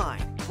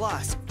hotline.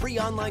 Plus, free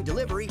online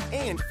delivery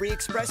and free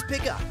express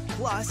pickup.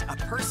 Plus, a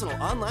personal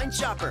online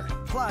shopper.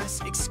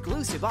 Plus,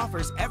 exclusive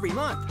offers every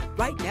month.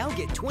 Right now,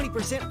 get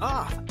 20%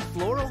 off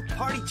floral,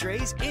 party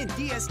trays, and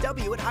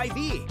DSW at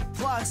Hy-Vee.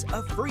 Plus,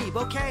 a free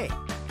bouquet.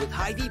 With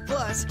Hy-Vee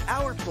Plus,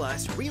 our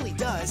plus really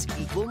does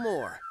equal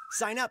more.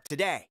 Sign up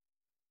today.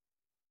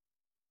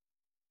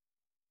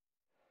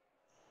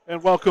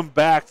 And welcome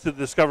back to the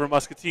Discover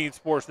Muscatine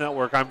Sports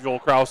Network. I'm Joel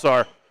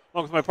Krausar,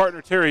 along with my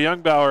partner Terry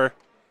Youngbauer,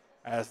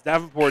 as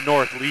Davenport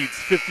North leads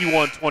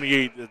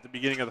 51-28 at the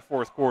beginning of the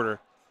fourth quarter.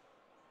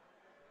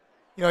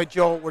 You know,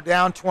 Joel, we're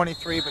down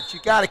 23, but you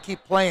got to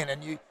keep playing.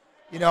 And you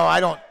know, I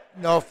don't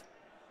know if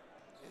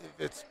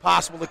it's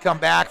possible to come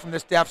back from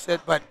this deficit,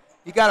 but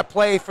you got to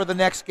play for the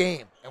next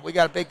game. And we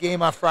got a big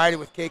game on Friday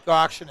with Cake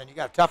Auction, and you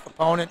got a tough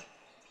opponent.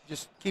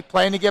 Just keep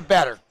playing to get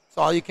better. That's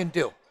all you can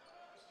do.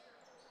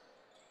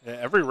 Yeah,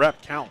 every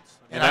rep counts.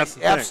 That's the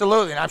thing.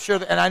 Absolutely, and I'm sure,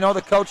 and I know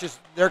the coaches,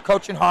 they're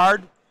coaching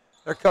hard.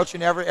 They're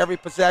coaching every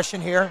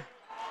possession here.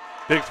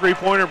 Big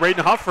three-pointer,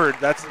 Braden Hufford.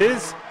 That's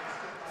his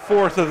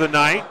fourth of the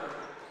night.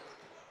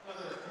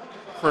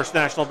 First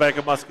National Bank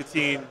of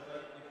Muscatine.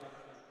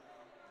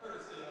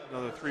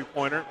 Another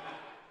three-pointer.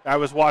 I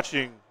was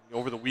watching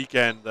over the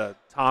weekend the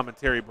Tom and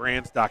Terry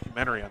Brands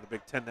documentary on the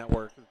Big Ten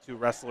Network, the two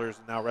wrestlers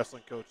and now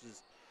wrestling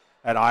coaches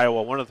at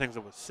Iowa. One of the things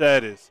that was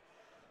said is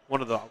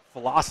one of the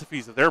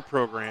philosophies of their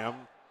program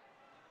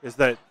is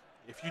that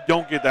if you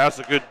don't get that's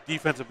a good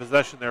defensive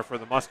possession there for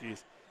the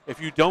Muskies. If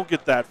you don't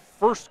get that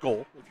first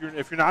goal,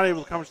 if you're not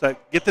able to accomplish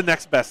that, get the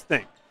next best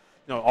thing.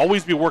 You know,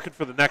 always be working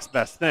for the next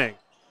best thing,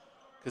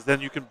 because then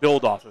you can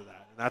build off of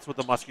that, and that's what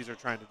the Muskies are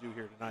trying to do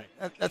here tonight.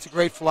 That's a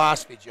great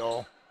philosophy,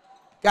 Joel.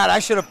 God, I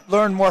should have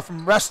learned more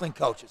from wrestling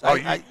coaches.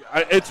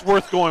 It's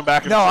worth going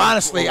back and no,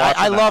 honestly,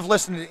 I love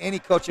listening to any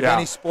coach of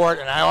any sport,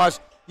 and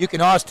you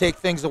can always take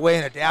things away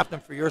and adapt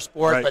them for your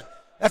sport, right.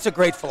 But that's a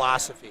great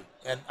philosophy,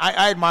 and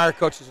I admire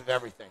coaches of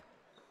everything.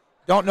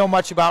 Don't know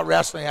much about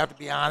wrestling, I have to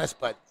be honest,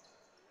 but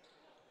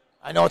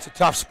I know it's a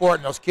tough sport,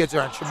 and those kids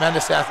are in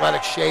tremendous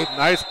athletic shape.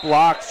 Nice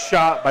block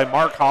shot by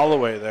Mark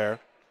Holloway there.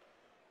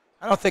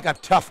 I don't think I'm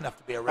tough enough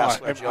to be a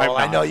wrestler, Joel.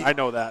 I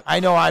know that.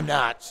 I know I'm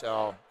not.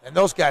 So, and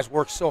those guys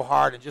work so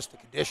hard, and just the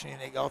conditioning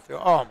they go through.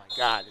 Oh my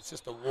God, it's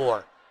just a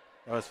war.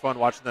 It was fun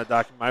watching that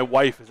documentary. My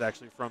wife is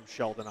actually from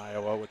Sheldon,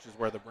 Iowa, which is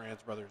where the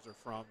Brands brothers are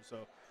from. So,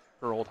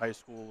 her old high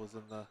school was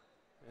in the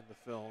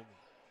film.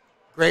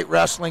 Great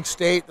wrestling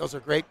state. Those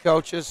are great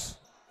coaches.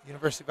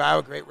 University of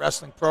Iowa, great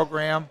wrestling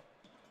program.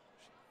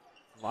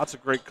 Lots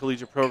of great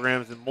collegiate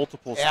programs in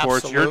multiple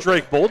sports. Absolutely. Your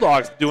Drake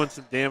Bulldogs doing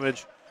some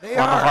damage on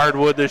the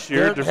hardwood this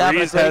year.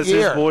 DeVries has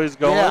his boys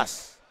going.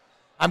 Yes.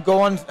 I'm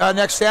going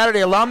next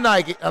Saturday,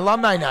 alumni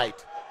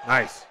night.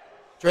 Nice.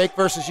 Drake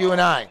versus UNI.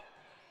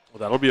 Well,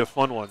 that'll be a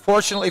fun one.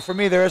 Fortunately for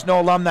me, there is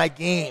no alumni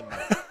game.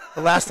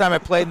 The last time I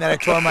played in that, I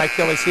tore my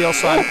Achilles heel,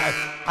 so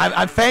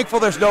I'm thankful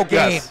there's no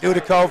game due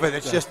to COVID.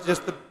 It's just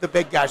the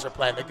big guys are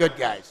playing, the good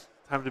guys.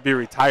 Time to be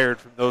retired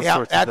from those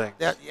sorts of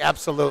things.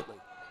 Absolutely.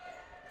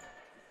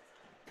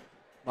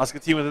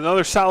 Muscatine with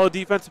another solid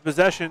defensive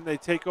possession. They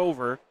take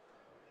over.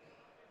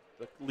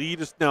 The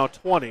lead is now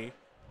 20.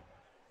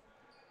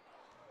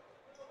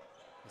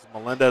 As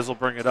Melendez will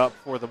bring it up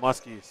for the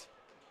Muskies.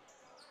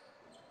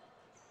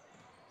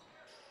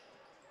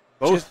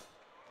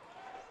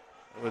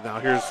 Now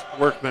here's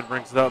Workman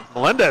brings it up.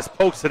 Melendez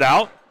pokes it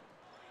out.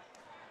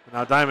 And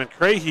now Diamond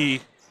Crahy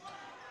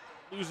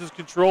loses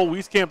control.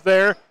 Wieskamp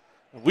there.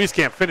 And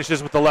Wieskamp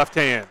finishes with the left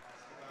hand.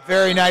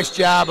 Very nice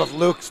job of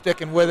Luke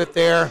sticking with it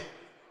there.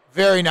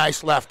 Very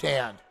nice left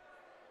hand.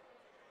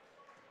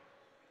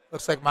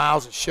 Looks like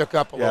Miles is shook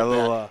up a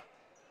little bit.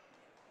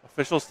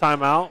 Officials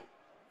timeout.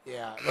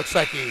 Yeah, it looks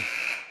like he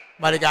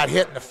might have got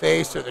hit in the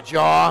face or the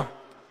jaw.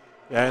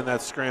 Yeah, in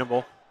that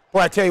scramble. Boy,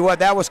 I tell you what,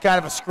 that was kind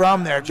of a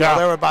scrum there, Joe. Yeah.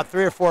 There were about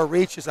 3 or 4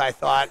 reaches, I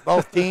thought,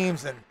 both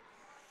teams. And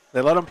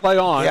they let him play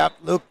on.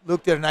 Yep,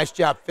 Luke did a nice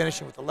job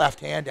finishing with the left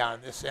hand down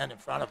in this end in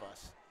front of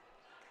us.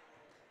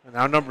 And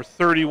now number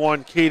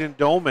 31, Caden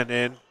Doman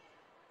in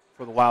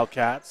for the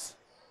Wildcats,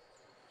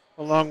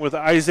 along with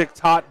Isaac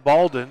Tot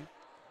Balden.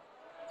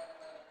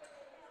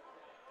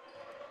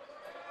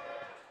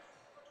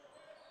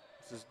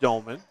 This is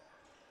Doman.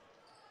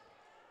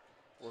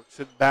 Works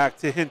it back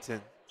to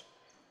Hinton.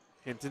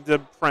 Hinton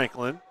to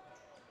Franklin.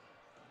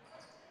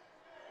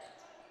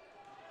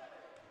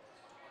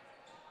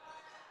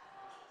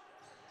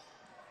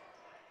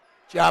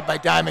 Job by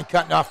Diamond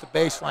cutting off the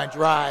baseline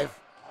drive.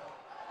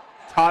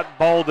 Tot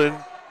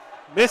Balden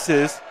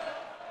misses.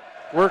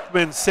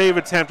 Workman's save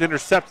attempt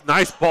intercept.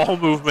 Nice ball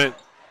movement.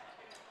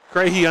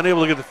 Crahy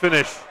unable to get the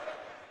finish.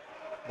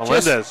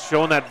 Melendez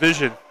showing that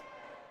vision.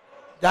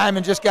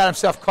 Diamond just got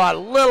himself caught a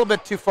little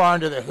bit too far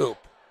under the hoop.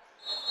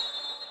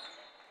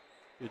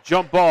 A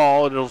jump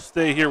ball, and it'll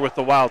stay here with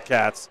the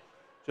Wildcats.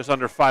 Just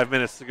under 5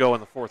 minutes to go in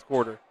the fourth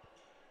quarter.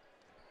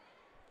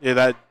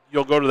 that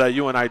you'll go to that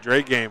UNI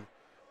Drake game.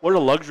 What a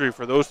luxury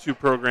for those two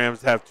programs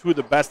to have two of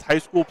the best high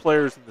school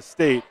players in the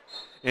state,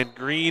 and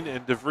Green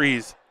and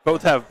DeVries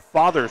both have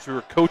fathers who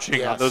are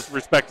coaching on those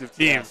respective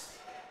teams. Yes.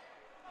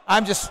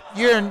 I'm just,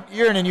 year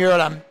in and year out,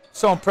 I'm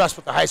so impressed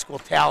with the high school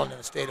talent in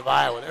the state of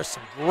Iowa. There's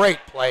some great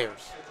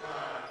players.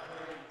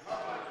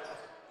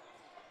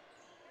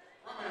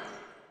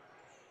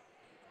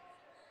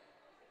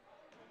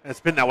 And it's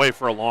been that way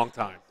for a long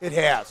time. It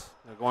has.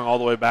 Going all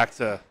the way back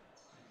to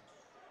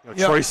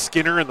Troy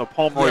Skinner in the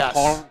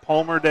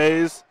Palmer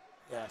days.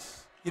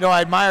 Yes.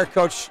 I admire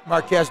Coach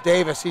Marquez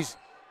Davis. He's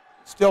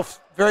still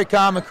very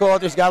calm and cool.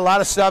 He's got a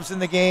lot of subs in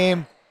the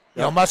game.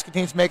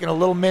 Muscatine's making a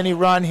little mini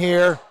run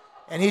here,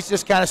 and he's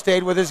just kind of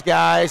stayed with his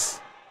guys.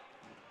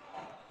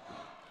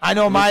 I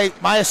know my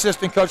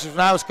assistant coaches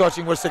when I was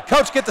coaching would have said,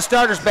 Coach, get the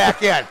starters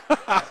back in.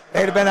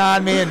 They'd have been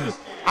on me, and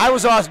I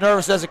was always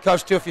nervous as a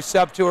coach, too, if you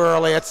sub too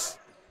early. It's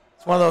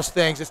one of those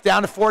things. It's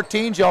down to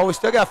 14, Joe. We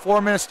still got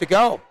 4 minutes to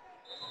go.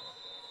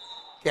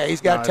 Okay,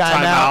 he's got a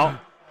timeout.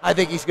 I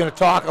think he's going to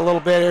talk a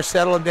little bit here,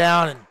 settle him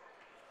down. And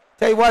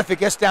tell you what, if it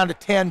gets down to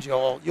 10,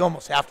 Joel, you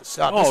almost have to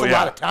sub. That's a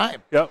lot of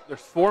time. Yep,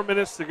 there's 4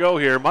 minutes to go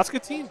here.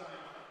 Muscatine,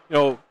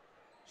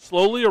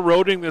 slowly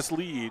eroding this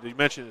lead. You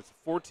mentioned it's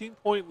a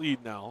 14-point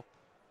lead now.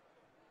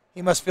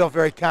 He must feel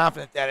very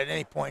confident that at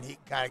any point he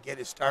can kind of get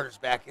his starters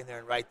back in there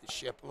and right the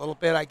ship a little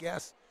bit, I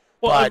guess.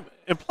 Well,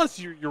 and plus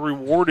you're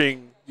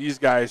rewarding these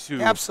guys who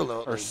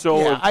are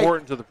so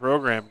important to the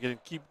program,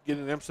 keep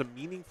getting them some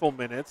meaningful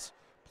minutes,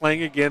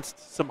 playing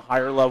against some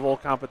higher level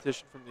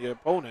competition from the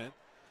opponent.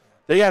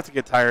 They have to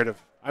get tired of.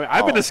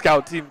 I've been a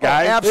scout team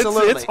guy.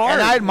 Absolutely, it's hard.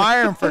 and I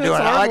admire him for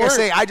doing it. Like work. I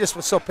say, I just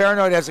was so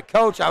paranoid as a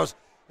coach.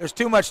 There's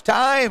too much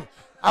time.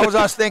 I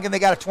was thinking they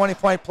got a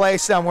 20-point play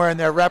somewhere in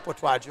their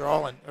repertoire,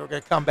 Joel, and they're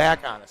going to come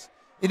back on us.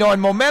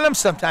 And momentum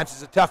sometimes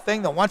is a tough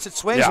thing, though. Once it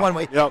swings one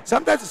way,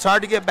 sometimes it's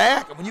hard to get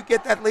back. And when you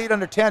get that lead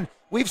under 10,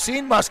 we've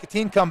seen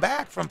Muscatine come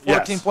back from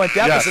 14-point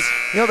deficits.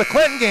 Yes. The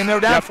Clinton game, they were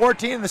down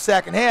 14 in the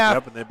second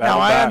half. And they now,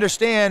 I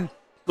understand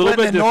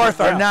Clinton and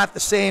North are not not the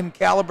same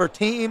caliber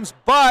teams,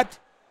 but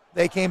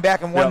they came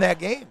back and won that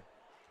game.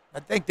 I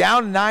think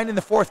down 9 in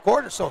the fourth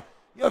quarter. So,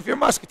 if you're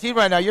Muscatine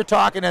right now, you're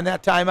talking in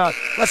that timeout.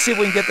 Let's see if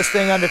we can get this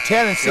thing under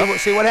 10 and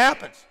see what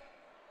happens.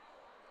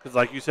 Because,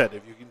 like you said,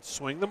 if you can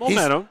swing the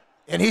momentum.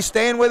 And he's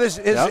staying with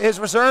his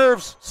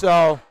reserves.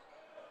 So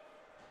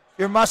if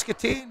you're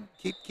Muscatine,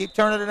 keep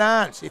turning it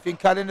on. See if you can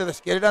cut into this.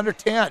 Get it under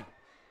 10.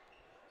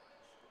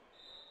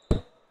 I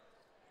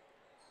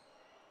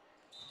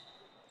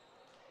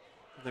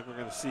think we're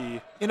going to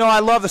see. I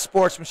love the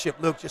sportsmanship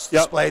Luke just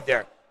displayed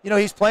there.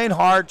 He's playing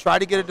hard, tried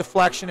to get a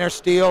deflection there,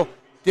 steal.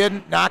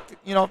 Didn't,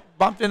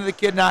 bumped into the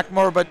kid, knocked him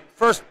over, but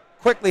first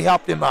quickly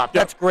helped him up.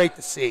 That's great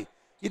to see.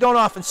 You don't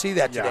often see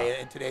that today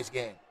in today's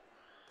game.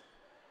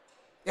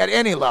 At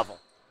any level.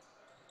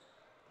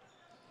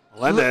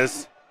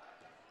 Melendez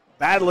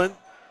battling.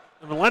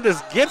 And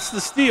Melendez gets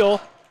the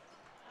steal.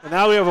 And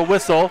now we have a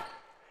whistle.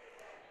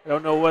 I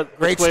don't know what.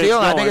 Great steal.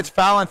 I think it's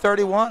foul on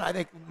 31. I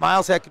think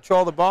Miles had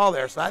control of the ball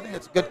there, so I think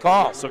it's a good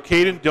call. So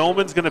Caden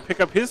Doman's going to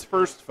pick up his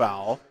first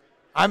foul.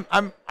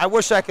 I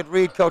wish I could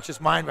read Coach's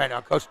mind right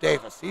now, Coach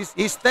Davis.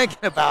 He's thinking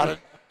about it.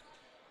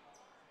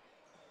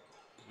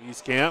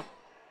 Wieskamp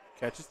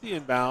catches the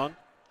inbound.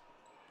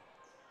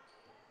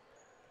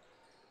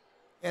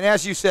 And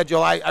as you said,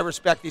 Joel, I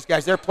respect these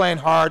guys. They're playing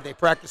hard. They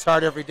practice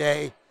hard every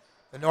day,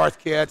 the North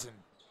kids, and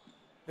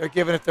they're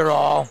giving it their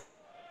all.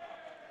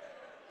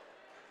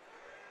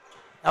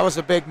 That was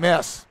a big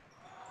miss.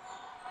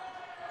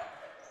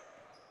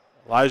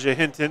 Elijah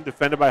Hinton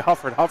defended by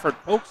Hufford. Hufford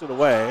pokes it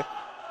away.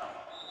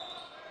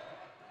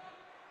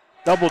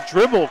 Double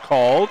dribble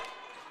called.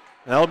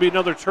 And that'll be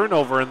another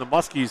turnover, and the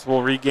Muskies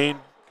will regain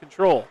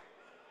control.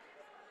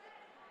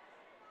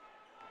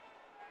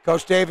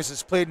 Coach Davis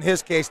is pleading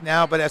his case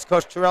now, but as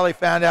Coach Torelli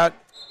found out,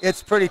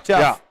 it's pretty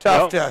tough.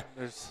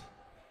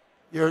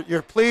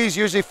 Your pleas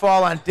usually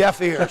fall on deaf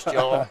ears,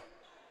 Joel.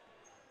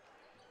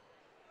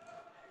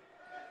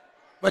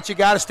 But you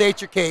got to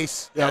state your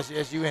case,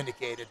 as you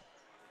indicated.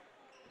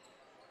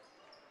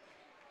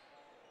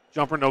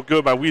 Jumper no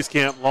good by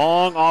Wieskamp.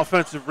 Long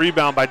offensive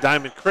rebound by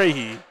Diamond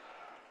Crahy.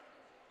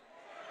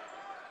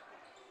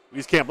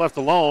 Wieskamp left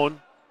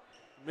alone.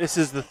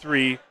 Misses the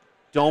three.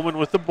 Doman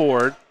with the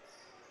board.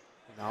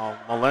 Now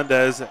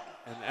Melendez and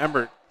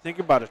Emmert think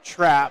about a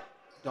trap.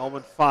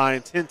 Doman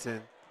finds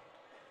Hinton.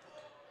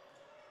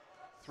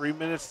 3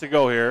 minutes to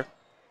go here.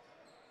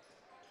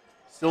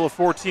 Still a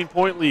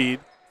 14-point lead.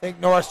 I think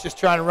North's just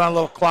trying to run a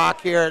little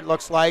clock here, it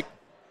looks like.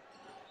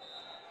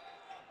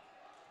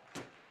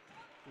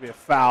 Be a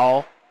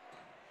foul.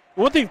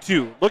 One thing,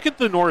 too, look at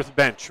the North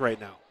bench right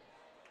now.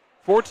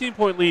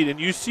 14-point lead, and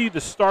you see the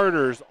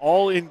starters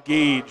all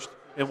engaged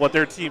in what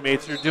their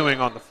teammates are doing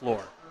on the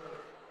floor.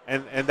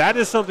 And that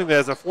is something that,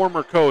 as a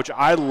former coach,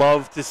 I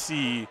love to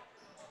see.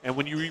 And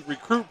when you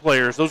recruit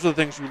players, those are the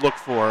things you look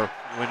for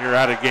when you're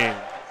at a game.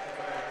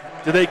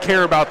 Do they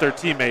care about their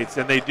teammates?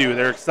 And they do.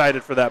 They're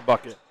excited for that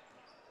bucket.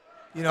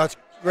 It's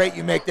great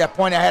you make that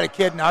point. I had a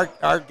kid in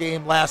our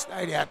game last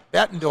night at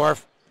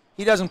Bettendorf.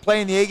 He doesn't play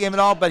in the A game at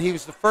all, but he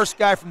was the first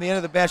guy from the end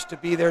of the bench to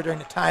be there during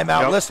the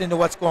timeout, listening to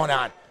what's going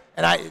on.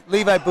 And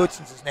Levi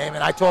Bootson's his name,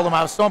 and I told him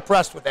I was so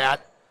impressed with that.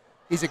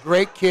 He's a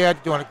great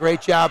kid, doing a great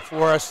job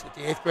for us at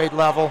the 8th grade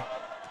level.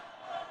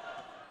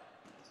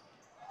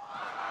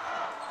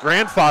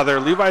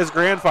 Levi's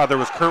grandfather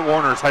was Kurt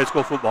Warner's high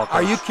school football coach.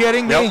 Are you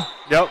kidding me?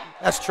 Yep.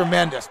 That's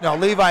tremendous. No,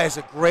 Levi is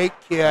a great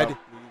kid. Yep.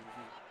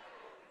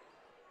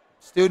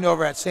 Student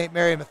over at St.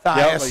 Mary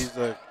Matthias.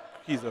 Yep,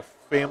 he's a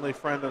family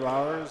friend of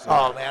ours.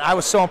 Oh, man, I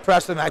was so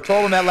impressed with him. I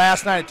told him that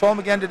last night. I told him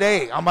again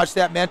today how much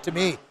that meant to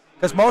me,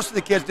 because most of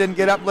the kids didn't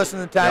get up and listen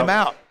to the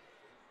timeout. Yep.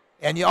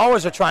 And you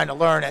always are trying to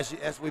learn,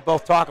 as we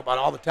both talk about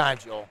all the time,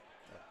 Joel.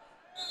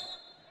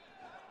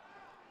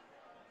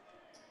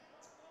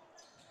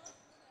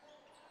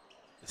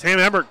 Sam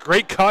Emmert,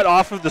 great cut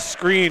off of the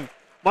screen.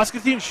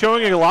 Muscatine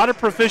showing a lot of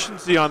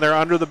proficiency on their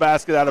under the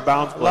basket out of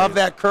bounds plays. Love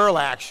that curl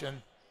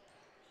action.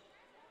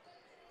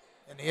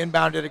 And the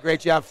inbound did a great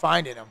job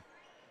finding him.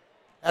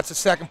 That's the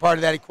second part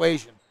of that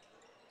equation.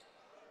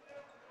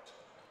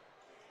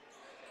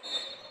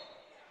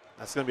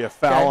 That's going to be a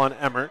foul on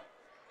Emmert.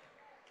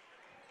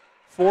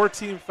 4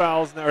 team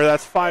fouls now, or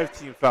that's 5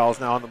 team fouls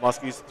now on the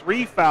Muskies.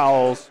 3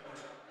 fouls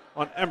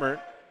on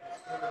Emmert.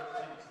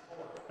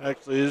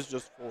 Actually, it is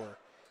just 4.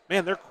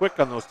 Man, they're quick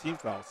on those team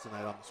fouls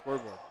tonight on the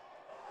scoreboard.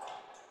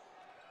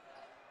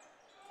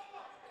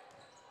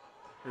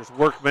 Here's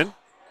Workman.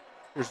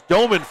 Here's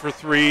Doman for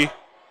 3.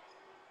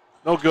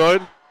 No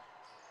good.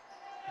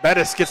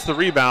 Bettis gets the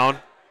rebound,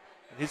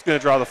 and he's going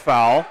to draw the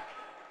foul.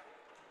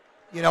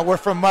 You know, we're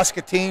from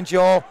Muscatine,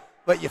 Joel,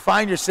 but you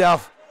find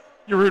yourself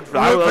you're rooting for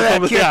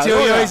that kid, too.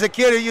 You know, he's a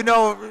kid who you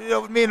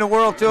know me in the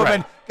world, too,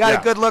 and got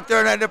a good look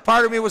there, and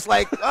part of me was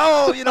like,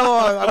 oh, you know,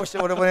 I wish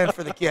I would have went in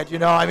for the kid, you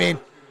know. I mean,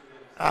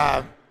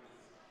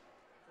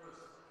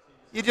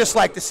 you just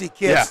like to see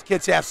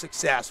kids have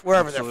success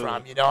wherever they're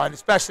from, you know, and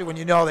especially when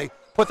you know they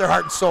put their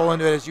heart and soul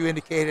into it, as you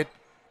indicated.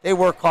 They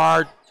work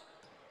hard.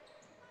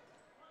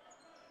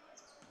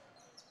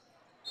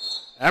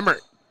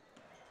 Emmert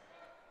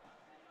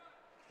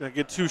going to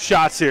get 2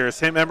 shots here.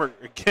 Sam Emmert,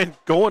 again,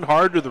 going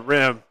hard to the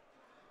rim.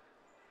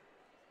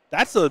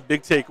 That's a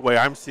big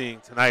takeaway I'm seeing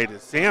tonight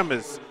is Sam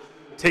is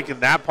taking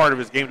that part of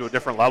his game to a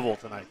different level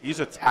tonight. He's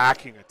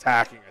attacking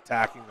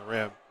the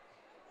rim.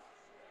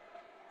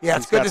 Yeah,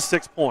 it's good.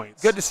 6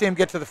 points. Good to see him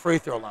get to the free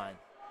throw line.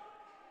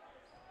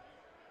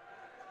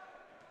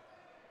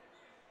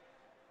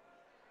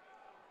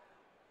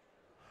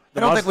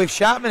 I don't think we've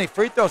shot many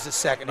free throws this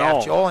second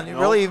half, Joel, and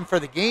really even for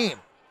the game.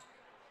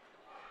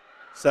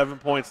 7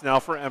 points now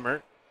for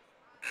Emmert.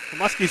 The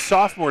Muskie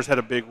sophomores had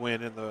a big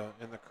win in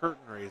the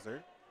curtain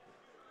raiser.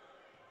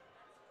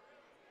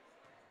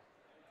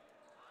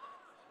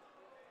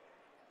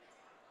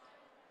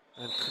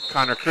 And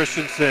Connor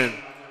Christensen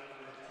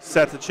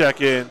set to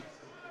check in.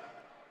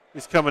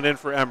 He's coming in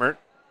for Emmert.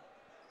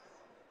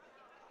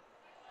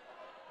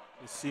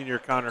 The senior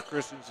Connor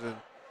Christensen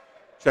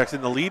checks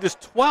in. The lead is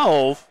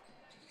 12.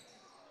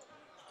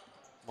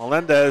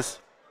 Melendez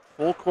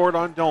full court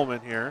on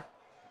Dolman here.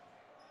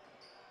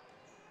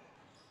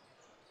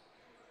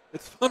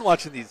 It's fun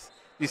watching these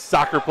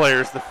soccer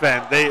players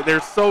defend.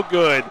 They're so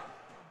good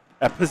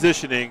at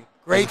positioning.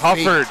 Great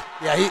Hufford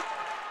he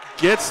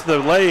gets the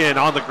lay-in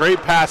on the great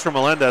pass from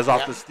Melendez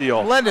off the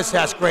steal. Melendez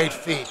has great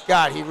feet.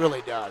 God, he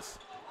really does.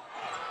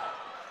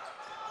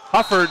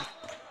 Hufford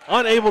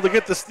unable to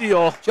get the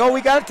steal. Joe,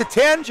 we got it to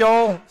 10,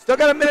 Joel. Still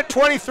got a minute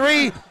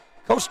 23.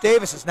 Coach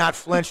Davis has not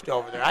flinched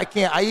over there. I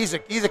can't. He's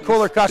a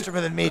cooler customer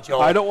than me,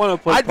 Joel. I don't want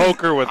to play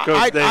poker with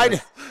Coach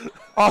Davis.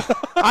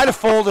 I'd have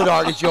folded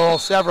already, Joel,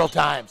 several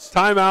times.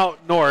 Timeout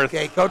North.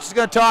 Okay, Coach is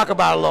going to talk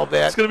about it a little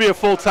bit. It's going to be a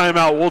full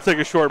timeout. We'll take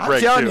a short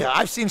break, I'm telling you,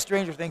 I've seen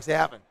stranger things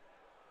happen.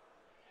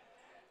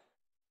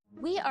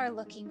 We are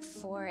looking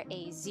for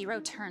a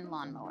zero-turn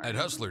lawnmower. At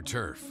Hustler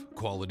Turf,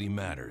 quality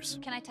matters.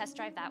 Can I test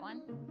drive that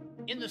one?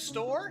 In the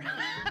store?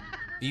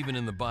 Even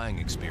in the buying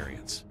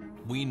experience.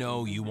 We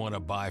know you want to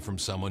buy from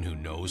someone who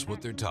knows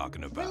what they're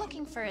talking about. We're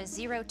looking for a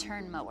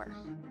zero-turn mower.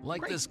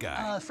 Like this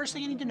guy. First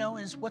thing you need to know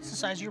is what's the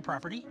size of your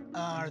property?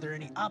 Are there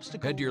any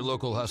obstacles? Head to your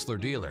local Hustler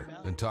dealer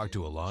and talk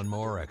to a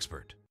lawnmower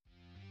expert.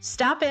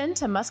 Stop in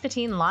to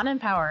Muscatine Lawn and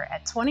Power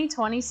at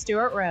 2020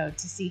 Stewart Road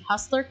to see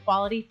Hustler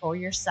quality for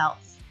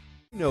yourself.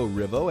 You know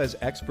Rivo as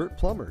expert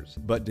plumbers,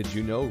 but did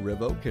you know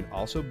Rivo can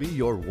also be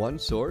your one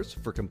source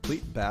for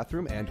complete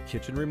bathroom and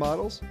kitchen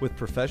remodels? With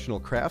professional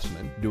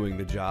craftsmen doing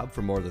the job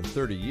for more than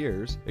 30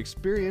 years,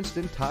 experienced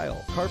in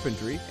tile,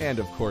 carpentry, and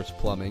of course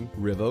plumbing,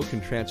 Rivo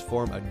can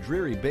transform a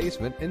dreary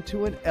basement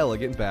into an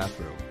elegant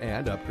bathroom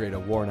and upgrade a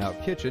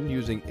worn-out kitchen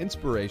using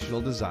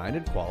inspirational design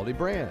and quality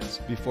brands.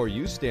 Before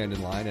you stand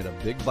in line at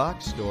a big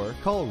box store,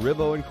 call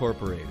Rivo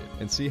Incorporated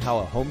and see how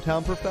a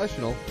hometown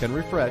professional can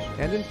refresh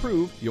and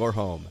improve your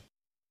home.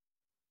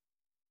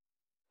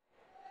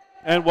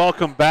 And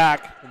welcome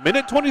back.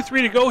 Minute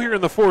 23 to go here in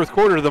the fourth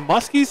quarter. The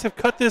Muskies have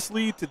cut this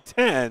lead to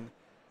 10.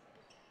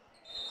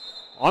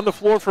 On the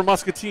floor for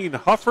Muscatine,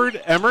 Hufford,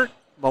 Emmert,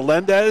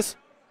 Melendez,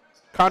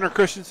 Connor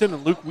Christensen,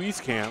 and Luke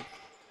Wieskamp.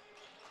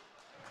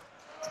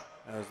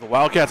 As the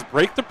Wildcats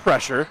break the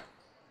pressure,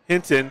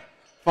 Hinton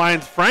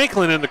finds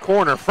Franklin in the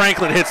corner.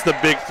 Franklin hits the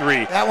big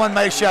three. That one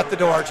may shut the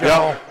door, Joe.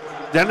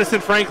 Yep.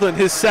 Dennison Franklin,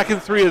 his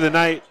second three of the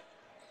night.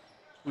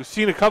 We've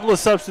seen a couple of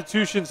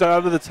substitutions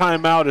out of the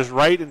timeout as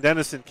Wright and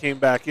Dennison came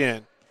back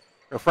in.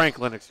 Or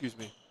Franklin, excuse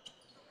me.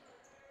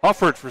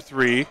 Hufford for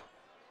three.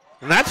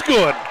 And that's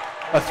good.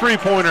 A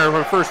three-pointer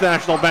for First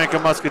National Bank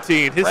of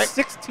Muscatine. His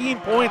 16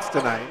 points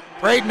tonight.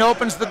 Braden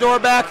opens the door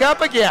back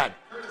up again.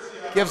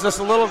 Gives us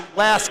a little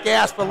last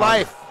gasp of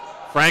life.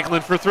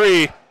 Franklin for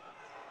three.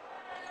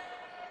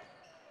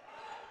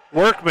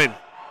 Workman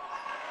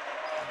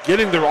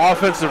getting the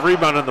offensive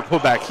rebound on the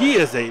putback. He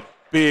is a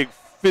big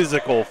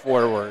physical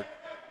forward.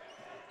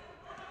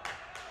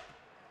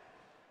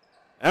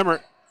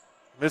 Emmert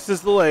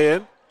misses the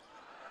lay-in.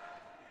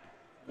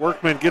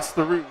 Workman gets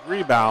the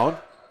rebound.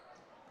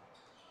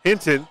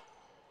 Hinton's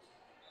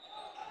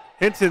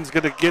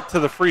going to get to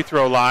the free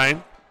throw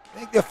line. I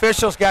think the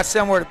officials got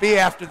somewhere to be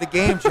after the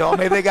game, Joe.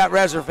 Maybe they got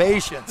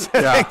reservations.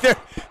 Yeah. I think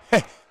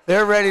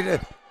they're ready to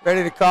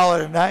call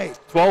it a night.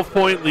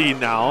 12-point lead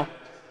now.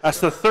 That's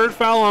the third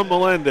foul on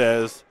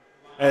Melendez,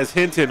 as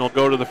Hinton will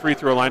go to the free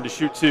throw line to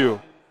shoot two.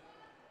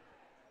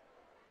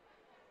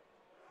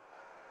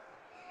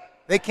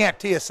 They can't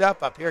tee us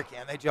up here,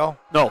 can they, Joe?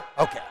 No.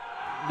 Okay.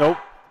 Nope.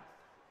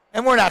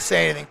 And we're not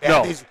saying anything bad.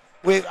 No. It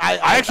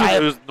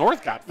was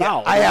North got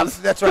fouled. Yeah,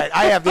 that's right.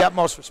 I have the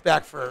utmost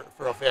respect for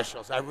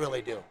officials. I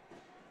really do.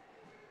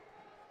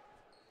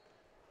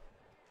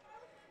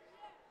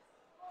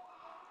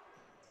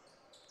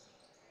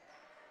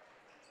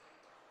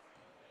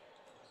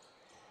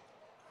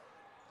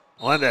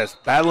 Melendez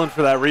battling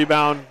for that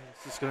rebound.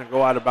 It's just going to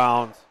go out of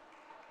bounds.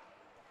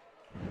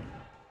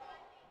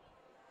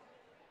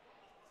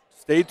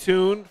 Stay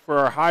tuned for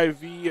our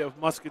Hy-Vee of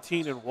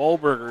Muscatine and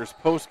Wahlburgers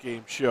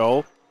post-game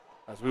show,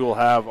 as we will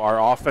have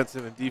our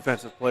offensive and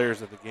defensive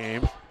players of the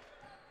game.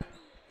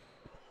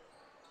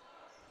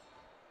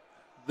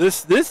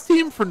 This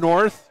team for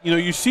North,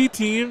 you see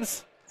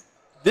teams,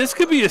 this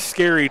could be a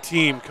scary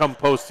team come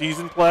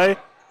postseason play,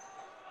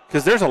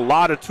 because there's a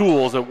lot of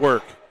tools at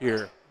work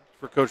here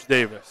for Coach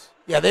Davis.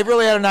 Yeah, they've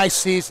really had a nice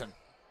season.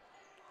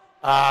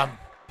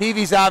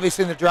 Peavy's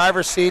obviously in the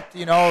driver's seat.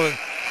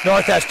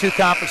 North has 2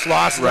 conference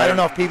losses. Right. I don't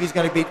know if Peavy's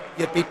going to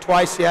get beat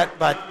twice yet,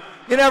 but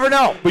you never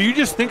know. But you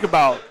just think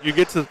about, you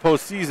get to the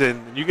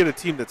postseason and you get a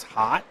team that's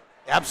hot.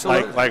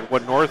 Absolutely. Like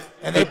what North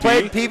and they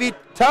played Peavy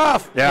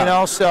tough.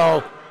 Yeah.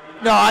 So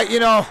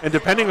no, And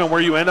depending on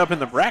where you end up in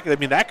the bracket,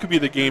 that could be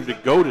the game to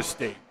go to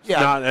state.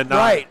 Yeah.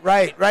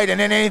 Right. And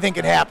then anything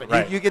can happen.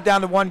 Right. You get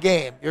down to one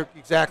game. You're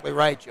exactly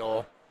right,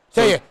 Joel.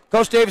 Tell you,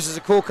 Coach Davis is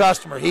a cool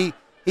customer. He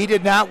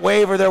did not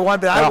waver there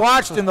one bit. I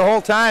watched him the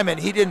whole time, and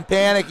he didn't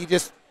panic.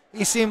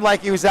 He seemed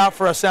like he was out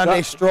for a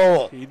Sunday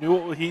stroll. He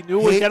knew he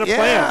had a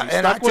plan.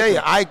 And I tell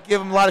you, I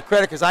give him a lot of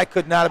credit because I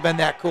could not have been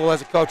that cool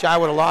as a coach. I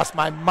would have lost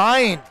my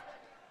mind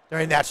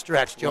during that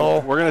stretch,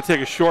 Joel. We're going to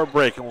take a short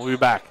break, and we'll be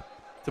back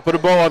to put a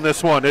bow on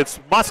this one. It's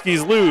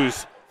Muskies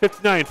lose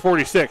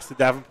 59-46 to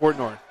Davenport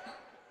North.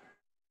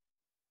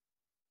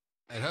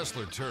 At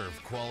Hustler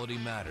Turf, quality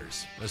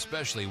matters,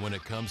 especially when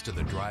it comes to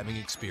the driving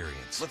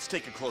experience. Let's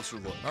take a closer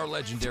look. Our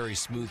legendary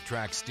smooth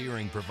track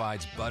steering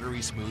provides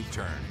buttery smooth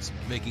turns,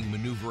 making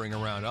maneuvering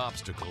around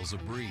obstacles a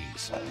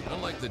breeze.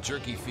 Unlike the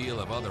jerky feel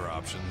of other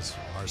options,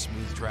 our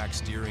smooth track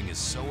steering is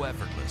so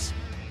effortless,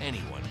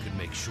 anyone could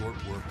make short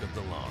work of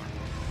the lawn.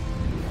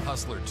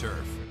 Hustler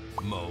Turf,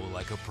 mow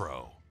like a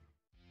pro.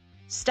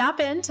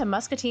 Stop in to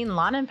Muscatine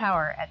Lawn and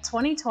Power at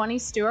 2020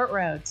 Stewart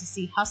Road to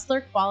see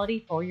Hustler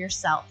quality for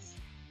yourself.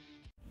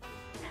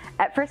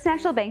 At First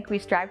National Bank, we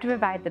strive to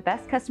provide the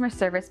best customer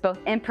service both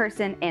in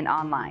person and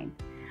online.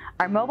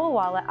 Our mobile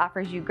wallet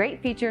offers you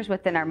great features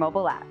within our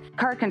mobile app: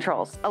 card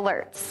controls,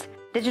 alerts,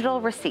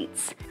 digital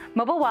receipts.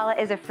 Mobile wallet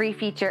is a free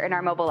feature in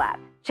our mobile app.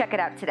 Check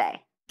it out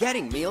today.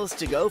 Getting meals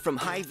to go from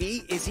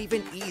Hy-Vee is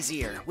even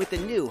easier with the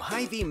new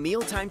Hy-Vee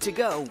Mealtime to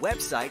Go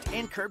website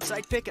and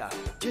curbside pickup.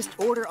 Just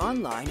order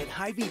online at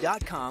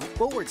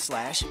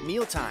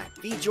Hy-Vee.com/mealtime.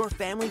 Feed your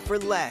family for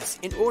less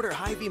and order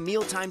Hy-Vee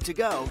Mealtime to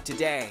Go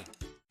today.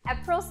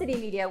 At Pearl City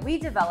Media, we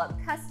develop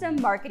custom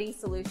marketing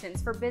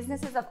solutions for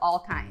businesses of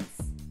all kinds.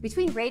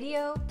 Between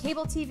radio,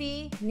 cable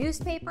TV,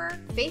 newspaper,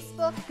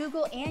 Facebook,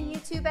 Google, and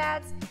YouTube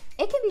ads,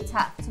 it can be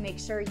tough to make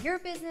sure your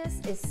business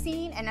is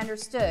seen and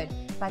understood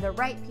by the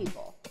right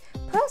people.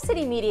 Pearl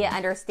City Media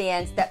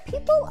understands that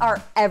people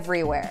are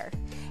everywhere,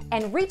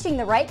 and reaching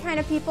the right kind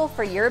of people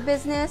for your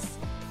business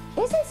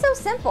isn't so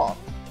simple.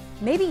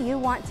 Maybe you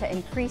want to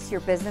increase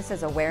your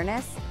business's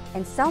awareness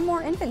and sell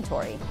more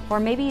inventory, or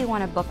maybe you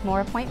want to book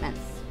more appointments.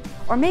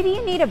 Or maybe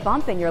you need a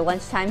bump in your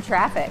lunchtime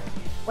traffic.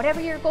 Whatever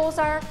your goals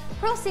are,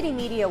 Pearl City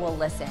Media will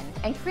listen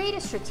and create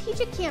a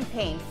strategic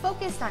campaign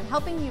focused on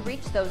helping you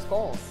reach those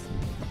goals.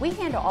 We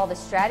handle all the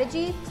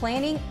strategy,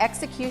 planning,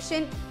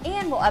 execution,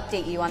 and will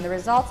update you on the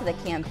results of the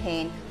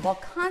campaign while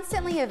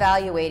constantly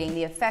evaluating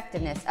the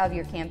effectiveness of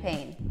your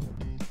campaign.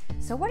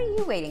 So what are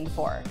you waiting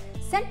for?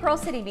 Send Pearl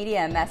City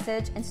Media a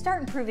message and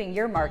start improving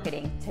your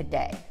marketing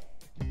today.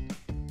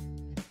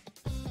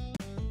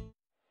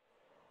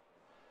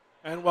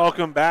 And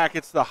welcome back.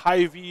 It's the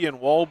Hy-Vee and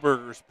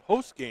Wahlburgers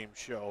post-game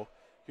show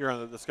here on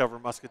the Discover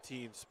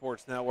Muscatine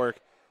Sports Network.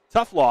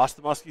 Tough loss.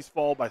 The Muskies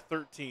fall by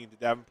 13 to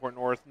Davenport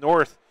North.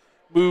 North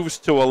moves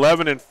to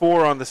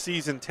 11-4 on the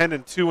season,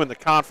 10-2 in the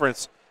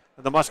conference.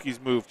 And the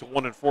Muskies move to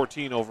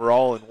 1-14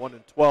 overall and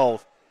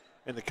 1-12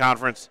 in the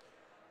conference.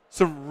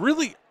 Some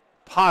really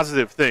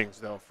positive things,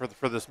 though,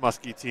 for this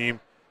Muskie team.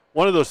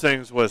 One of those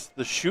things was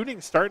the shooting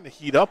starting to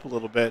heat up a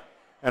little bit,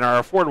 and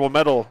our affordable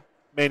metal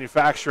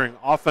manufacturing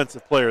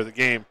offensive player of the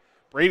game,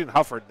 Braden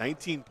Hufford,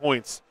 19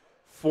 points,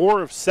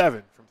 4 of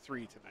 7 from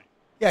 3 tonight.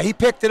 Yeah, he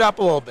picked it up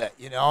a little bit,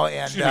 and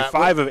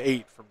 5 of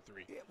 8 from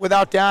 3.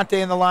 Without Dante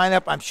in the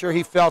lineup, I'm sure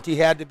he felt he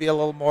had to be a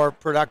little more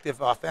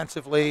productive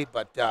offensively,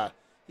 but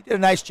he did a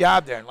nice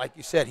job there, and like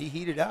you said, he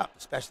heated up,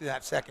 especially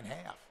that second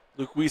half.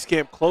 Luke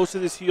Wieskamp close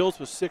at his heels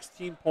with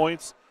 16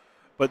 points,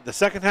 but the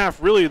second half,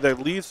 really, the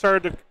lead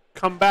started to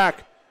come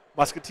back.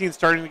 Muscatine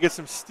starting to get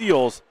some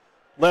steals,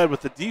 led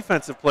with the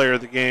defensive player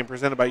of the game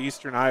presented by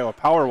Eastern Iowa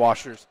Power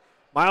Washers.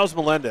 Miles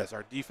Melendez,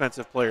 our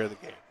defensive player of the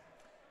game.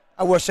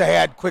 I wish I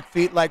had quick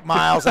feet like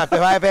Miles. If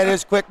I've had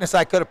his quickness,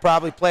 I could have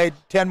probably played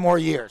 10 more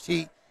years.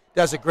 He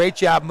does a great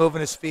job moving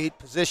his feet,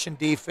 position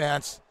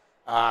defense.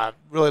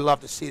 Really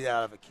love to see that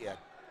out of a kid.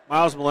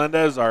 Miles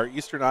Melendez, our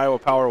Eastern Iowa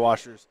Power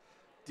Washers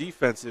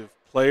defensive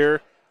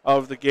player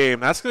of the game.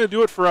 That's going to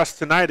do it for us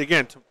tonight.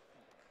 Again,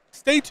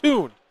 stay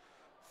tuned.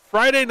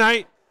 Friday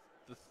night,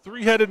 the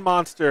three-headed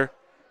monster,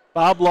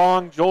 Bob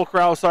Long, Joel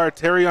Krausar,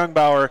 Terry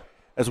Youngbauer,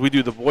 as we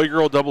do the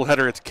boy-girl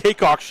doubleheader. It's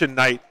cake auction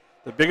night,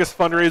 the biggest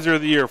fundraiser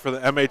of the year for the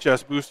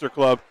MHS Booster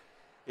Club.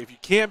 If you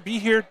can't be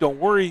here, don't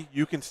worry.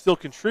 You can still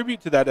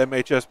contribute to that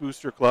MHS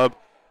Booster Club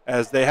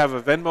as they have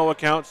a Venmo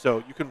account,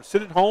 so you can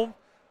sit at home,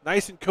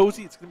 nice and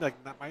cozy. It's going to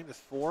be like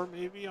 -4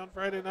 maybe on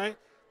Friday night.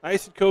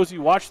 Nice and cozy,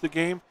 watch the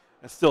game,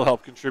 and still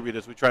help contribute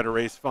as we try to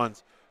raise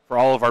funds for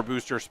all of our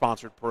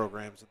booster-sponsored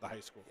programs at the high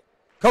school.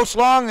 Coach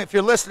Long, if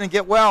you're listening,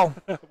 get well.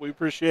 We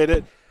appreciate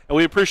it, and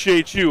we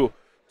appreciate you.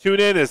 Tune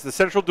in as the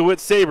Central DeWitt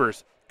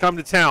Sabres come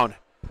to town.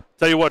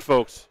 Tell you what,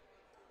 folks,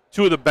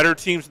 2 of the better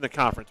teams in the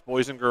conference,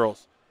 boys and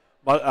girls.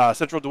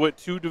 Central DeWitt,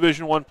 2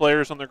 Division I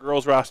players on their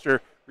girls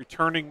roster,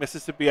 returning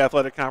Mississippi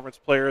Athletic Conference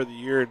Player of the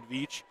Year in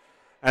Veach.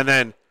 And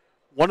then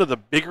one of the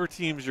bigger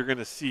teams you're going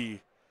to see,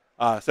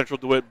 Central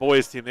DeWitt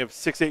boys team. They have a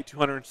 6'8",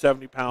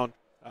 270-pound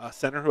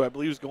center who I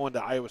believe is going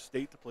to Iowa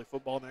State to play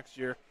football next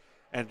year.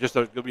 And just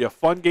it'll be a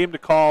fun game to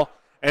call.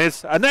 And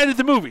it's a night at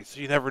the movies, so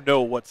you never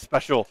know what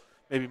special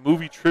maybe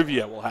movie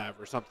trivia we'll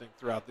have or something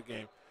throughout the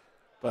game.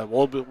 But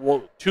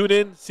we'll tune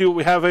in, see what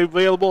we have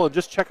available, and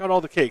just check out all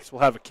the cakes.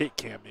 We'll have a cake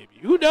cam maybe.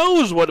 Who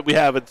knows what we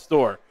have in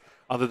store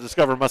on the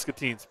Discover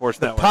Muscatine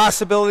Sports Network. The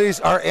possibilities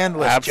are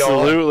endless,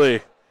 Absolutely.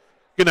 Joel.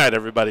 Good night,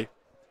 everybody.